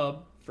your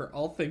hub for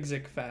all things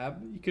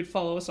ICFab. You can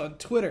follow us on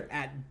Twitter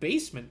at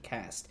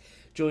BasementCast.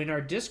 Join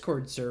our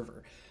Discord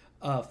server.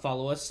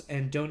 Follow us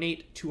and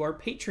donate to our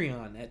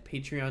Patreon at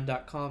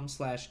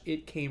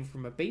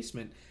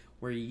patreon.com/itcamefromabasement,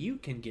 where you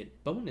can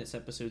get bonus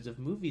episodes of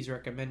movies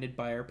recommended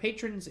by our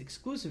patrons,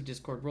 exclusive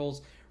Discord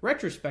roles,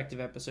 retrospective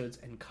episodes,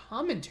 and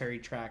commentary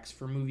tracks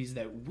for movies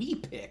that we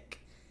pick.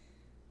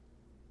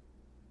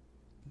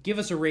 Give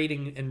us a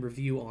rating and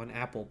review on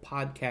Apple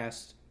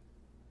Podcasts,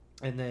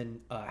 and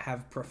then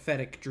have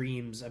prophetic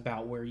dreams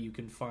about where you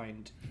can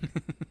find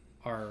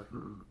our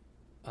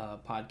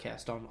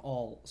podcast on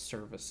all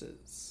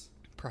services.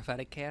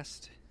 Prophetic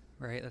Cast,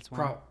 right? That's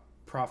one.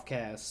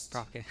 Profcast.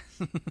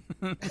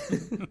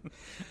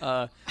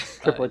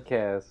 Triplet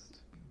Cast.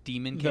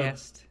 Demon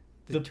Cast.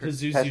 The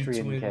Pazuzu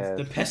Twins. Cast.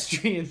 The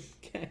Pestrian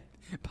Cast.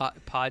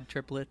 Pod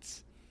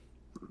Triplets.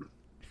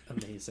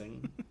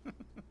 Amazing.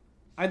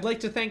 I'd like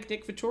to thank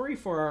Nick Vittori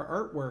for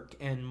our artwork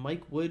and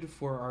Mike Wood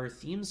for our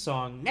theme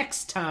song.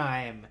 Next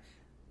time,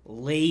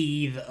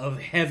 Lathe of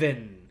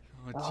Heaven.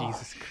 Oh,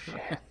 Jesus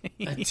Christ.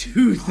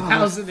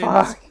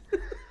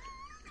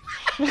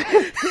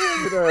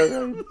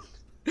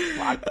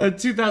 A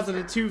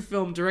 2002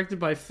 film directed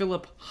by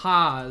Philip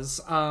Haas.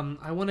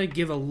 I want to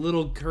give a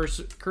little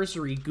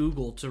cursory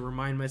Google to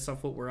remind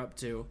myself what we're up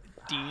to.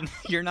 Dean,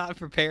 you're not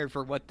prepared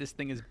for what this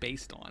thing is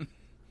based on.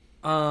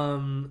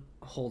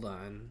 Hold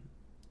on.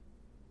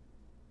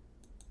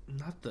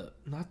 Not the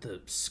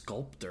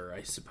sculptor,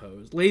 I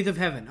suppose. Lathe of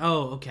Heaven.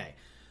 Oh, okay.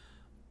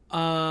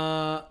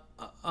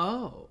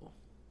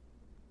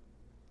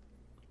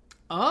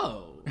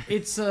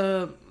 It's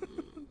a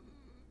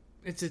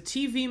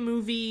TV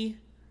movie.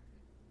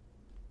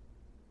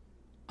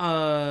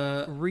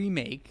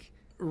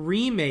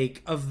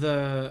 Remake of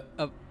the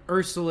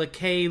Ursula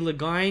K. Le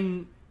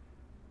Guin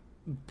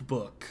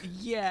book.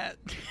 Yeah.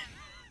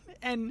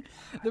 And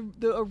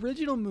the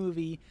original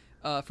movie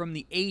from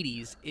the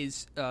 80s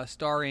is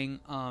starring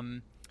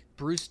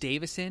Bruce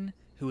Davison,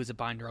 who is a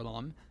Binder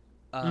alum,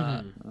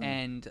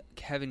 and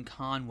Kevin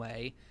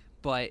Conway,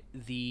 but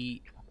I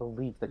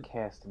believe the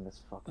cast in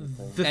this fucking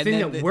thing. The thing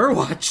that we're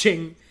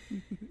watching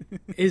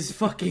is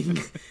fucking...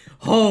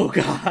 Oh,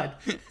 God.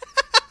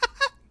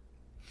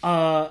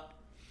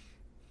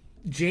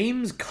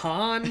 James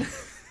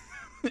Caan...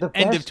 The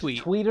best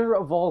tweeter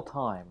of all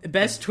time.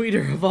 Best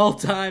tweeter of all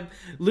time.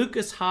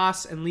 Lucas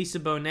Haas and Lisa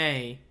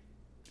Bonet.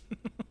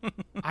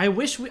 I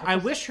wish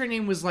her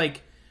name was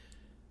like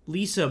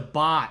Lisa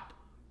Bot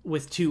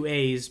with 2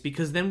 A's,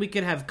 because then we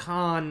could have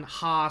Khan,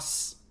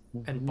 Haas,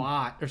 and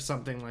Bot or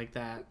something like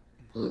that.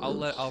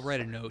 I'll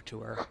write a note to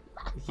her.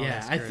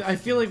 Yeah, I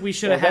feel like we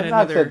should have had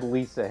another. Said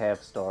Lisa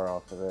half star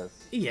off of this.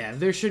 Yeah,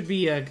 there should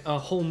be a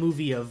whole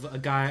movie of a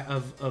guy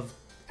of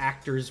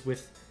actors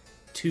with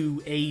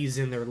 2 A's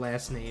in their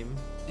last name.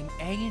 An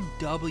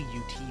A&W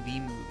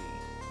TV movie.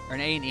 Or an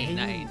A&E,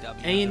 not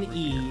A&W.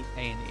 A&E.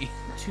 A&E.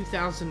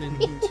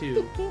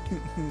 2002.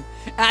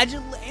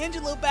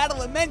 Angelo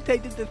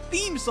Badalamenti did the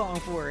theme song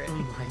for it.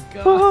 Oh my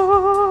god.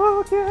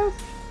 Oh, yes.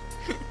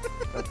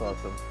 That's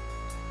awesome.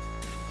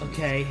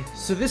 Okay,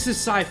 so this is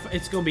sci-fi.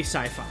 It's gonna be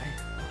sci-fi.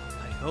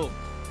 I hope.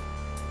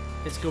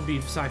 It's gonna be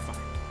sci-fi.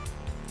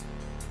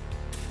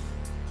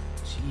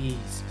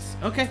 Jesus.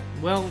 Okay,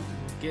 well,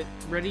 get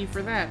ready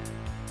for that.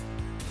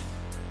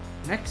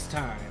 Next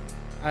time.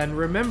 And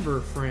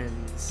remember,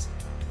 friends,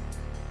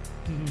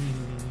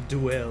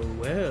 dwell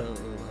well.